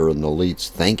World Order and the elites'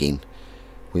 thinking.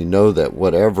 We know that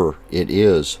whatever it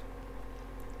is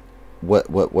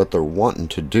what they're wanting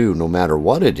to do, no matter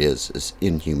what it is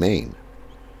inhumane.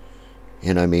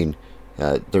 And I mean,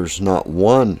 there's not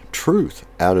one truth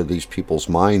out of these people's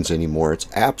minds anymore. It's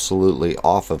absolutely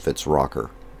off of its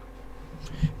rocker.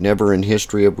 Never in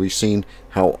history have we seen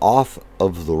how off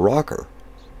of the rocker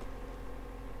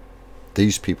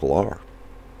these people are.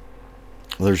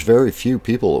 There's very few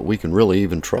people that we can really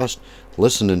even trust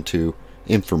listening to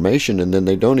information, and then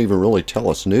they don't even really tell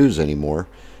us news anymore.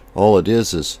 All it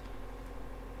is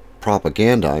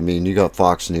propaganda. I mean, you got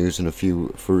Fox News and a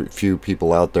few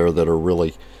people out there that are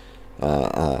really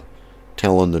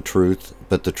telling the truth,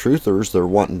 but the truthers they're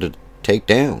wanting to take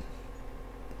down.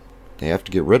 They have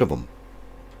to get rid of them.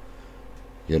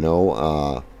 You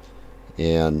know,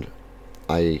 and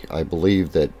I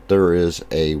believe that there is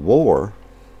a war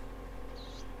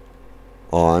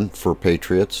on for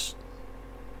patriots,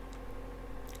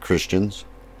 Christians,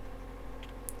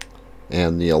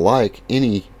 and the alike,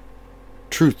 any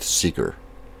truth seeker.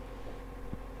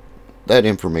 That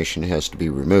information has to be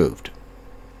removed.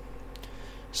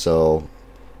 So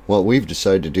what we've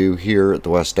decided to do here at the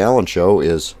West Allen Show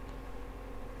is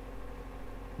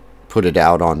put it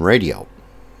out on radio,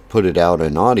 put it out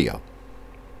in audio.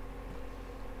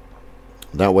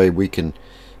 That way we can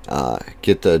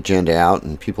get the agenda out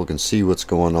and people can see what's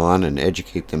going on and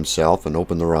educate themselves and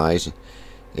open their eyes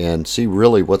and see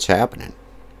really what's happening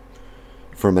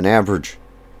from an average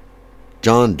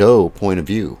John Doe point of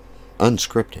view,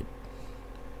 unscripted.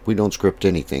 We don't script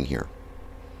anything here.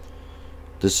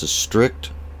 This is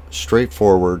strict,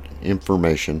 straightforward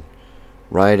information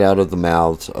right out of the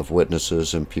mouths of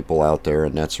witnesses and people out there,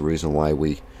 and that's the reason why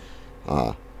we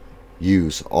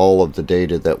use all of the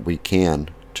data that we can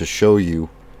to show you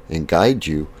and guide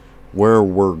you where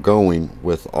we're going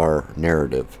with our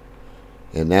narrative.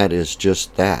 And that is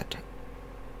just that,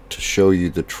 to show you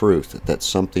the truth, that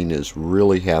something is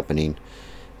really happening,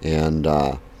 and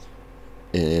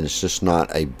it's just not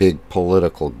a big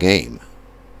political game,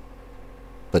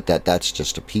 but that's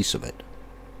just a piece of it.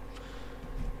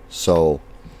 So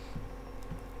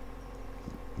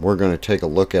we're going to take a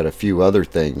look at a few other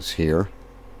things here.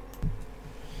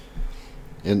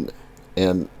 And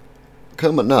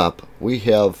coming up, we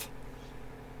have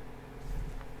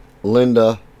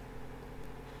Linda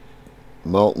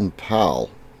Moulton Powell.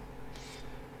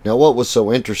 Now, what was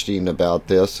so interesting about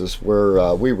this is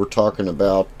where we were talking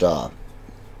about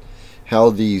how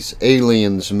these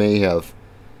aliens may have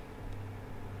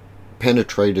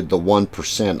penetrated the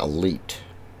 1% elite.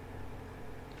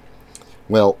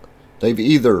 Well, they've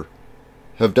either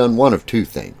have done one of two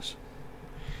things.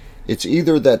 It's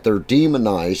either that they're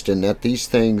demonized and that these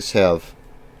things have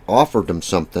offered them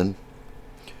something,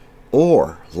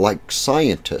 or like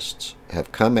scientists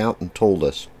have come out and told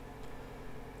us,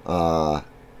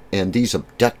 and these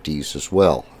abductees as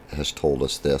well has told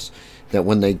us this, that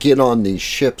when they get on these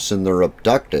ships and they're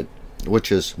abducted,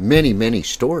 which is many, many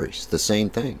stories, the same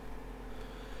thing,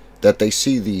 that they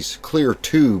see these clear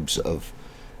tubes of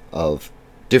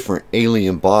different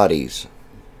alien bodies,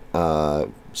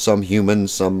 some human,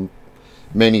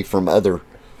 many from other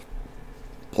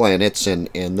planets, and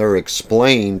they're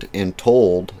explained and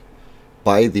told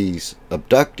by these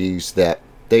abductees that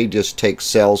they just take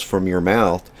cells from your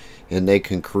mouth and they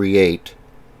can create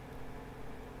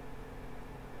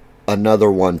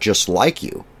another one just like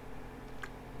you.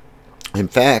 In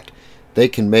fact, they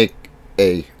can make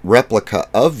a replica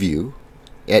of you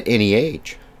at any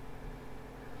age.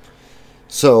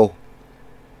 So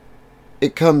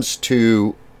it comes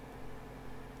to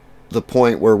the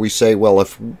point where we say, well,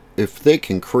 if they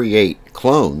can create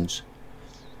clones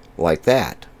like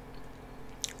that,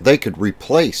 they could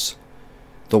replace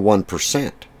the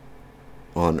 1%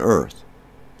 on Earth.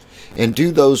 And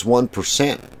do those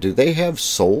 1%, do they have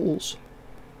souls?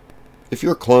 If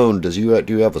you're cloned,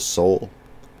 do you have a soul?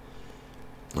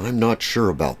 I'm not sure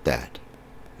about that.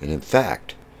 And in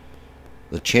fact,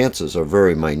 the chances are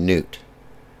very minute.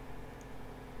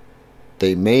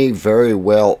 They may very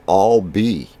well all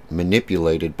be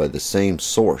manipulated by the same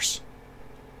source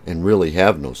and really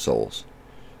have no souls.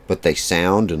 But they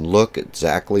sound and look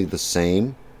exactly the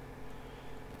same.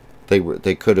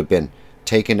 They could have been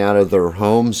taken out of their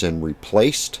homes and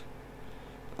replaced.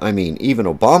 I mean, even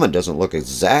Obama doesn't look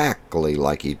exactly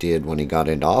like he did when he got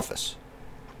into office.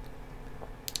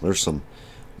 There's some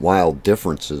wild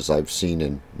differences I've seen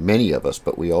in many of us,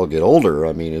 but we all get older.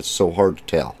 I mean, it's so hard to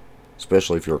tell,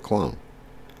 especially if you're a clone.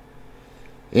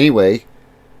 Anyway,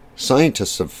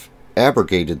 scientists have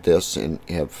abrogated this and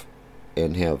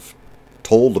have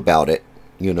told about it.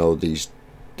 You know, these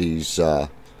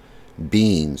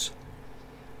beings,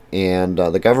 and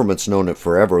the government's known it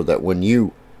forever. That when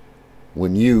you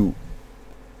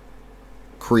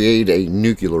create a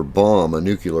nuclear bomb, a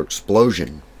nuclear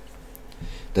explosion,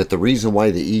 that the reason why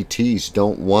the ETs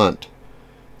don't want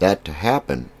that to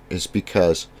happen is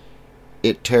because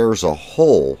it tears a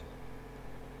hole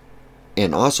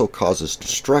and also causes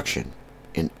destruction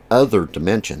in other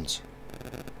dimensions.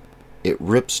 It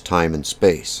rips time and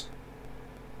space.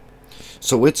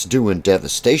 So it's doing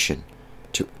devastation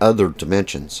to other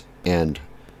dimensions. And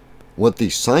what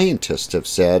these scientists have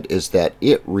said is that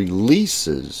it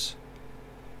releases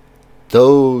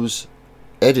those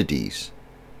entities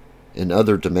in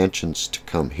other dimensions to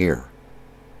come here.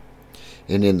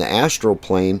 And in the astral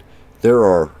plane,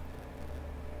 it's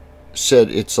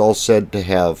all said to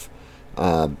have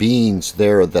beings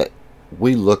there that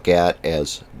we look at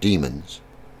as demons.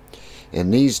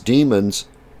 And these demons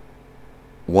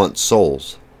want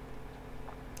souls.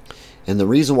 And the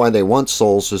reason why they want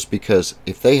souls is because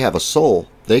if they have a soul,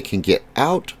 they can get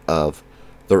out of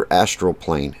their astral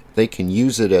plane. They can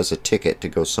use it as a ticket to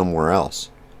go somewhere else.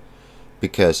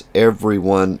 Because every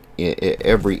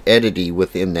entity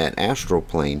within that astral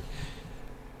plane,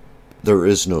 there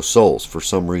is no souls. For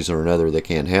some reason or another, they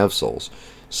can't have souls.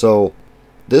 So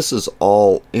this is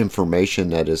all information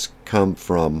that has come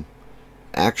from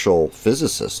actual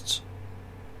physicists.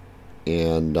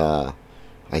 And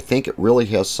I think it really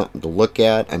has something to look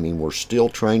at. I mean, we're still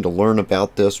trying to learn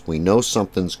about this. We know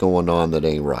something's going on that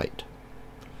ain't right.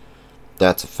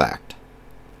 That's a fact.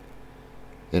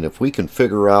 And if we can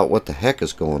figure out what the heck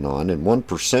is going on, and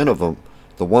 1% of them,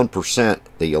 the 1%,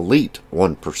 the elite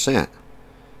 1%,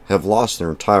 have lost their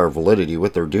entire validity.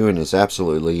 What they're doing is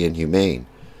absolutely inhumane.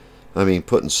 I mean,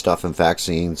 putting stuff in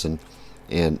vaccines and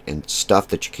stuff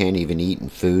that you can't even eat in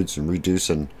foods, and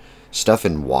reducing stuff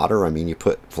in water. I mean, you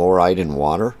put fluoride in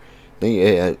water.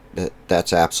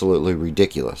 That's absolutely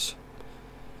ridiculous.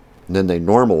 And then they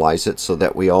normalize it so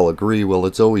that we all agree, well,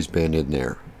 it's always been in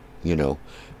there, you know.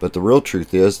 But the real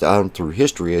truth is, down through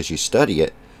history, as you study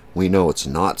it, we know it's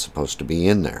not supposed to be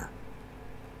in there.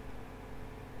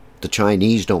 The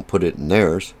Chinese don't put it in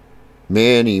theirs.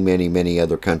 Many, many, many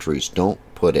other countries don't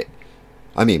put it.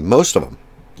 I mean, most of them.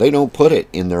 They don't put it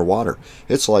in their water.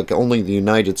 It's like only the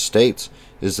United States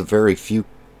is a very few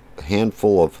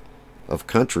handful of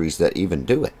countries that even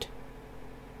do it.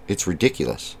 It's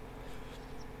ridiculous.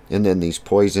 And then these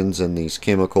poisons and these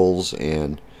chemicals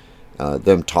and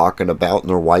them talking about in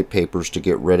their white papers to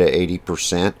get rid of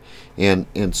 80%.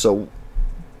 And so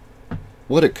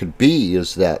what it could be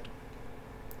is that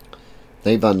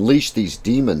they've unleashed these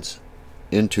demons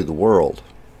into the world.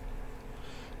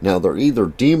 Now, they're either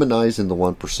demonizing the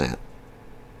 1%,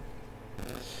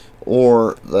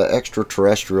 or the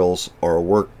extraterrestrials are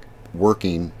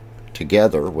working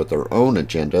together with their own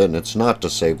agenda, and it's not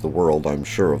to save the world, I'm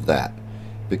sure of that.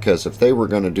 Because if they were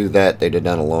going to do that, they'd have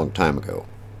done a long time ago.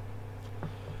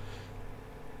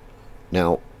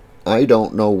 Now, I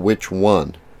don't know which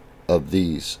one of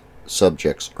these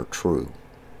subjects are true.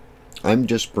 I'm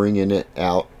just bringing it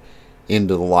out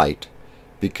into the light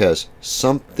because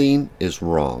something is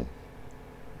wrong.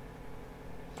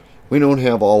 We don't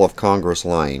have all of Congress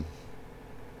lying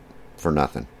for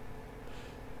nothing.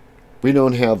 We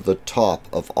don't have the top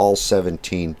of all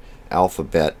 17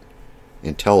 alphabet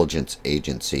intelligence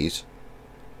agencies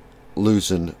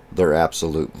losing their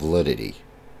absolute validity.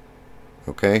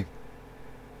 Okay?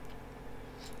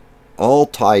 All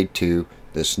tied to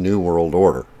this New World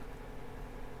Order.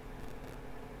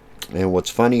 And what's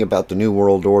funny about the New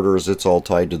World Order is it's all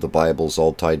tied to the Bible, it's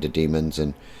all tied to demons,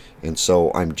 and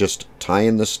so I'm just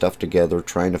tying this stuff together,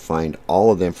 trying to find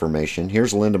all of the information.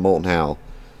 Here's Linda Moulton Howe,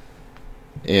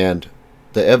 and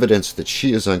the evidence that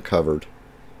she has uncovered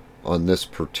on this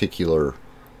particular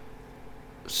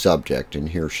subject, and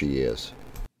here she is.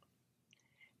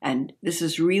 And this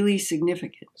is really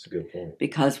significant. That's a good point.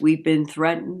 Because we've been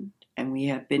threatened, and we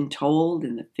have been told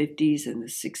in the 50s and the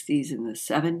 60s and the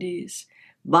 70s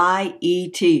by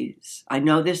ETs. I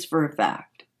know this for a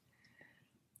fact.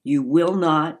 You will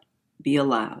not be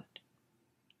allowed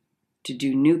to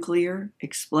do nuclear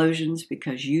explosions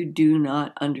because you do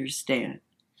not understand.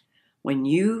 When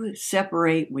you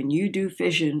separate, when you do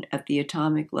fission at the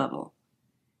atomic level,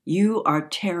 you are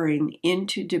tearing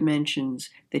into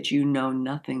dimensions that you know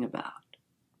nothing about.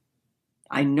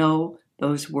 I know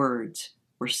those words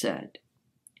were said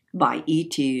by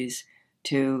ETs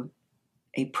to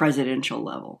a presidential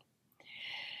level.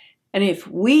 And if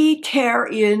we tear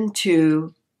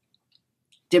into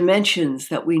dimensions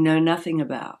that we know nothing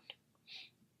about,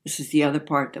 this is the other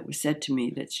part that was said to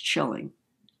me that's chilling.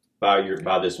 By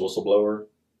this whistleblower?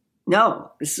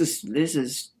 No, this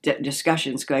is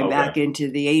discussions going back into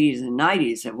the 80s and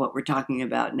 90s of what we're talking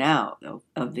about now,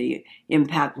 of the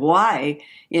impact. Why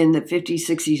in the 50s,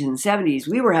 60s, and 70s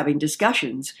we were having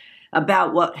discussions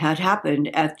about what had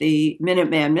happened at the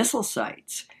Minuteman missile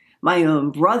sites. My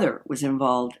own brother was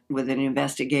involved with an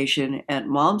investigation at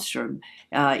Malmstrom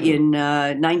in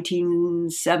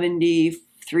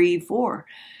 1973-4.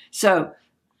 So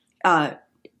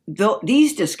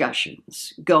these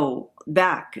discussions go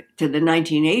back to the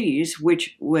 1980s,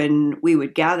 which when we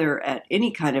would gather at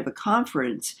any kind of a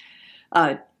conference,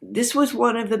 this was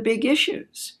one of the big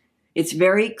issues. It's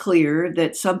very clear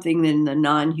that something in the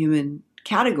non-human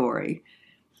category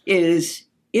is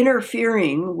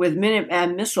interfering with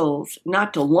Minuteman missiles,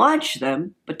 not to launch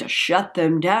them, but to shut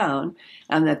them down,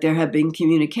 and that there have been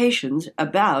communications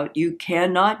about you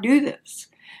cannot do this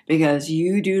because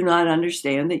you do not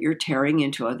understand that you're tearing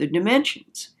into other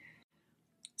dimensions.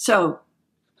 So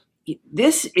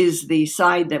this is the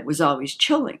side that was always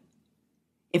chilling.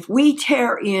 If we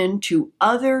tear into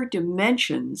other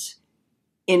dimensions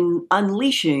in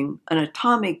unleashing an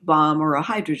atomic bomb or a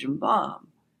hydrogen bomb,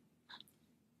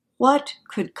 what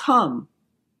could come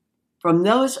from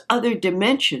those other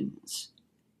dimensions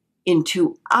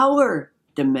into our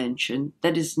dimension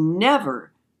that is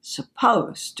never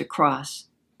supposed to cross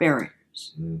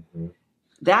barriers? Mm-hmm.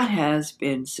 That has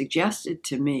been suggested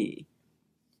to me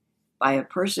by a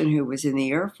person who was in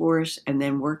the Air Force and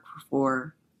then worked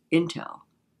for Intel.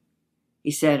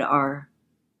 He said,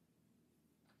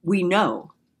 we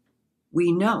know,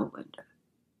 Linda,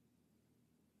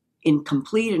 in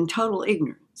complete and total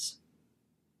ignorance,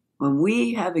 when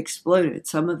we have exploded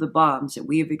some of the bombs that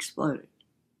we have exploded,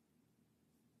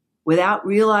 without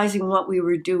realizing what we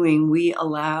were doing, we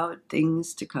allowed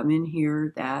things to come in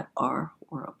here that are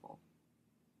horrible.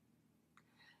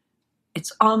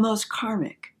 It's almost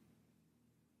karmic.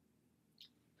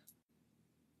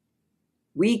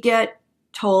 We get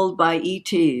told by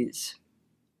ETs,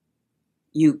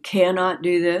 you cannot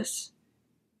do this,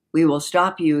 we will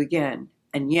stop you again.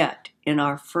 And yet, in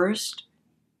our first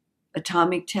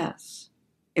atomic tests,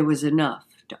 it was enough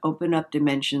to open up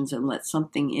dimensions and let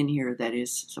something in here that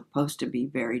is supposed to be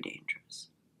very dangerous.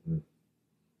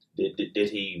 Did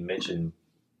he mention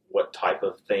what type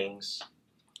of things?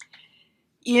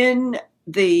 In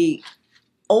the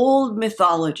old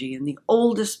mythology, in the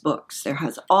oldest books, there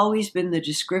has always been the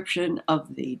description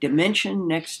of the dimension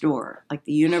next door, like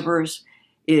the universe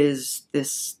is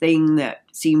this thing that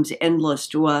seems endless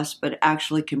to us, but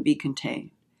actually can be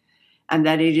contained. And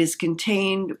that it is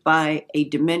contained by a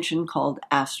dimension called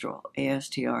astral,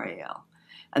 A-S-T-R-A-L.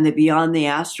 And that beyond the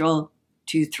astral,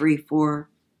 2, 3, 4,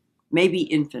 maybe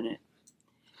infinite.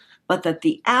 But that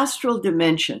the astral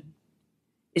dimension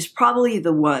is probably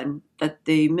the one that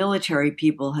the military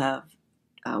people have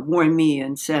warned me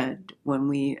and said when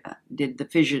we did the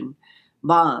fission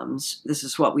bombs, this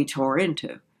is what we tore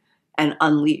into and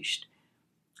unleashed.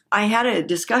 I had a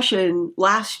discussion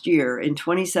last year in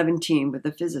 2017 with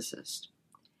a physicist,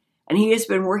 and he has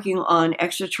been working on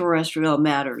extraterrestrial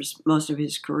matters most of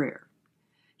his career.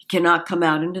 He cannot come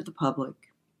out into the public,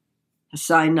 has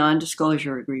signed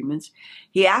non-disclosure agreements.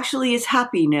 He actually is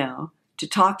happy now to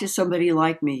talk to somebody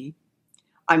like me.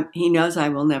 He knows I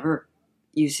will never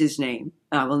use his name.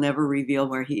 I will never reveal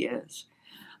where he is.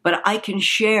 But I can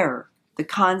share the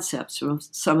concepts from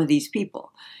some of these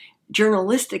people.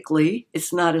 Journalistically,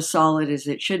 it's not as solid as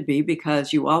it should be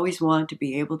because you always want to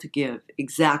be able to give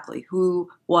exactly who,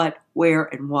 what, where,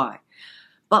 and why.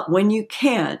 But when you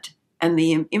can't, and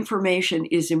the information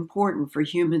is important for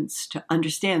humans to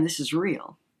understand this is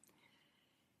real,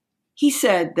 he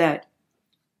said that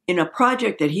in a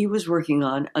project that he was working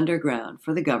on underground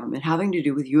for the government having to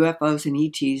do with UFOs and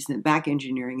ETs and the back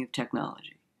engineering of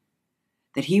technology,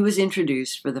 that he was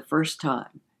introduced for the first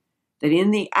time that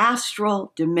in the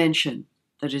astral dimension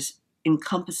that is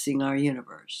encompassing our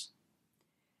universe,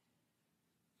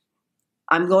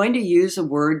 I'm going to use a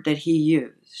word that he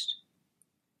used,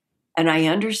 and I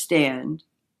understand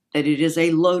that it is a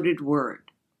loaded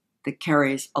word that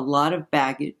carries a lot of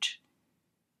baggage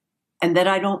and that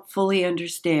I don't fully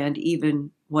understand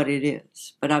even what it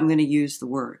is, but I'm going to use the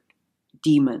word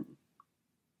demon.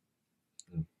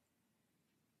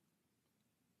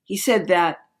 He said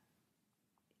that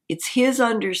it's his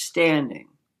understanding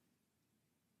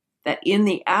that in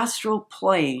the astral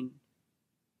plane,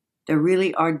 there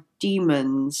really are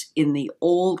demons in the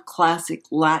old classic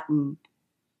Latin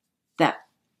that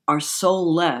are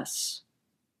soulless,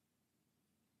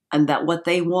 and that what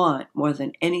they want more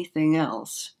than anything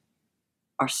else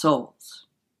are souls.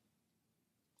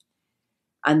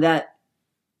 And that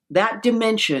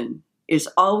dimension is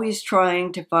always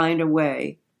trying to find a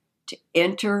way to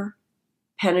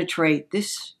penetrate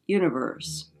this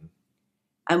universe.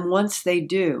 And once they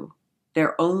do,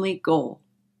 their only goal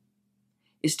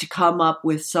is to come up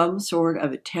with some sort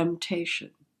of a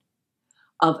temptation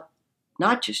of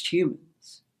not just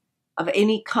humans, of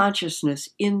any consciousness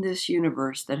in this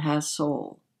universe that has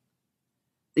soul.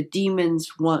 The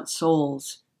demons want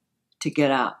souls to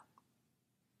get out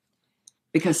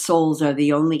because souls are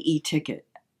the only e-ticket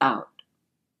out.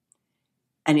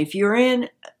 And if you're in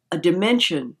a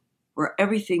dimension where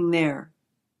everything there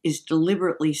is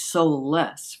deliberately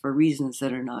soulless for reasons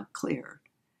that are not clear,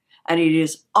 and it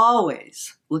is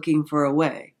always looking for a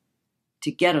way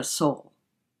to get a soul,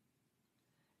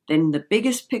 then the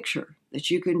biggest picture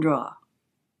that you can draw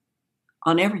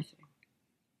on everything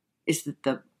is that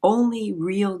the only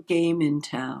real game in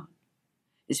town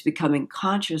is becoming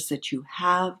conscious that you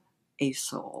have a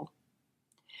soul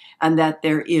and that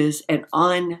there is an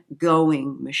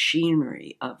ongoing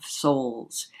machinery of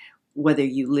souls, whether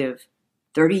you live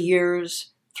 30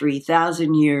 years,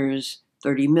 3,000 years,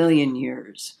 30 million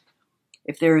years.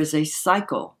 If there is a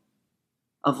cycle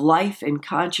of life and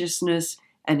consciousness,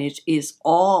 and it is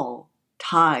all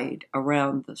tied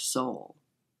around the soul,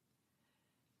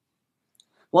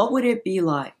 what would it be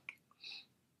like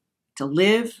to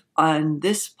live on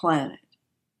this planet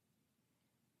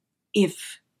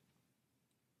if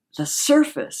the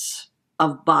surface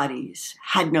of bodies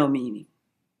had no meaning?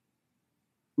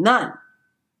 None.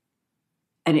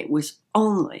 And it was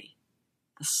only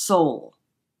the soul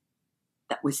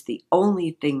that was the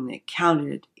only thing that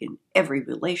counted in every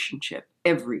relationship,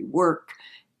 every work,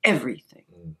 everything.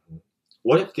 Mm-hmm.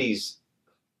 What if these,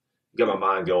 got my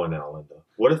mind going now, Linda.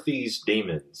 What if these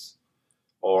demons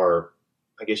are,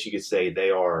 I guess you could say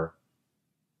they are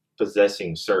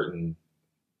possessing certain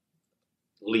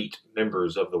elite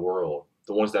members of the world,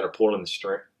 the ones that are pulling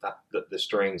the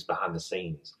strings behind the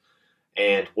scenes?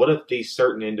 And what if these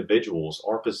certain individuals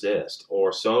are possessed,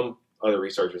 or some other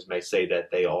researchers may say that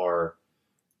they are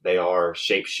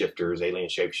shapeshifters, alien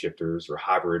shapeshifters, or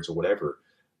hybrids, or whatever.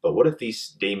 But what if these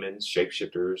demons,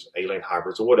 shapeshifters, alien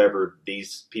hybrids, or whatever,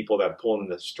 these people that are pulling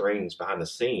the strings behind the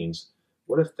scenes,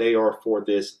 what if they are for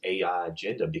this AI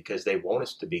agenda because they want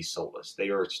us to be soulless? They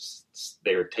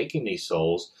are taking these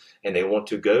souls and they want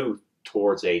to go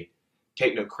towards a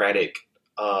technocratic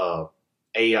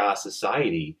AI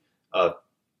society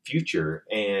future,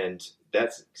 and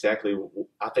that's exactly,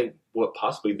 I think, what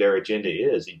possibly their agenda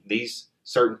is. These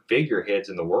certain figureheads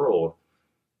in the world,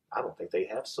 I don't think they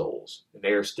have souls, and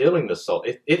they are stealing the soul.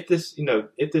 If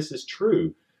this is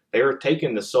true, they are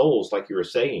taking the souls, like you were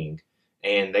saying,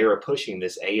 and they are pushing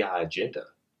this AI agenda.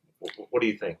 What do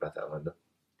you think about that, Linda?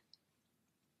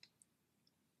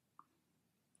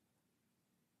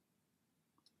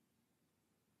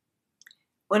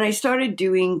 When I started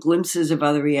doing Glimpses of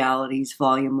Other Realities,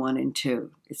 Volume 1 and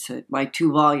 2, it's my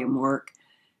 2-volume work.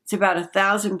 It's about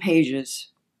 1,000 pages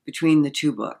between the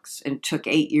 2 books, and it took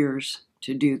 8 years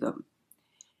to do them.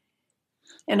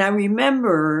 And I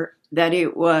remember that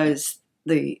it was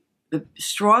the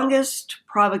strongest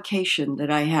provocation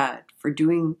that I had for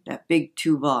doing that big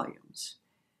 2 volumes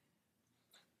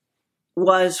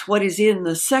was what is in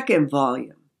the second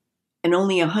volume, and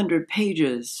only 100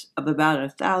 pages of about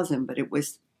 1,000, but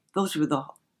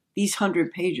these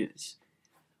 100 pages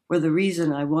were the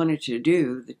reason I wanted to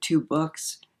do the 2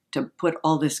 books, to put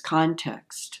all this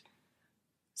context,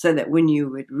 so that when you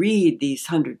would read these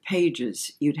 100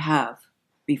 pages, you'd have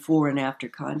before and after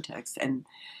context. And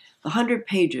the 100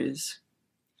 pages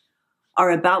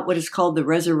are about what is called the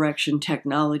resurrection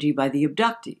technology by the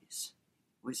abductees.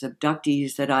 It was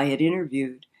abductees that I had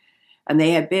interviewed, and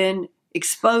they had been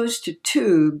exposed to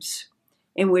tubes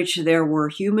in which there were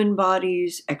human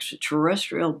bodies,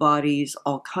 extraterrestrial bodies,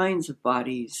 all kinds of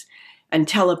bodies, and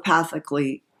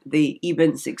telepathically the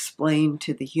Ebens explained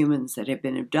to the humans that had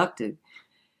been abducted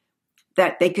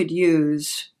that they could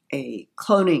use a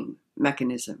cloning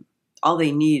mechanism. All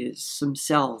they need is some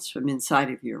cells from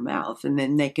inside of your mouth, and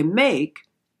then they can make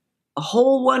a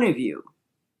whole one of you,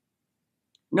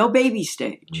 no baby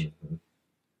stage,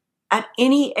 at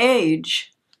any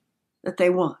age that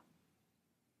they want.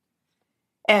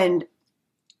 And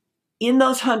in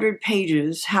those 100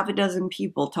 pages, 6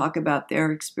 people talk about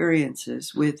their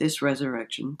experiences with this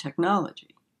resurrection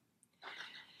technology.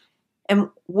 And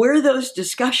where those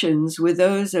discussions with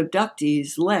those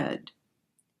abductees led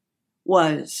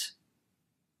was,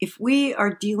 if we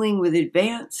are dealing with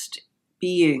advanced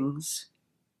beings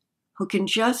who can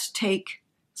just take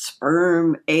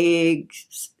sperm,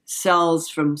 eggs, cells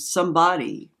from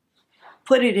somebody,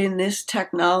 put it in this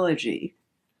technology,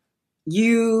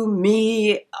 you,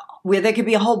 me, where there could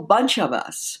be a whole bunch of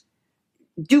us,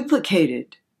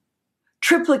 duplicated,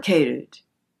 triplicated,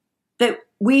 that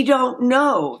we don't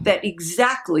know that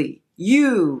exactly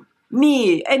you,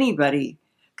 me, anybody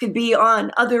could be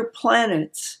on other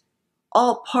planets,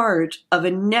 all part of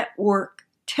a network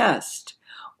test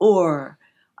or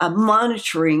a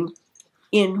monitoring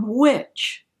in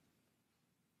which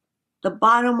the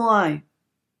bottom line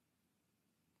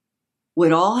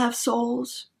would all have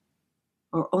souls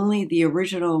or only the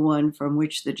original one from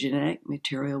which the genetic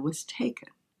material was taken.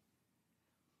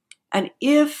 And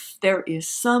if there is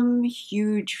some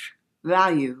huge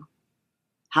value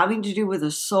having to do with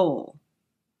a soul,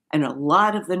 and a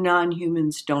lot of the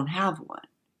non-humans don't have one,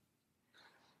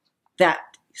 that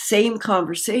same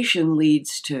conversation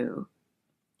leads to,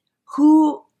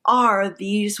 who are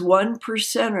these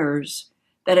 1%ers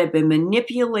that have been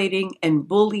manipulating and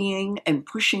bullying and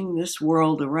pushing this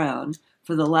world around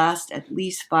for the last at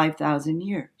least 5,000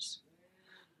 years?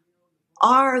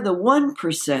 Are the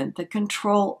 1% that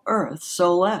control Earth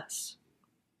so less?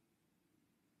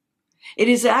 It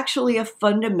is actually a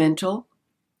fundamental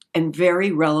and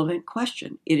very relevant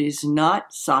question. It is not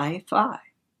sci-fi.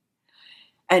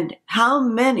 And how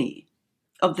many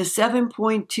of the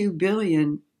 7.2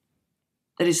 billion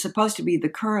that is supposed to be the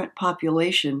current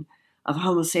population of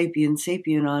Homo sapiens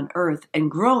sapien on Earth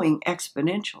and growing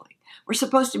exponentially? We're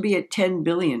supposed to be at 10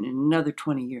 billion in another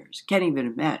 20 years. Can't even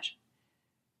imagine.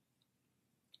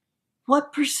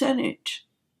 What percentage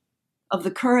of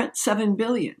the current 7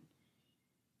 billion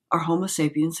are Homo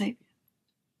sapiens sapien?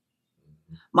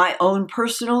 My own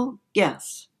personal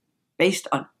guess, based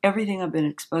on everything I've been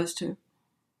exposed to,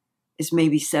 is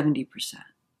maybe 70%.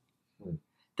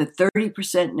 The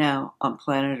 30% now on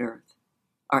planet Earth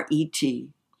are ET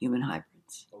human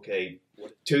hybrids. Okay,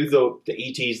 to the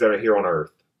ETs that are here on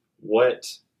Earth,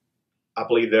 I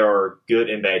believe there are good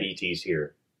and bad ETs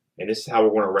here. And this is how we're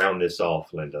going to round this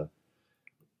off, Linda.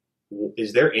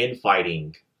 Is there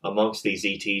infighting amongst these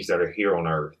ETs that are here on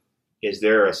Earth? Is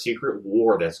there a secret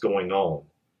war that's going on?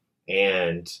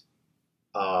 And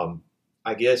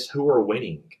I guess who are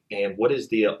winning? And what is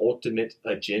the ultimate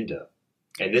agenda?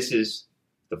 And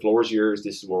the floor is yours.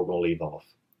 This is where we're going to leave off.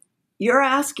 You're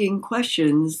asking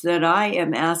questions that I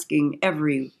am asking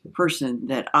every person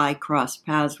that I cross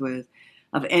paths with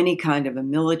of any kind of a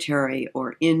military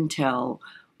or intel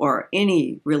or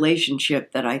any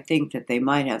relationship that I think that they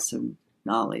might have some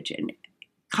knowledge, and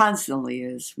constantly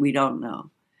is, we don't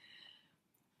know.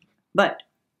 But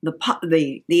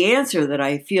the answer that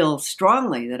I feel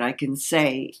strongly that I can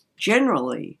say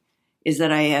generally is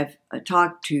that I have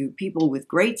talked to people with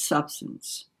great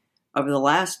substance over the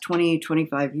last 20,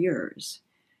 25 years,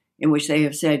 in which they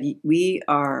have said, we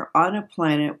are on a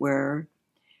planet where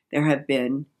there have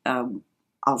been,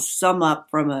 I'll sum up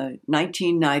from a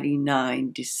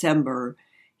 1999 December,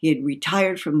 he had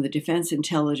retired from the Defense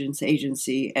Intelligence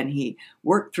Agency, and he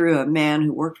worked through a man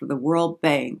who worked for the World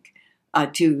Bank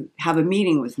to have a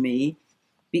meeting with me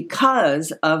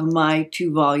because of my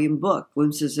 2-volume book,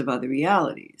 Glimpses of Other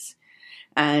Realities.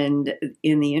 And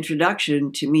in the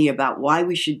introduction to me about why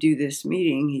we should do this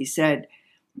meeting, he said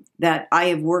that I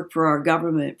have worked for our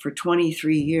government for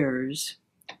 23 years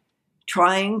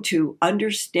trying to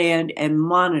understand and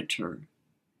monitor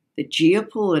the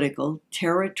geopolitical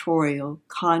territorial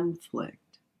conflict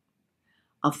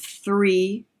of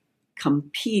 3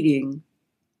 competing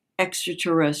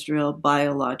extraterrestrial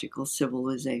biological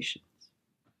civilizations.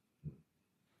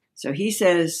 So he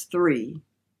says 3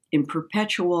 in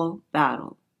perpetual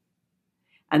battle.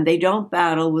 And they don't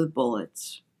battle with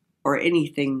bullets or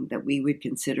anything that we would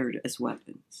consider as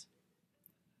weapons.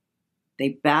 They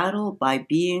battle by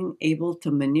being able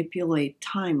to manipulate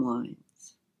timelines.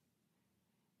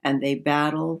 And they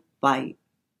battle by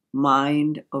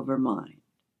mind over mind.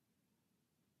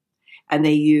 And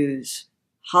they use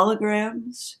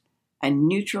holograms and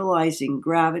neutralizing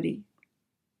gravity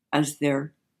as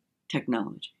their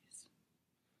technologies.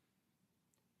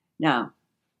 Now,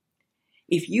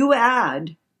 if you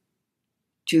add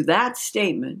to that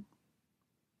statement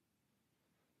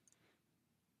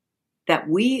that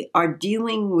we are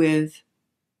dealing with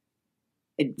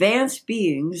advanced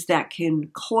beings that can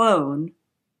clone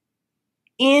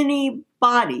any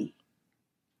body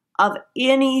of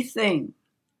anything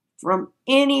from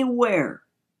anywhere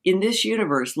in this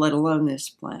universe, let alone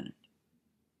this planet,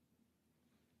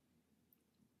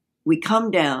 we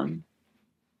come down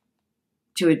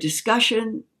to a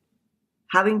discussion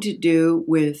having to do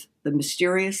with the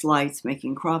mysterious lights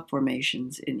making crop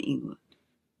formations in England.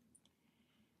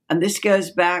 And this goes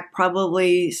back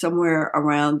probably somewhere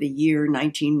around the year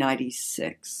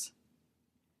 1996.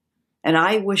 And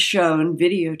I was shown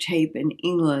videotape in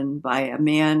England by a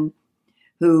man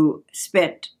who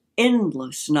spent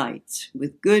endless nights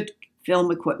with good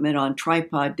film equipment on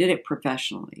tripod, did it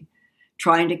professionally,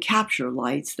 trying to capture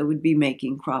lights that would be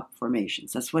making crop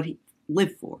formations. That's what he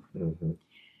lived for. Mm-hmm.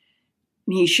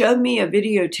 And he showed me a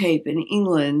videotape in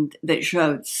England that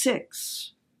showed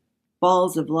 6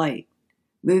 balls of light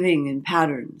moving in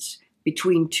patterns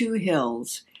between 2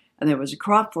 hills, and there was a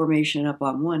crop formation up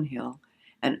on one hill,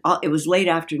 and it was late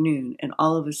afternoon, and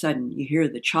all of a sudden you hear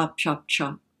the chop, chop,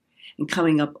 chop, and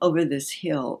coming up over this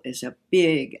hill is a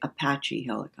big Apache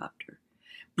helicopter,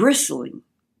 bristling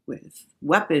with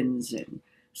weapons and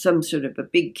some sort of a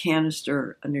big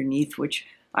canister underneath, which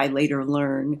I later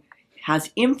learned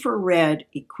has infrared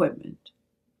equipment.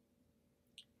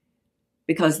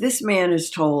 Because this man is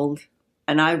told,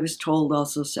 and I was told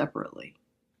also separately,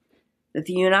 that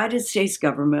the United States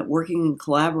government, working in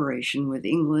collaboration with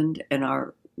England and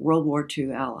our World War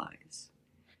II allies,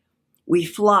 we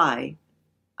fly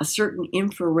a certain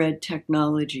infrared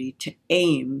technology to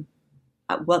aim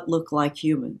at what look like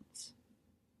humans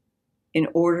in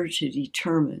order to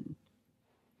determine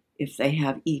if they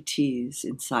have ETs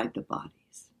inside the bodies.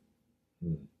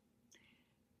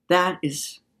 That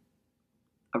is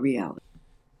a reality.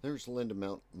 There's Linda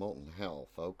Moulton Howe,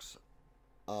 folks.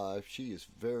 She is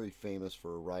very famous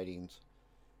for her writings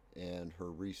and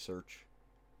her research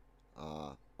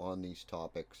on these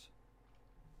topics.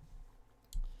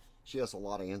 She has a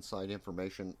lot of inside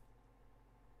information,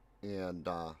 and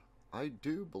I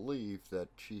do believe that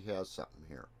she has something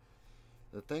here.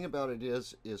 The thing about it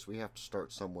is we have to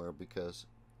start somewhere, because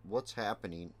what's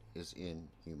happening is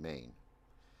inhumane.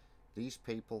 These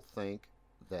people think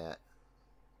that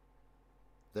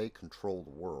they control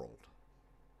the world,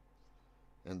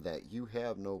 and that you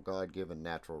have no God-given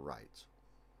natural rights.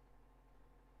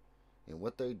 And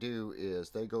what they do is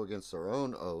they go against their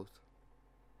own oath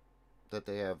that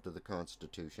they have to the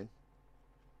Constitution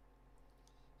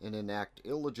and enact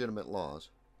illegitimate laws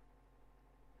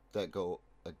that go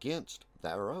against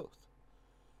their oath.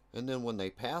 And then when they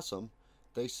pass them,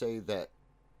 they say that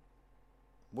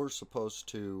we're supposed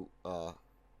to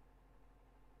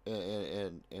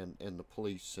and the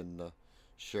police and the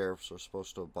sheriffs are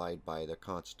supposed to abide by the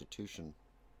Constitution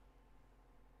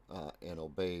and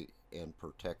obey and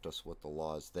protect us with the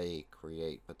laws they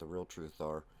create. But the real truth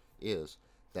is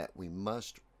that we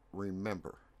must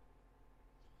remember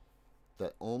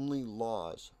that only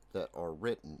laws that are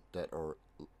written that are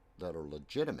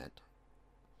legitimate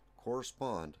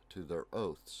correspond to their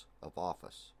oaths of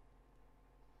office.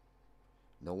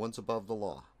 No one's above the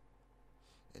law,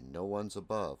 and no one's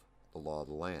above the law of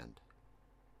the land.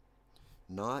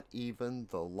 Not even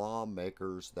the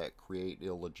lawmakers that create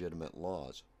illegitimate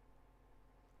laws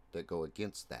that go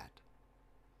against that,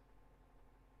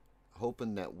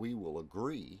 hoping that we will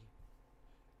agree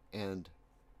and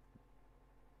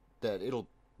that it'll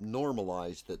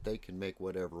normalize that they can make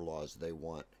whatever laws they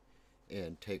want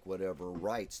and take whatever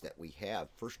rights that we have.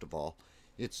 First of all,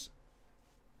 it's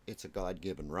a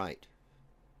God-given right,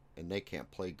 and they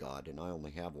can't play God, and I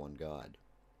only have one God,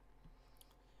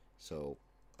 so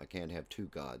I can't have 2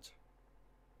 gods.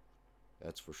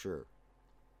 That's for sure.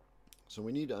 So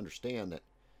we need to understand that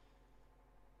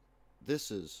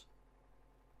this is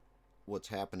what's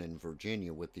happening in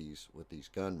Virginia with these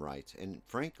gun rights, and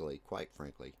quite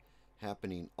frankly,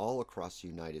 happening all across the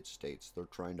United States. They're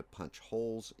trying to punch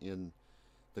holes in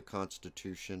the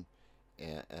Constitution,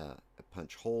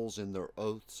 punch holes in their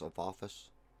oaths of office,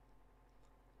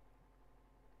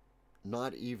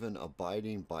 not even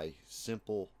abiding by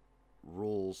simple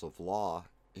rules of law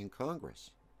in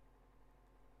Congress.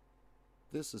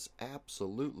 This is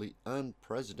absolutely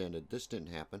unprecedented. This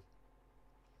didn't happen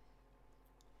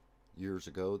years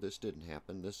ago. This didn't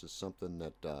happen. This is something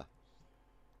that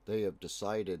they have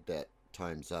decided that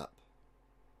time's up,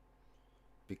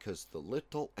 because the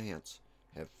little ants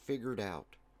have figured out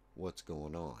what's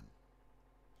going on.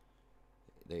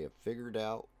 They have figured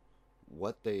out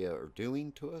what they are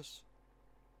doing to us.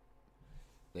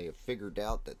 They have figured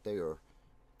out that they are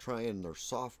trying their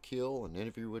soft kill in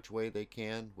every which way they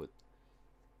can with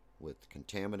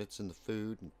contaminants in the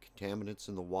food and contaminants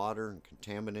in the water and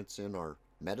contaminants in our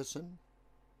medicine.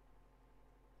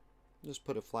 Just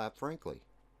put it flat, frankly.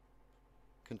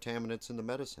 Contaminants in the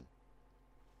medicine.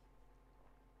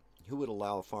 Who would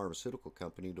allow a pharmaceutical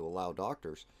company to allow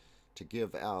doctors to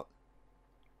give out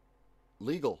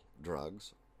legal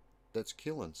drugs that's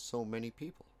killing so many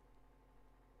people?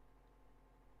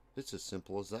 It's as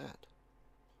simple as that.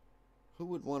 Who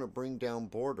would want to bring down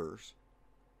borders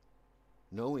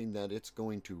knowing that it's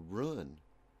going to ruin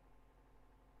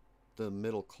the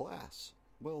middle class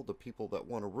Well, the people that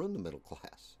want to ruin the middle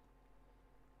class.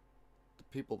 The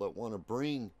people that want to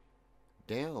bring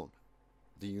down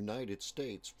the United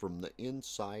States from the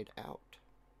inside out.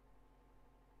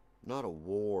 Not a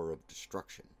war of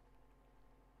destruction,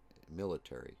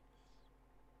 military,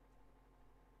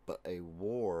 but a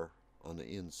war on the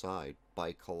inside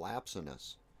by collapsing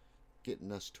us,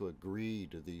 getting us to agree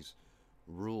to these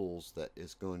rules that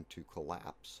is going to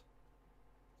collapse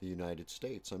the United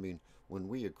States. I mean, when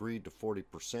we agreed to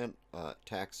 40%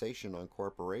 taxation on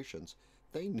corporations,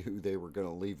 they knew they were going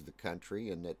to leave the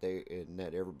country and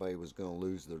that everybody was going to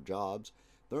lose their jobs.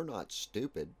 They're not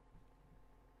stupid.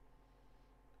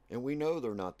 And we know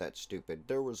they're not that stupid.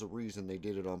 There was a reason they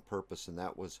did it on purpose, and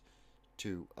that was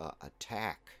to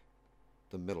attack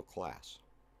the middle class.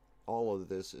 All of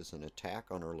this is an attack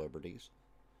on our liberties.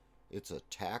 It's an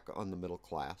attack on the middle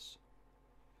class.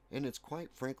 And it's quite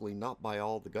frankly not by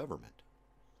all the government,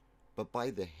 but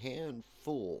by the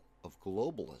handful of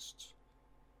globalists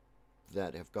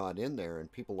that have got in there, and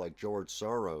people like George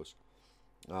Soros.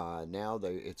 Now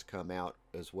it's come out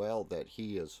as well that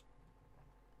he is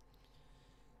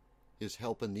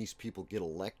helping these people get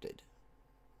elected,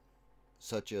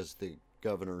 such as the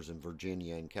governors in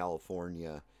Virginia and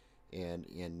California, and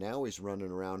now he's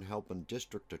running around helping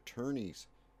district attorneys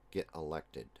get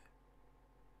elected.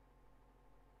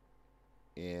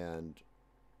 And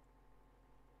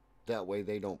that way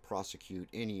they don't prosecute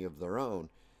any of their own.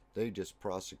 They just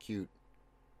prosecute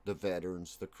the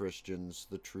veterans, the Christians,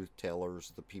 the truth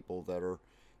tellers, the people that are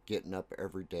getting up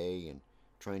every day and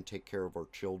trying to take care of our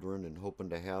children and hoping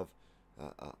to have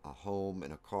a home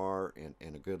and a car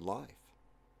and a good life.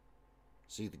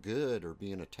 See, the good are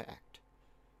being attacked.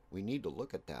 We need to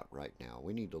look at that right now.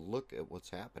 We need to look at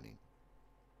what's happening.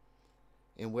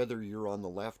 And whether you're on the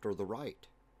left or the right,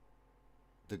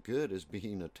 the good is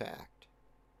being attacked.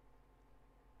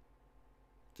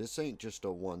 This ain't just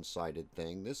a one-sided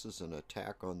thing. This is an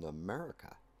attack on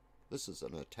America. This is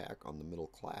an attack on the middle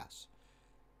class.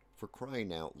 For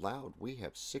crying out loud, we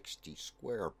have 60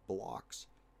 square blocks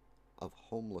of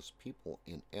homeless people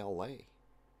in LA.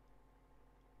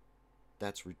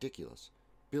 That's ridiculous.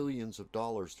 Billions of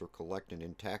dollars they're collecting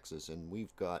in taxes, and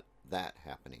we've got that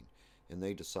happening. And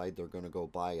they decide they're going to go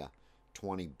buy a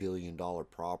 $20 billion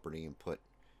property and put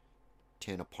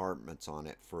 10 apartments on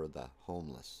it for the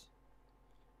homeless.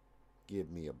 Give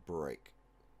me a break.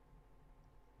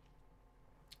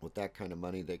 With that kind of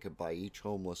money, they could buy each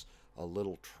homeless a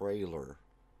little trailer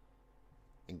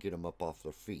and get them up off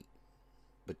their feet.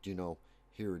 But you know,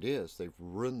 here it is. They've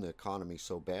ruined the economy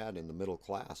so bad in the middle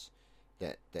class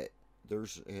that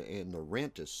there's, and the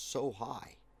rent is so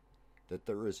high that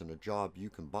there isn't a job you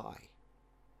can buy.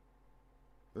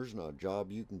 There's not a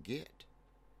job you can get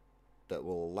that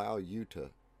will allow you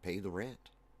to pay the rent,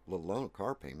 let alone a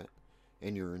car payment,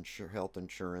 and your health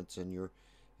insurance and your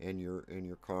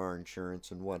car insurance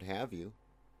and what have you.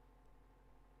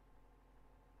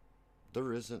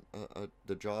 There isn't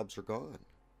the jobs are gone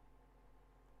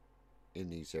in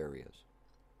these areas,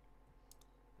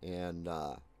 and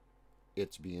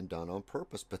it's being done on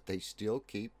purpose, but they still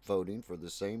keep voting for the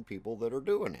same people that are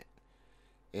doing it.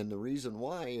 And the reason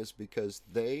why is because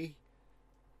they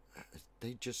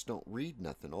just don't read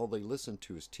nothing. All they listen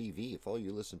to is TV. If all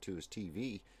you listen to is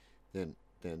TV, then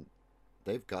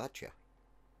they've got you.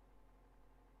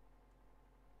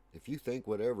 If you think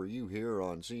whatever you hear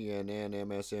on CNN,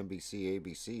 MSNBC,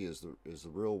 ABC is the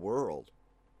real world,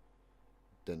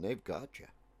 then they've got you.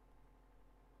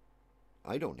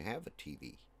 I don't have a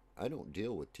TV. I don't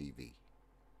deal with TV.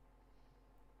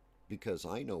 Because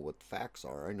I know what the facts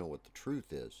are. I know what the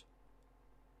truth is.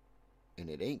 And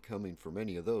it ain't coming from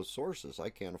any of those sources. I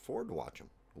can't afford to watch them.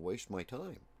 I'll waste my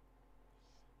time.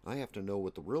 I have to know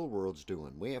what the real world's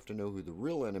doing. We have to know who the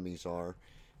real enemies are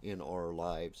in our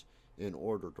lives in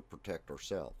order to protect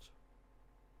ourselves.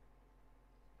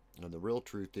 And the real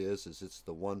truth is it's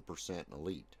the 1%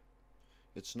 elite.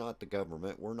 It's not the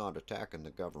government. We're not attacking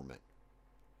the government.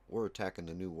 We're attacking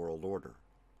the New World Order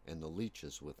and the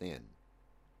leeches within.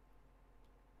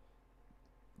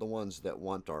 The ones that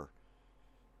want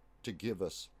to give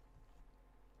us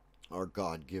our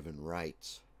God-given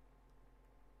rights.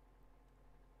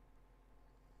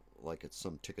 Like it's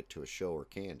some ticket to a show or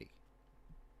candy.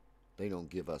 They don't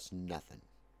give us nothing.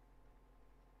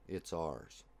 It's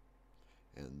ours.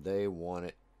 And they want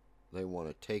it. They want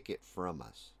to take it from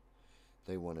us.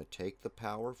 They want to take the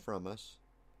power from us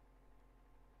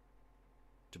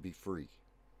to be free.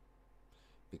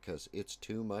 Because it's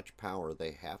too much power.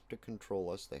 They have to control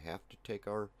us. They have to take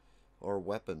our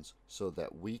weapons so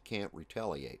that we can't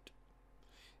retaliate.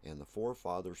 And the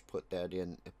forefathers put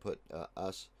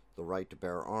us the right to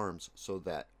bear arms so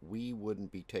that we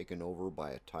wouldn't be taken over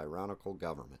by a tyrannical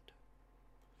government,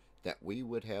 that we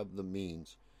would have the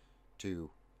means to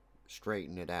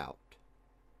straighten it out.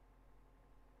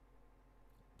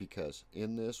 Because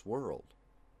in this world,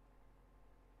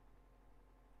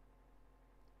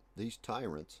 these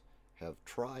tyrants have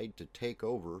tried to take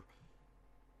over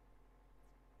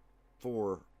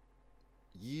for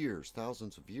years,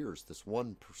 thousands of years, this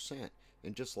 1%.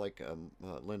 And just like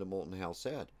Linda Moulton Howe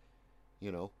said,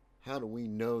 you know, how do we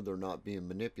know they're not being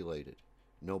manipulated?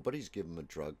 Nobody's given them a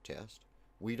drug test.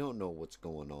 We don't know what's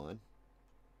going on.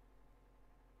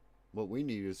 What we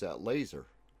need is that laser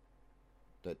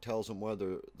that tells them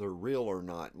whether they're real or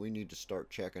not. We need to start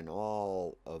checking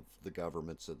all of the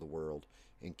governments of the world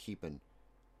and keeping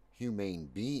humane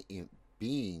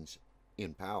beings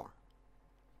in power.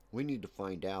 We need to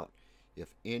find out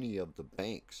if any of the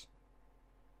banks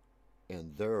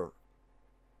and their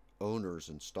owners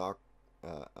and stock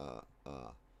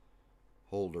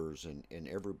holders and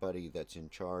everybody that's in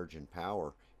charge and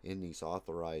power in these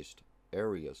authorized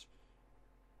areas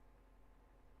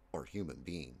are human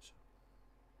beings.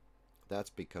 That's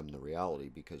become the reality,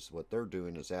 because what they're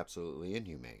doing is absolutely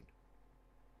inhumane.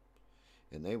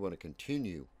 And they want to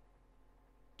continue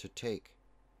to take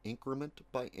increment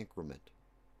by increment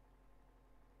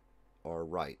our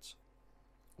rights,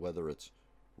 whether it's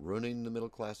ruining the middle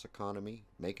class economy,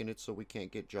 making it so we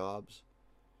can't get jobs.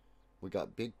 We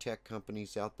got big tech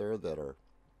companies out there that are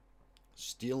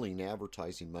stealing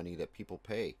advertising money that people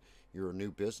pay. You're a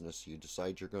new business, you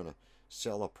decide you're going to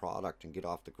sell a product and get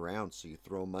off the ground, so you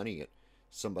throw money at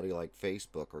somebody like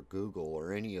Facebook or Google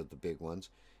or any of the big ones,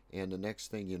 and the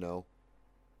next thing you know,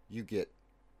 you get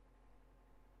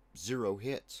 0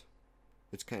 hits.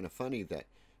 It's kind of funny that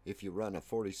if you run a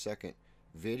 40-second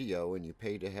video and you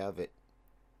pay to have it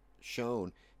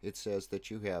shown, it says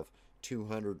that you have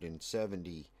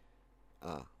 270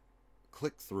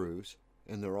 click-throughs,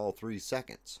 and they're all 3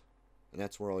 seconds. And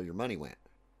that's where all your money went.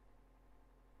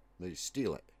 They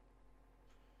steal it.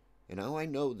 And how I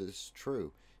know this is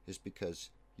true is because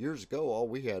years ago all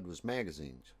we had was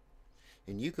magazines.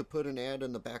 And you could put an ad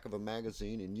in the back of a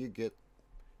magazine and you get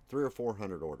 300 or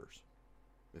 400 orders.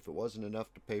 If it wasn't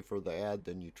enough to pay for the ad,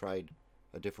 then you tried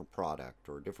a different product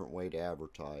or a different way to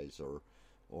advertise or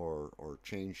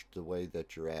changed the way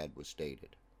that your ad was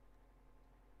stated.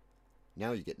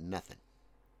 Now you get nothing.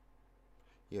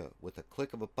 Yeah, with a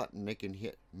click of a button they can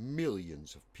hit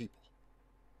millions of people.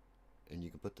 And you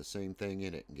can put the same thing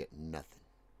in it and get nothing.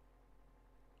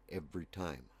 Every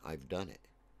time. I've done it.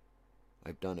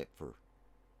 I've done it for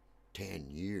 10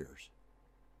 years.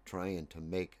 Trying to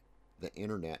make the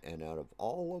internet, and out of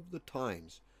all of the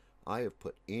times I have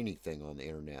put anything on the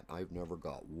internet, I've never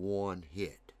got one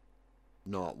hit.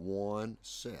 Not one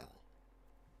sale.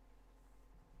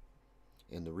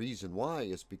 And the reason why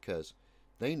is because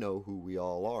they know who we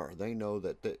all are. They know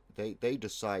that they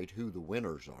decide who the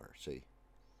winners are, see.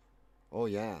 Oh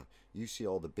yeah, you see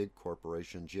all the big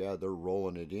corporations, yeah, they're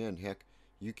rolling it in. Heck,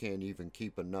 you can't even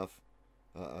keep enough,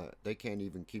 they can't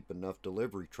even keep enough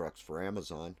delivery trucks for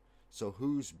Amazon. So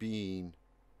who's being,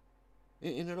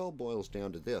 and it all boils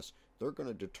down to this, they're going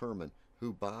to determine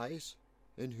who buys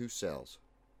and who sells.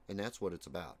 And that's what it's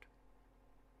about.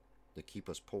 To keep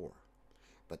us poor.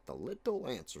 But the little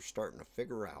ants are starting to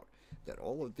figure out that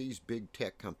all of these big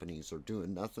tech companies are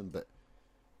doing nothing but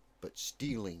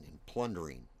stealing and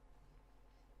plundering.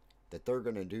 That they're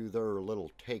going to do their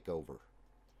little takeover.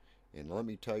 And let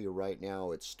me tell you right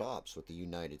now, it stops with the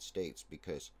United States,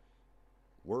 because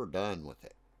we're done with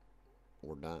it.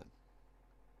 We're done.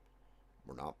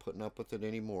 We're not putting up with it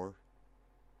anymore.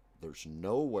 There's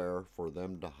nowhere for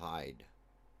them to hide.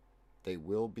 They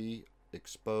will be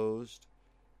exposed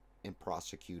and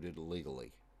prosecuted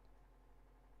legally.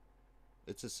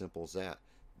 It's as simple as that.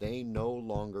 They no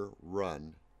longer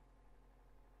run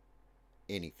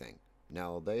anything.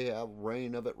 Now, they have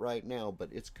reign of it right now, but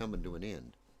it's coming to an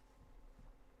end.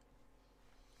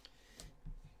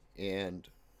 And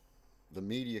the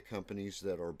media companies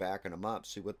that are backing them up,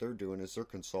 see what they're doing is they're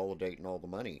consolidating all the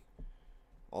money.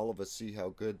 All of us see how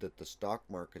good that the stock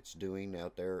market's doing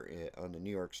out there on the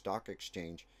New York Stock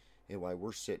Exchange, and why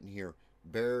we're sitting here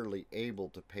barely able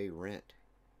to pay rent.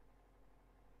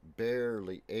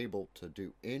 Barely able to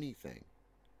do anything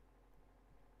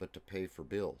but to pay for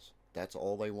bills. That's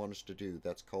all they want us to do.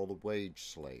 That's called a wage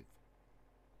slave.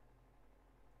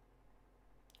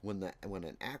 When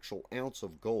an actual ounce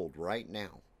of gold right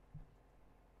now,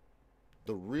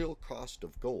 the real cost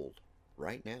of gold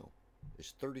right now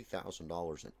is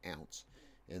 $30,000 an ounce,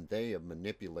 and they have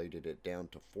manipulated it down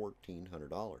to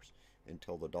 $1,400.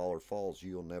 Until the dollar falls,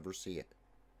 you'll never see it.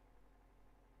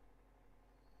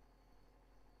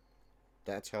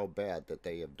 That's how bad that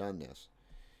they have done this.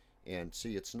 And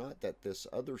see, it's not that this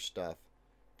other stuff,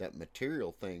 that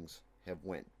material things have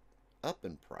went up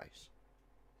in price.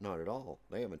 Not at all.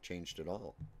 They haven't changed at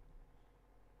all.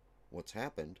 What's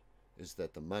happened is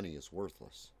that the money is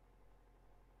worthless.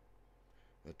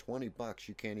 At $20,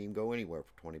 you can't even go anywhere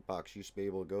for $20. You used to be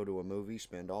able to go to a movie,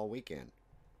 spend all weekend,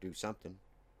 do something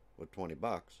with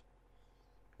 $20.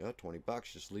 Yeah, $20,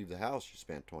 just leave the house, you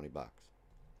spent $20.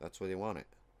 That's why they want it.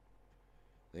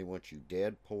 They want you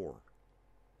dead poor.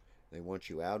 They want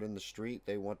you out in the street.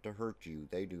 They want to hurt you.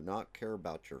 They do not care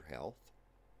about your health.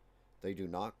 They do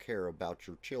not care about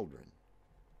your children.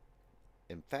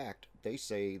 In fact, they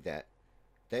say that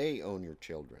they own your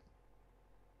children.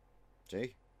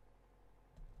 See?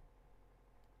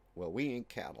 Well, we ain't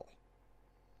cattle.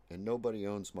 And nobody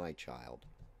owns my child.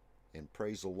 And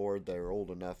praise the Lord, they're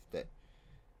old enough that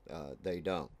they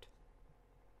don't.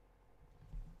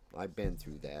 I've been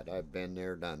through that. I've been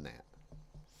there, done that.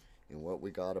 And what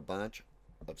we got, a bunch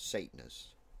of Satanists.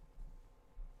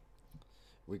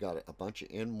 We got a bunch of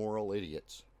immoral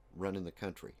idiots running the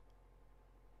country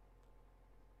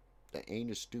that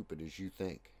ain't as stupid as you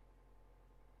think.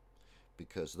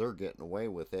 Because they're getting away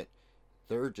with it.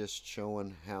 They're just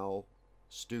showing how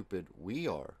stupid we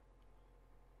are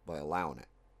by allowing it.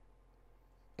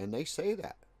 And they say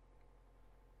that.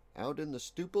 Out in the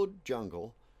stupid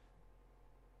jungle,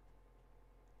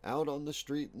 out on the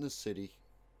street in the city,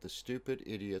 the stupid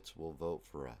idiots will vote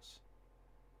for us.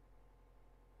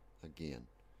 Again.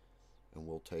 And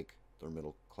we'll take their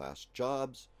middle class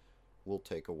jobs. We'll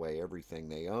take away everything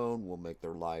they own. We'll make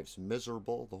their lives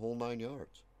miserable. The whole 9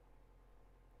 yards.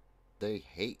 They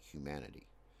hate humanity.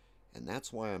 And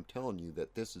that's why I'm telling you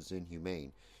that this is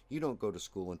inhumane. You don't go to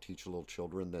school and teach little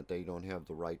children that they don't have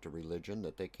the right to religion,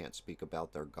 that they can't speak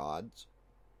about their gods.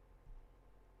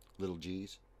 Little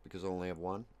G's, because they only have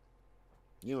one.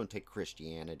 You don't take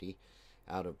Christianity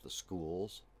out of the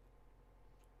schools.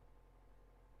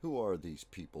 Who are these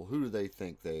people? Who do they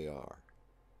think they are?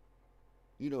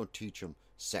 You don't teach them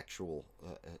sexual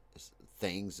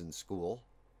things in school.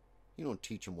 You don't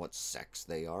teach them what sex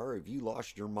they are. Have you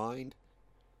lost your mind?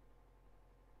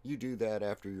 You do that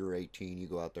after you're 18. You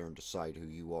go out there and decide who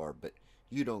you are. But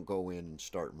you don't go in and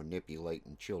start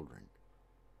manipulating children.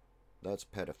 That's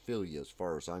pedophilia as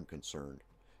far as I'm concerned.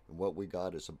 And what we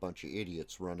got is a bunch of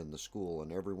idiots running the school.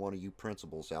 And every one of you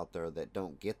principals out there that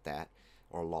don't get that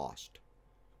are lost.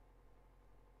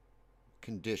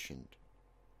 Conditioned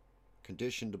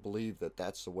to believe that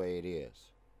that's the way it is.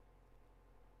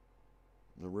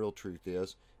 And the real truth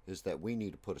is that we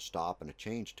need to put a stop and a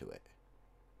change to it.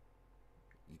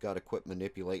 You got to quit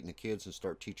manipulating the kids and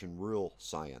start teaching real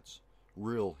science,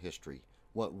 real history,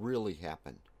 what really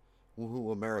happened,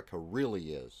 who America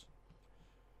really is.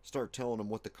 Start telling them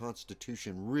what the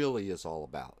Constitution really is all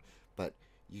about. But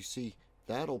you see,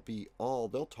 that'll be all.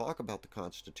 They'll talk about the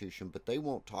Constitution, but they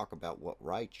won't talk about what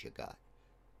rights you got.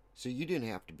 See, you didn't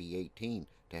have to be 18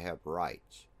 to have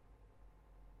rights.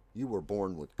 You were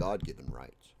born with God-given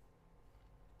rights.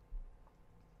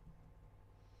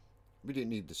 We didn't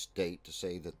need the state to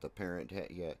say that the parent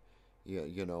had,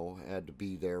 had to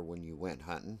be there when you went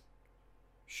hunting.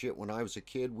 Shit, when I was a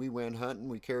kid, we went hunting.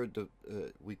 We carried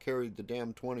the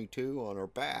damn 22 on our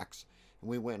backs, and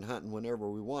we went hunting whenever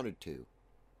we wanted to.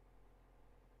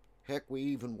 Heck, we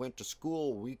even went to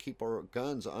school. We keep our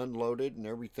guns unloaded and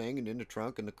everything and in the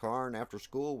trunk in the car, and after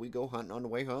school we go hunting on the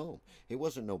way home. It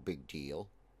wasn't no big deal.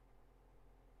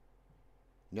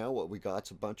 Now what we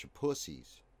got's a bunch of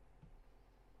pussies.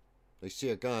 They see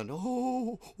a gun.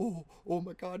 Oh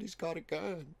my God, he's got a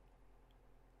gun.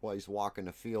 While he's walking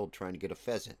the field trying to get a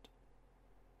pheasant.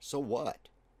 So what?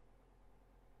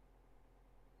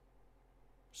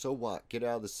 So what? Get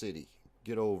out of the city.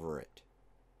 Get over it.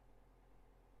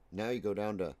 Now you go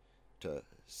down to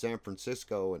San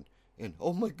Francisco and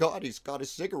oh my God, he's got a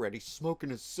cigarette. He's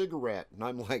smoking a cigarette. And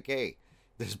I'm like, hey,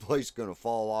 this place is going to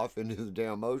fall off into the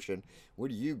damn ocean. What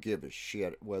do you give a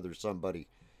shit whether somebody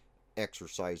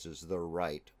exercises their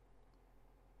right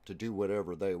to do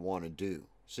whatever they want to do?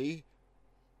 See?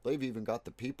 They've even got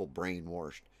the people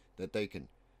brainwashed that they can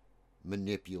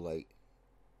manipulate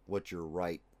what your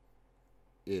right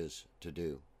is to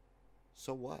do.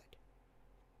 So what?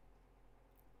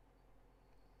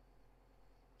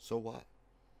 So what?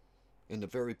 And the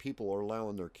very people are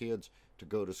allowing their kids to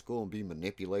go to school and be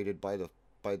manipulated by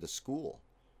the school.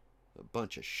 A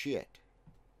bunch of shit.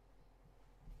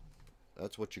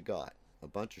 That's what you got. A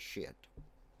bunch of shit.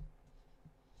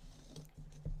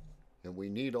 And we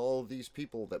need all of these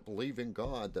people that believe in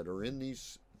God that are in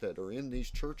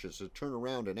these churches to turn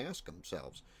around and ask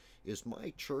themselves, is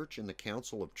my church in the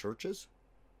council of churches?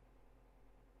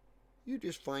 You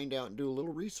just find out and do a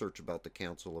little research about the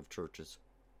Council of Churches.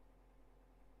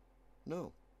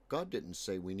 No, God didn't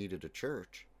say we needed a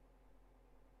church.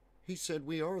 He said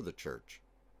we are the church.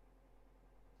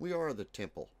 We are the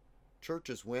temple.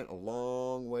 Churches went a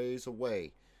long ways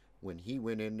away when he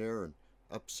went in there and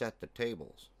upset the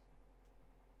tables.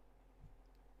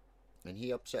 And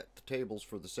he upset the tables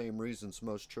for the same reasons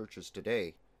most churches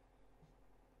today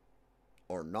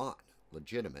are not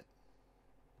legitimate.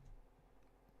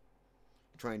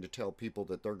 Trying to tell people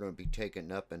that they're going to be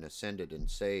taken up and ascended and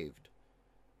saved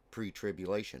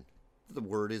pre-tribulation. The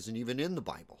word isn't even in the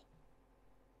Bible.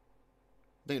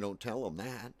 They don't tell them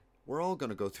that. We're all going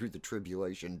to go through the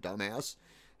tribulation, dumbass.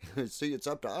 See, it's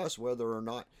up to us whether or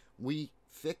not we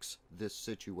fix this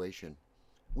situation.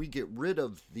 We get rid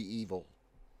of the evil.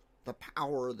 The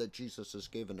power that Jesus has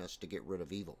given us to get rid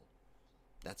of evil.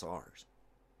 That's ours.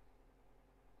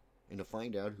 And to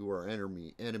find out who our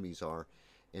enemies are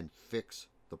and fix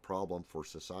the problem for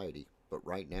society. But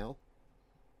right now,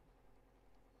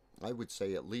 I would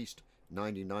say at least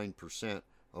 99%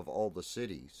 of all the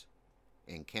cities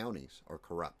and counties are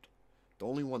corrupt. The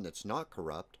only one that's not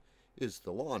corrupt is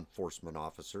the law enforcement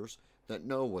officers that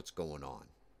know what's going on.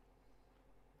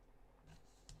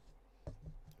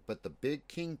 But the big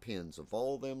kingpins of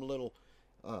all them little,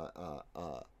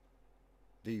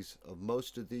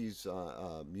 most of these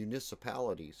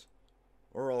municipalities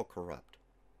are all corrupt.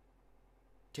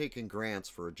 Taking grants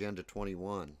for Agenda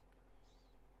 21.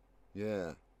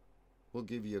 Yeah, we'll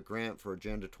give you a grant for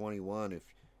Agenda 21 if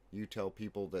you tell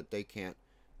people that they can't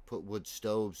put wood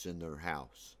stoves in their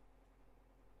house.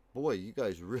 Boy, you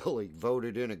guys really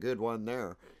voted in a good one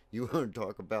there. You want to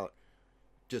talk about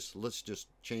let's just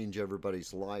change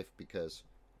everybody's life because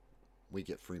we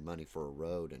get free money for a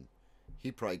road, and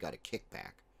he probably got a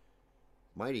kickback.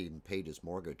 Might even paid his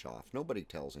mortgage off. Nobody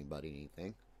tells anybody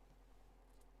anything.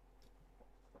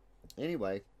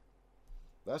 Anyway,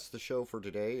 that's the show for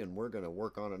today, and we're going to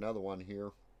work on another one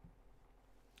here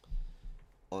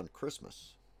on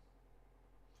Christmas.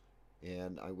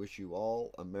 And I wish you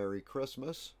all a Merry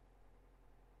Christmas.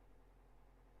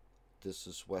 This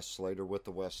is Wes Slater with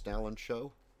the Wes Allen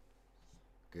Show.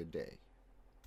 Good day.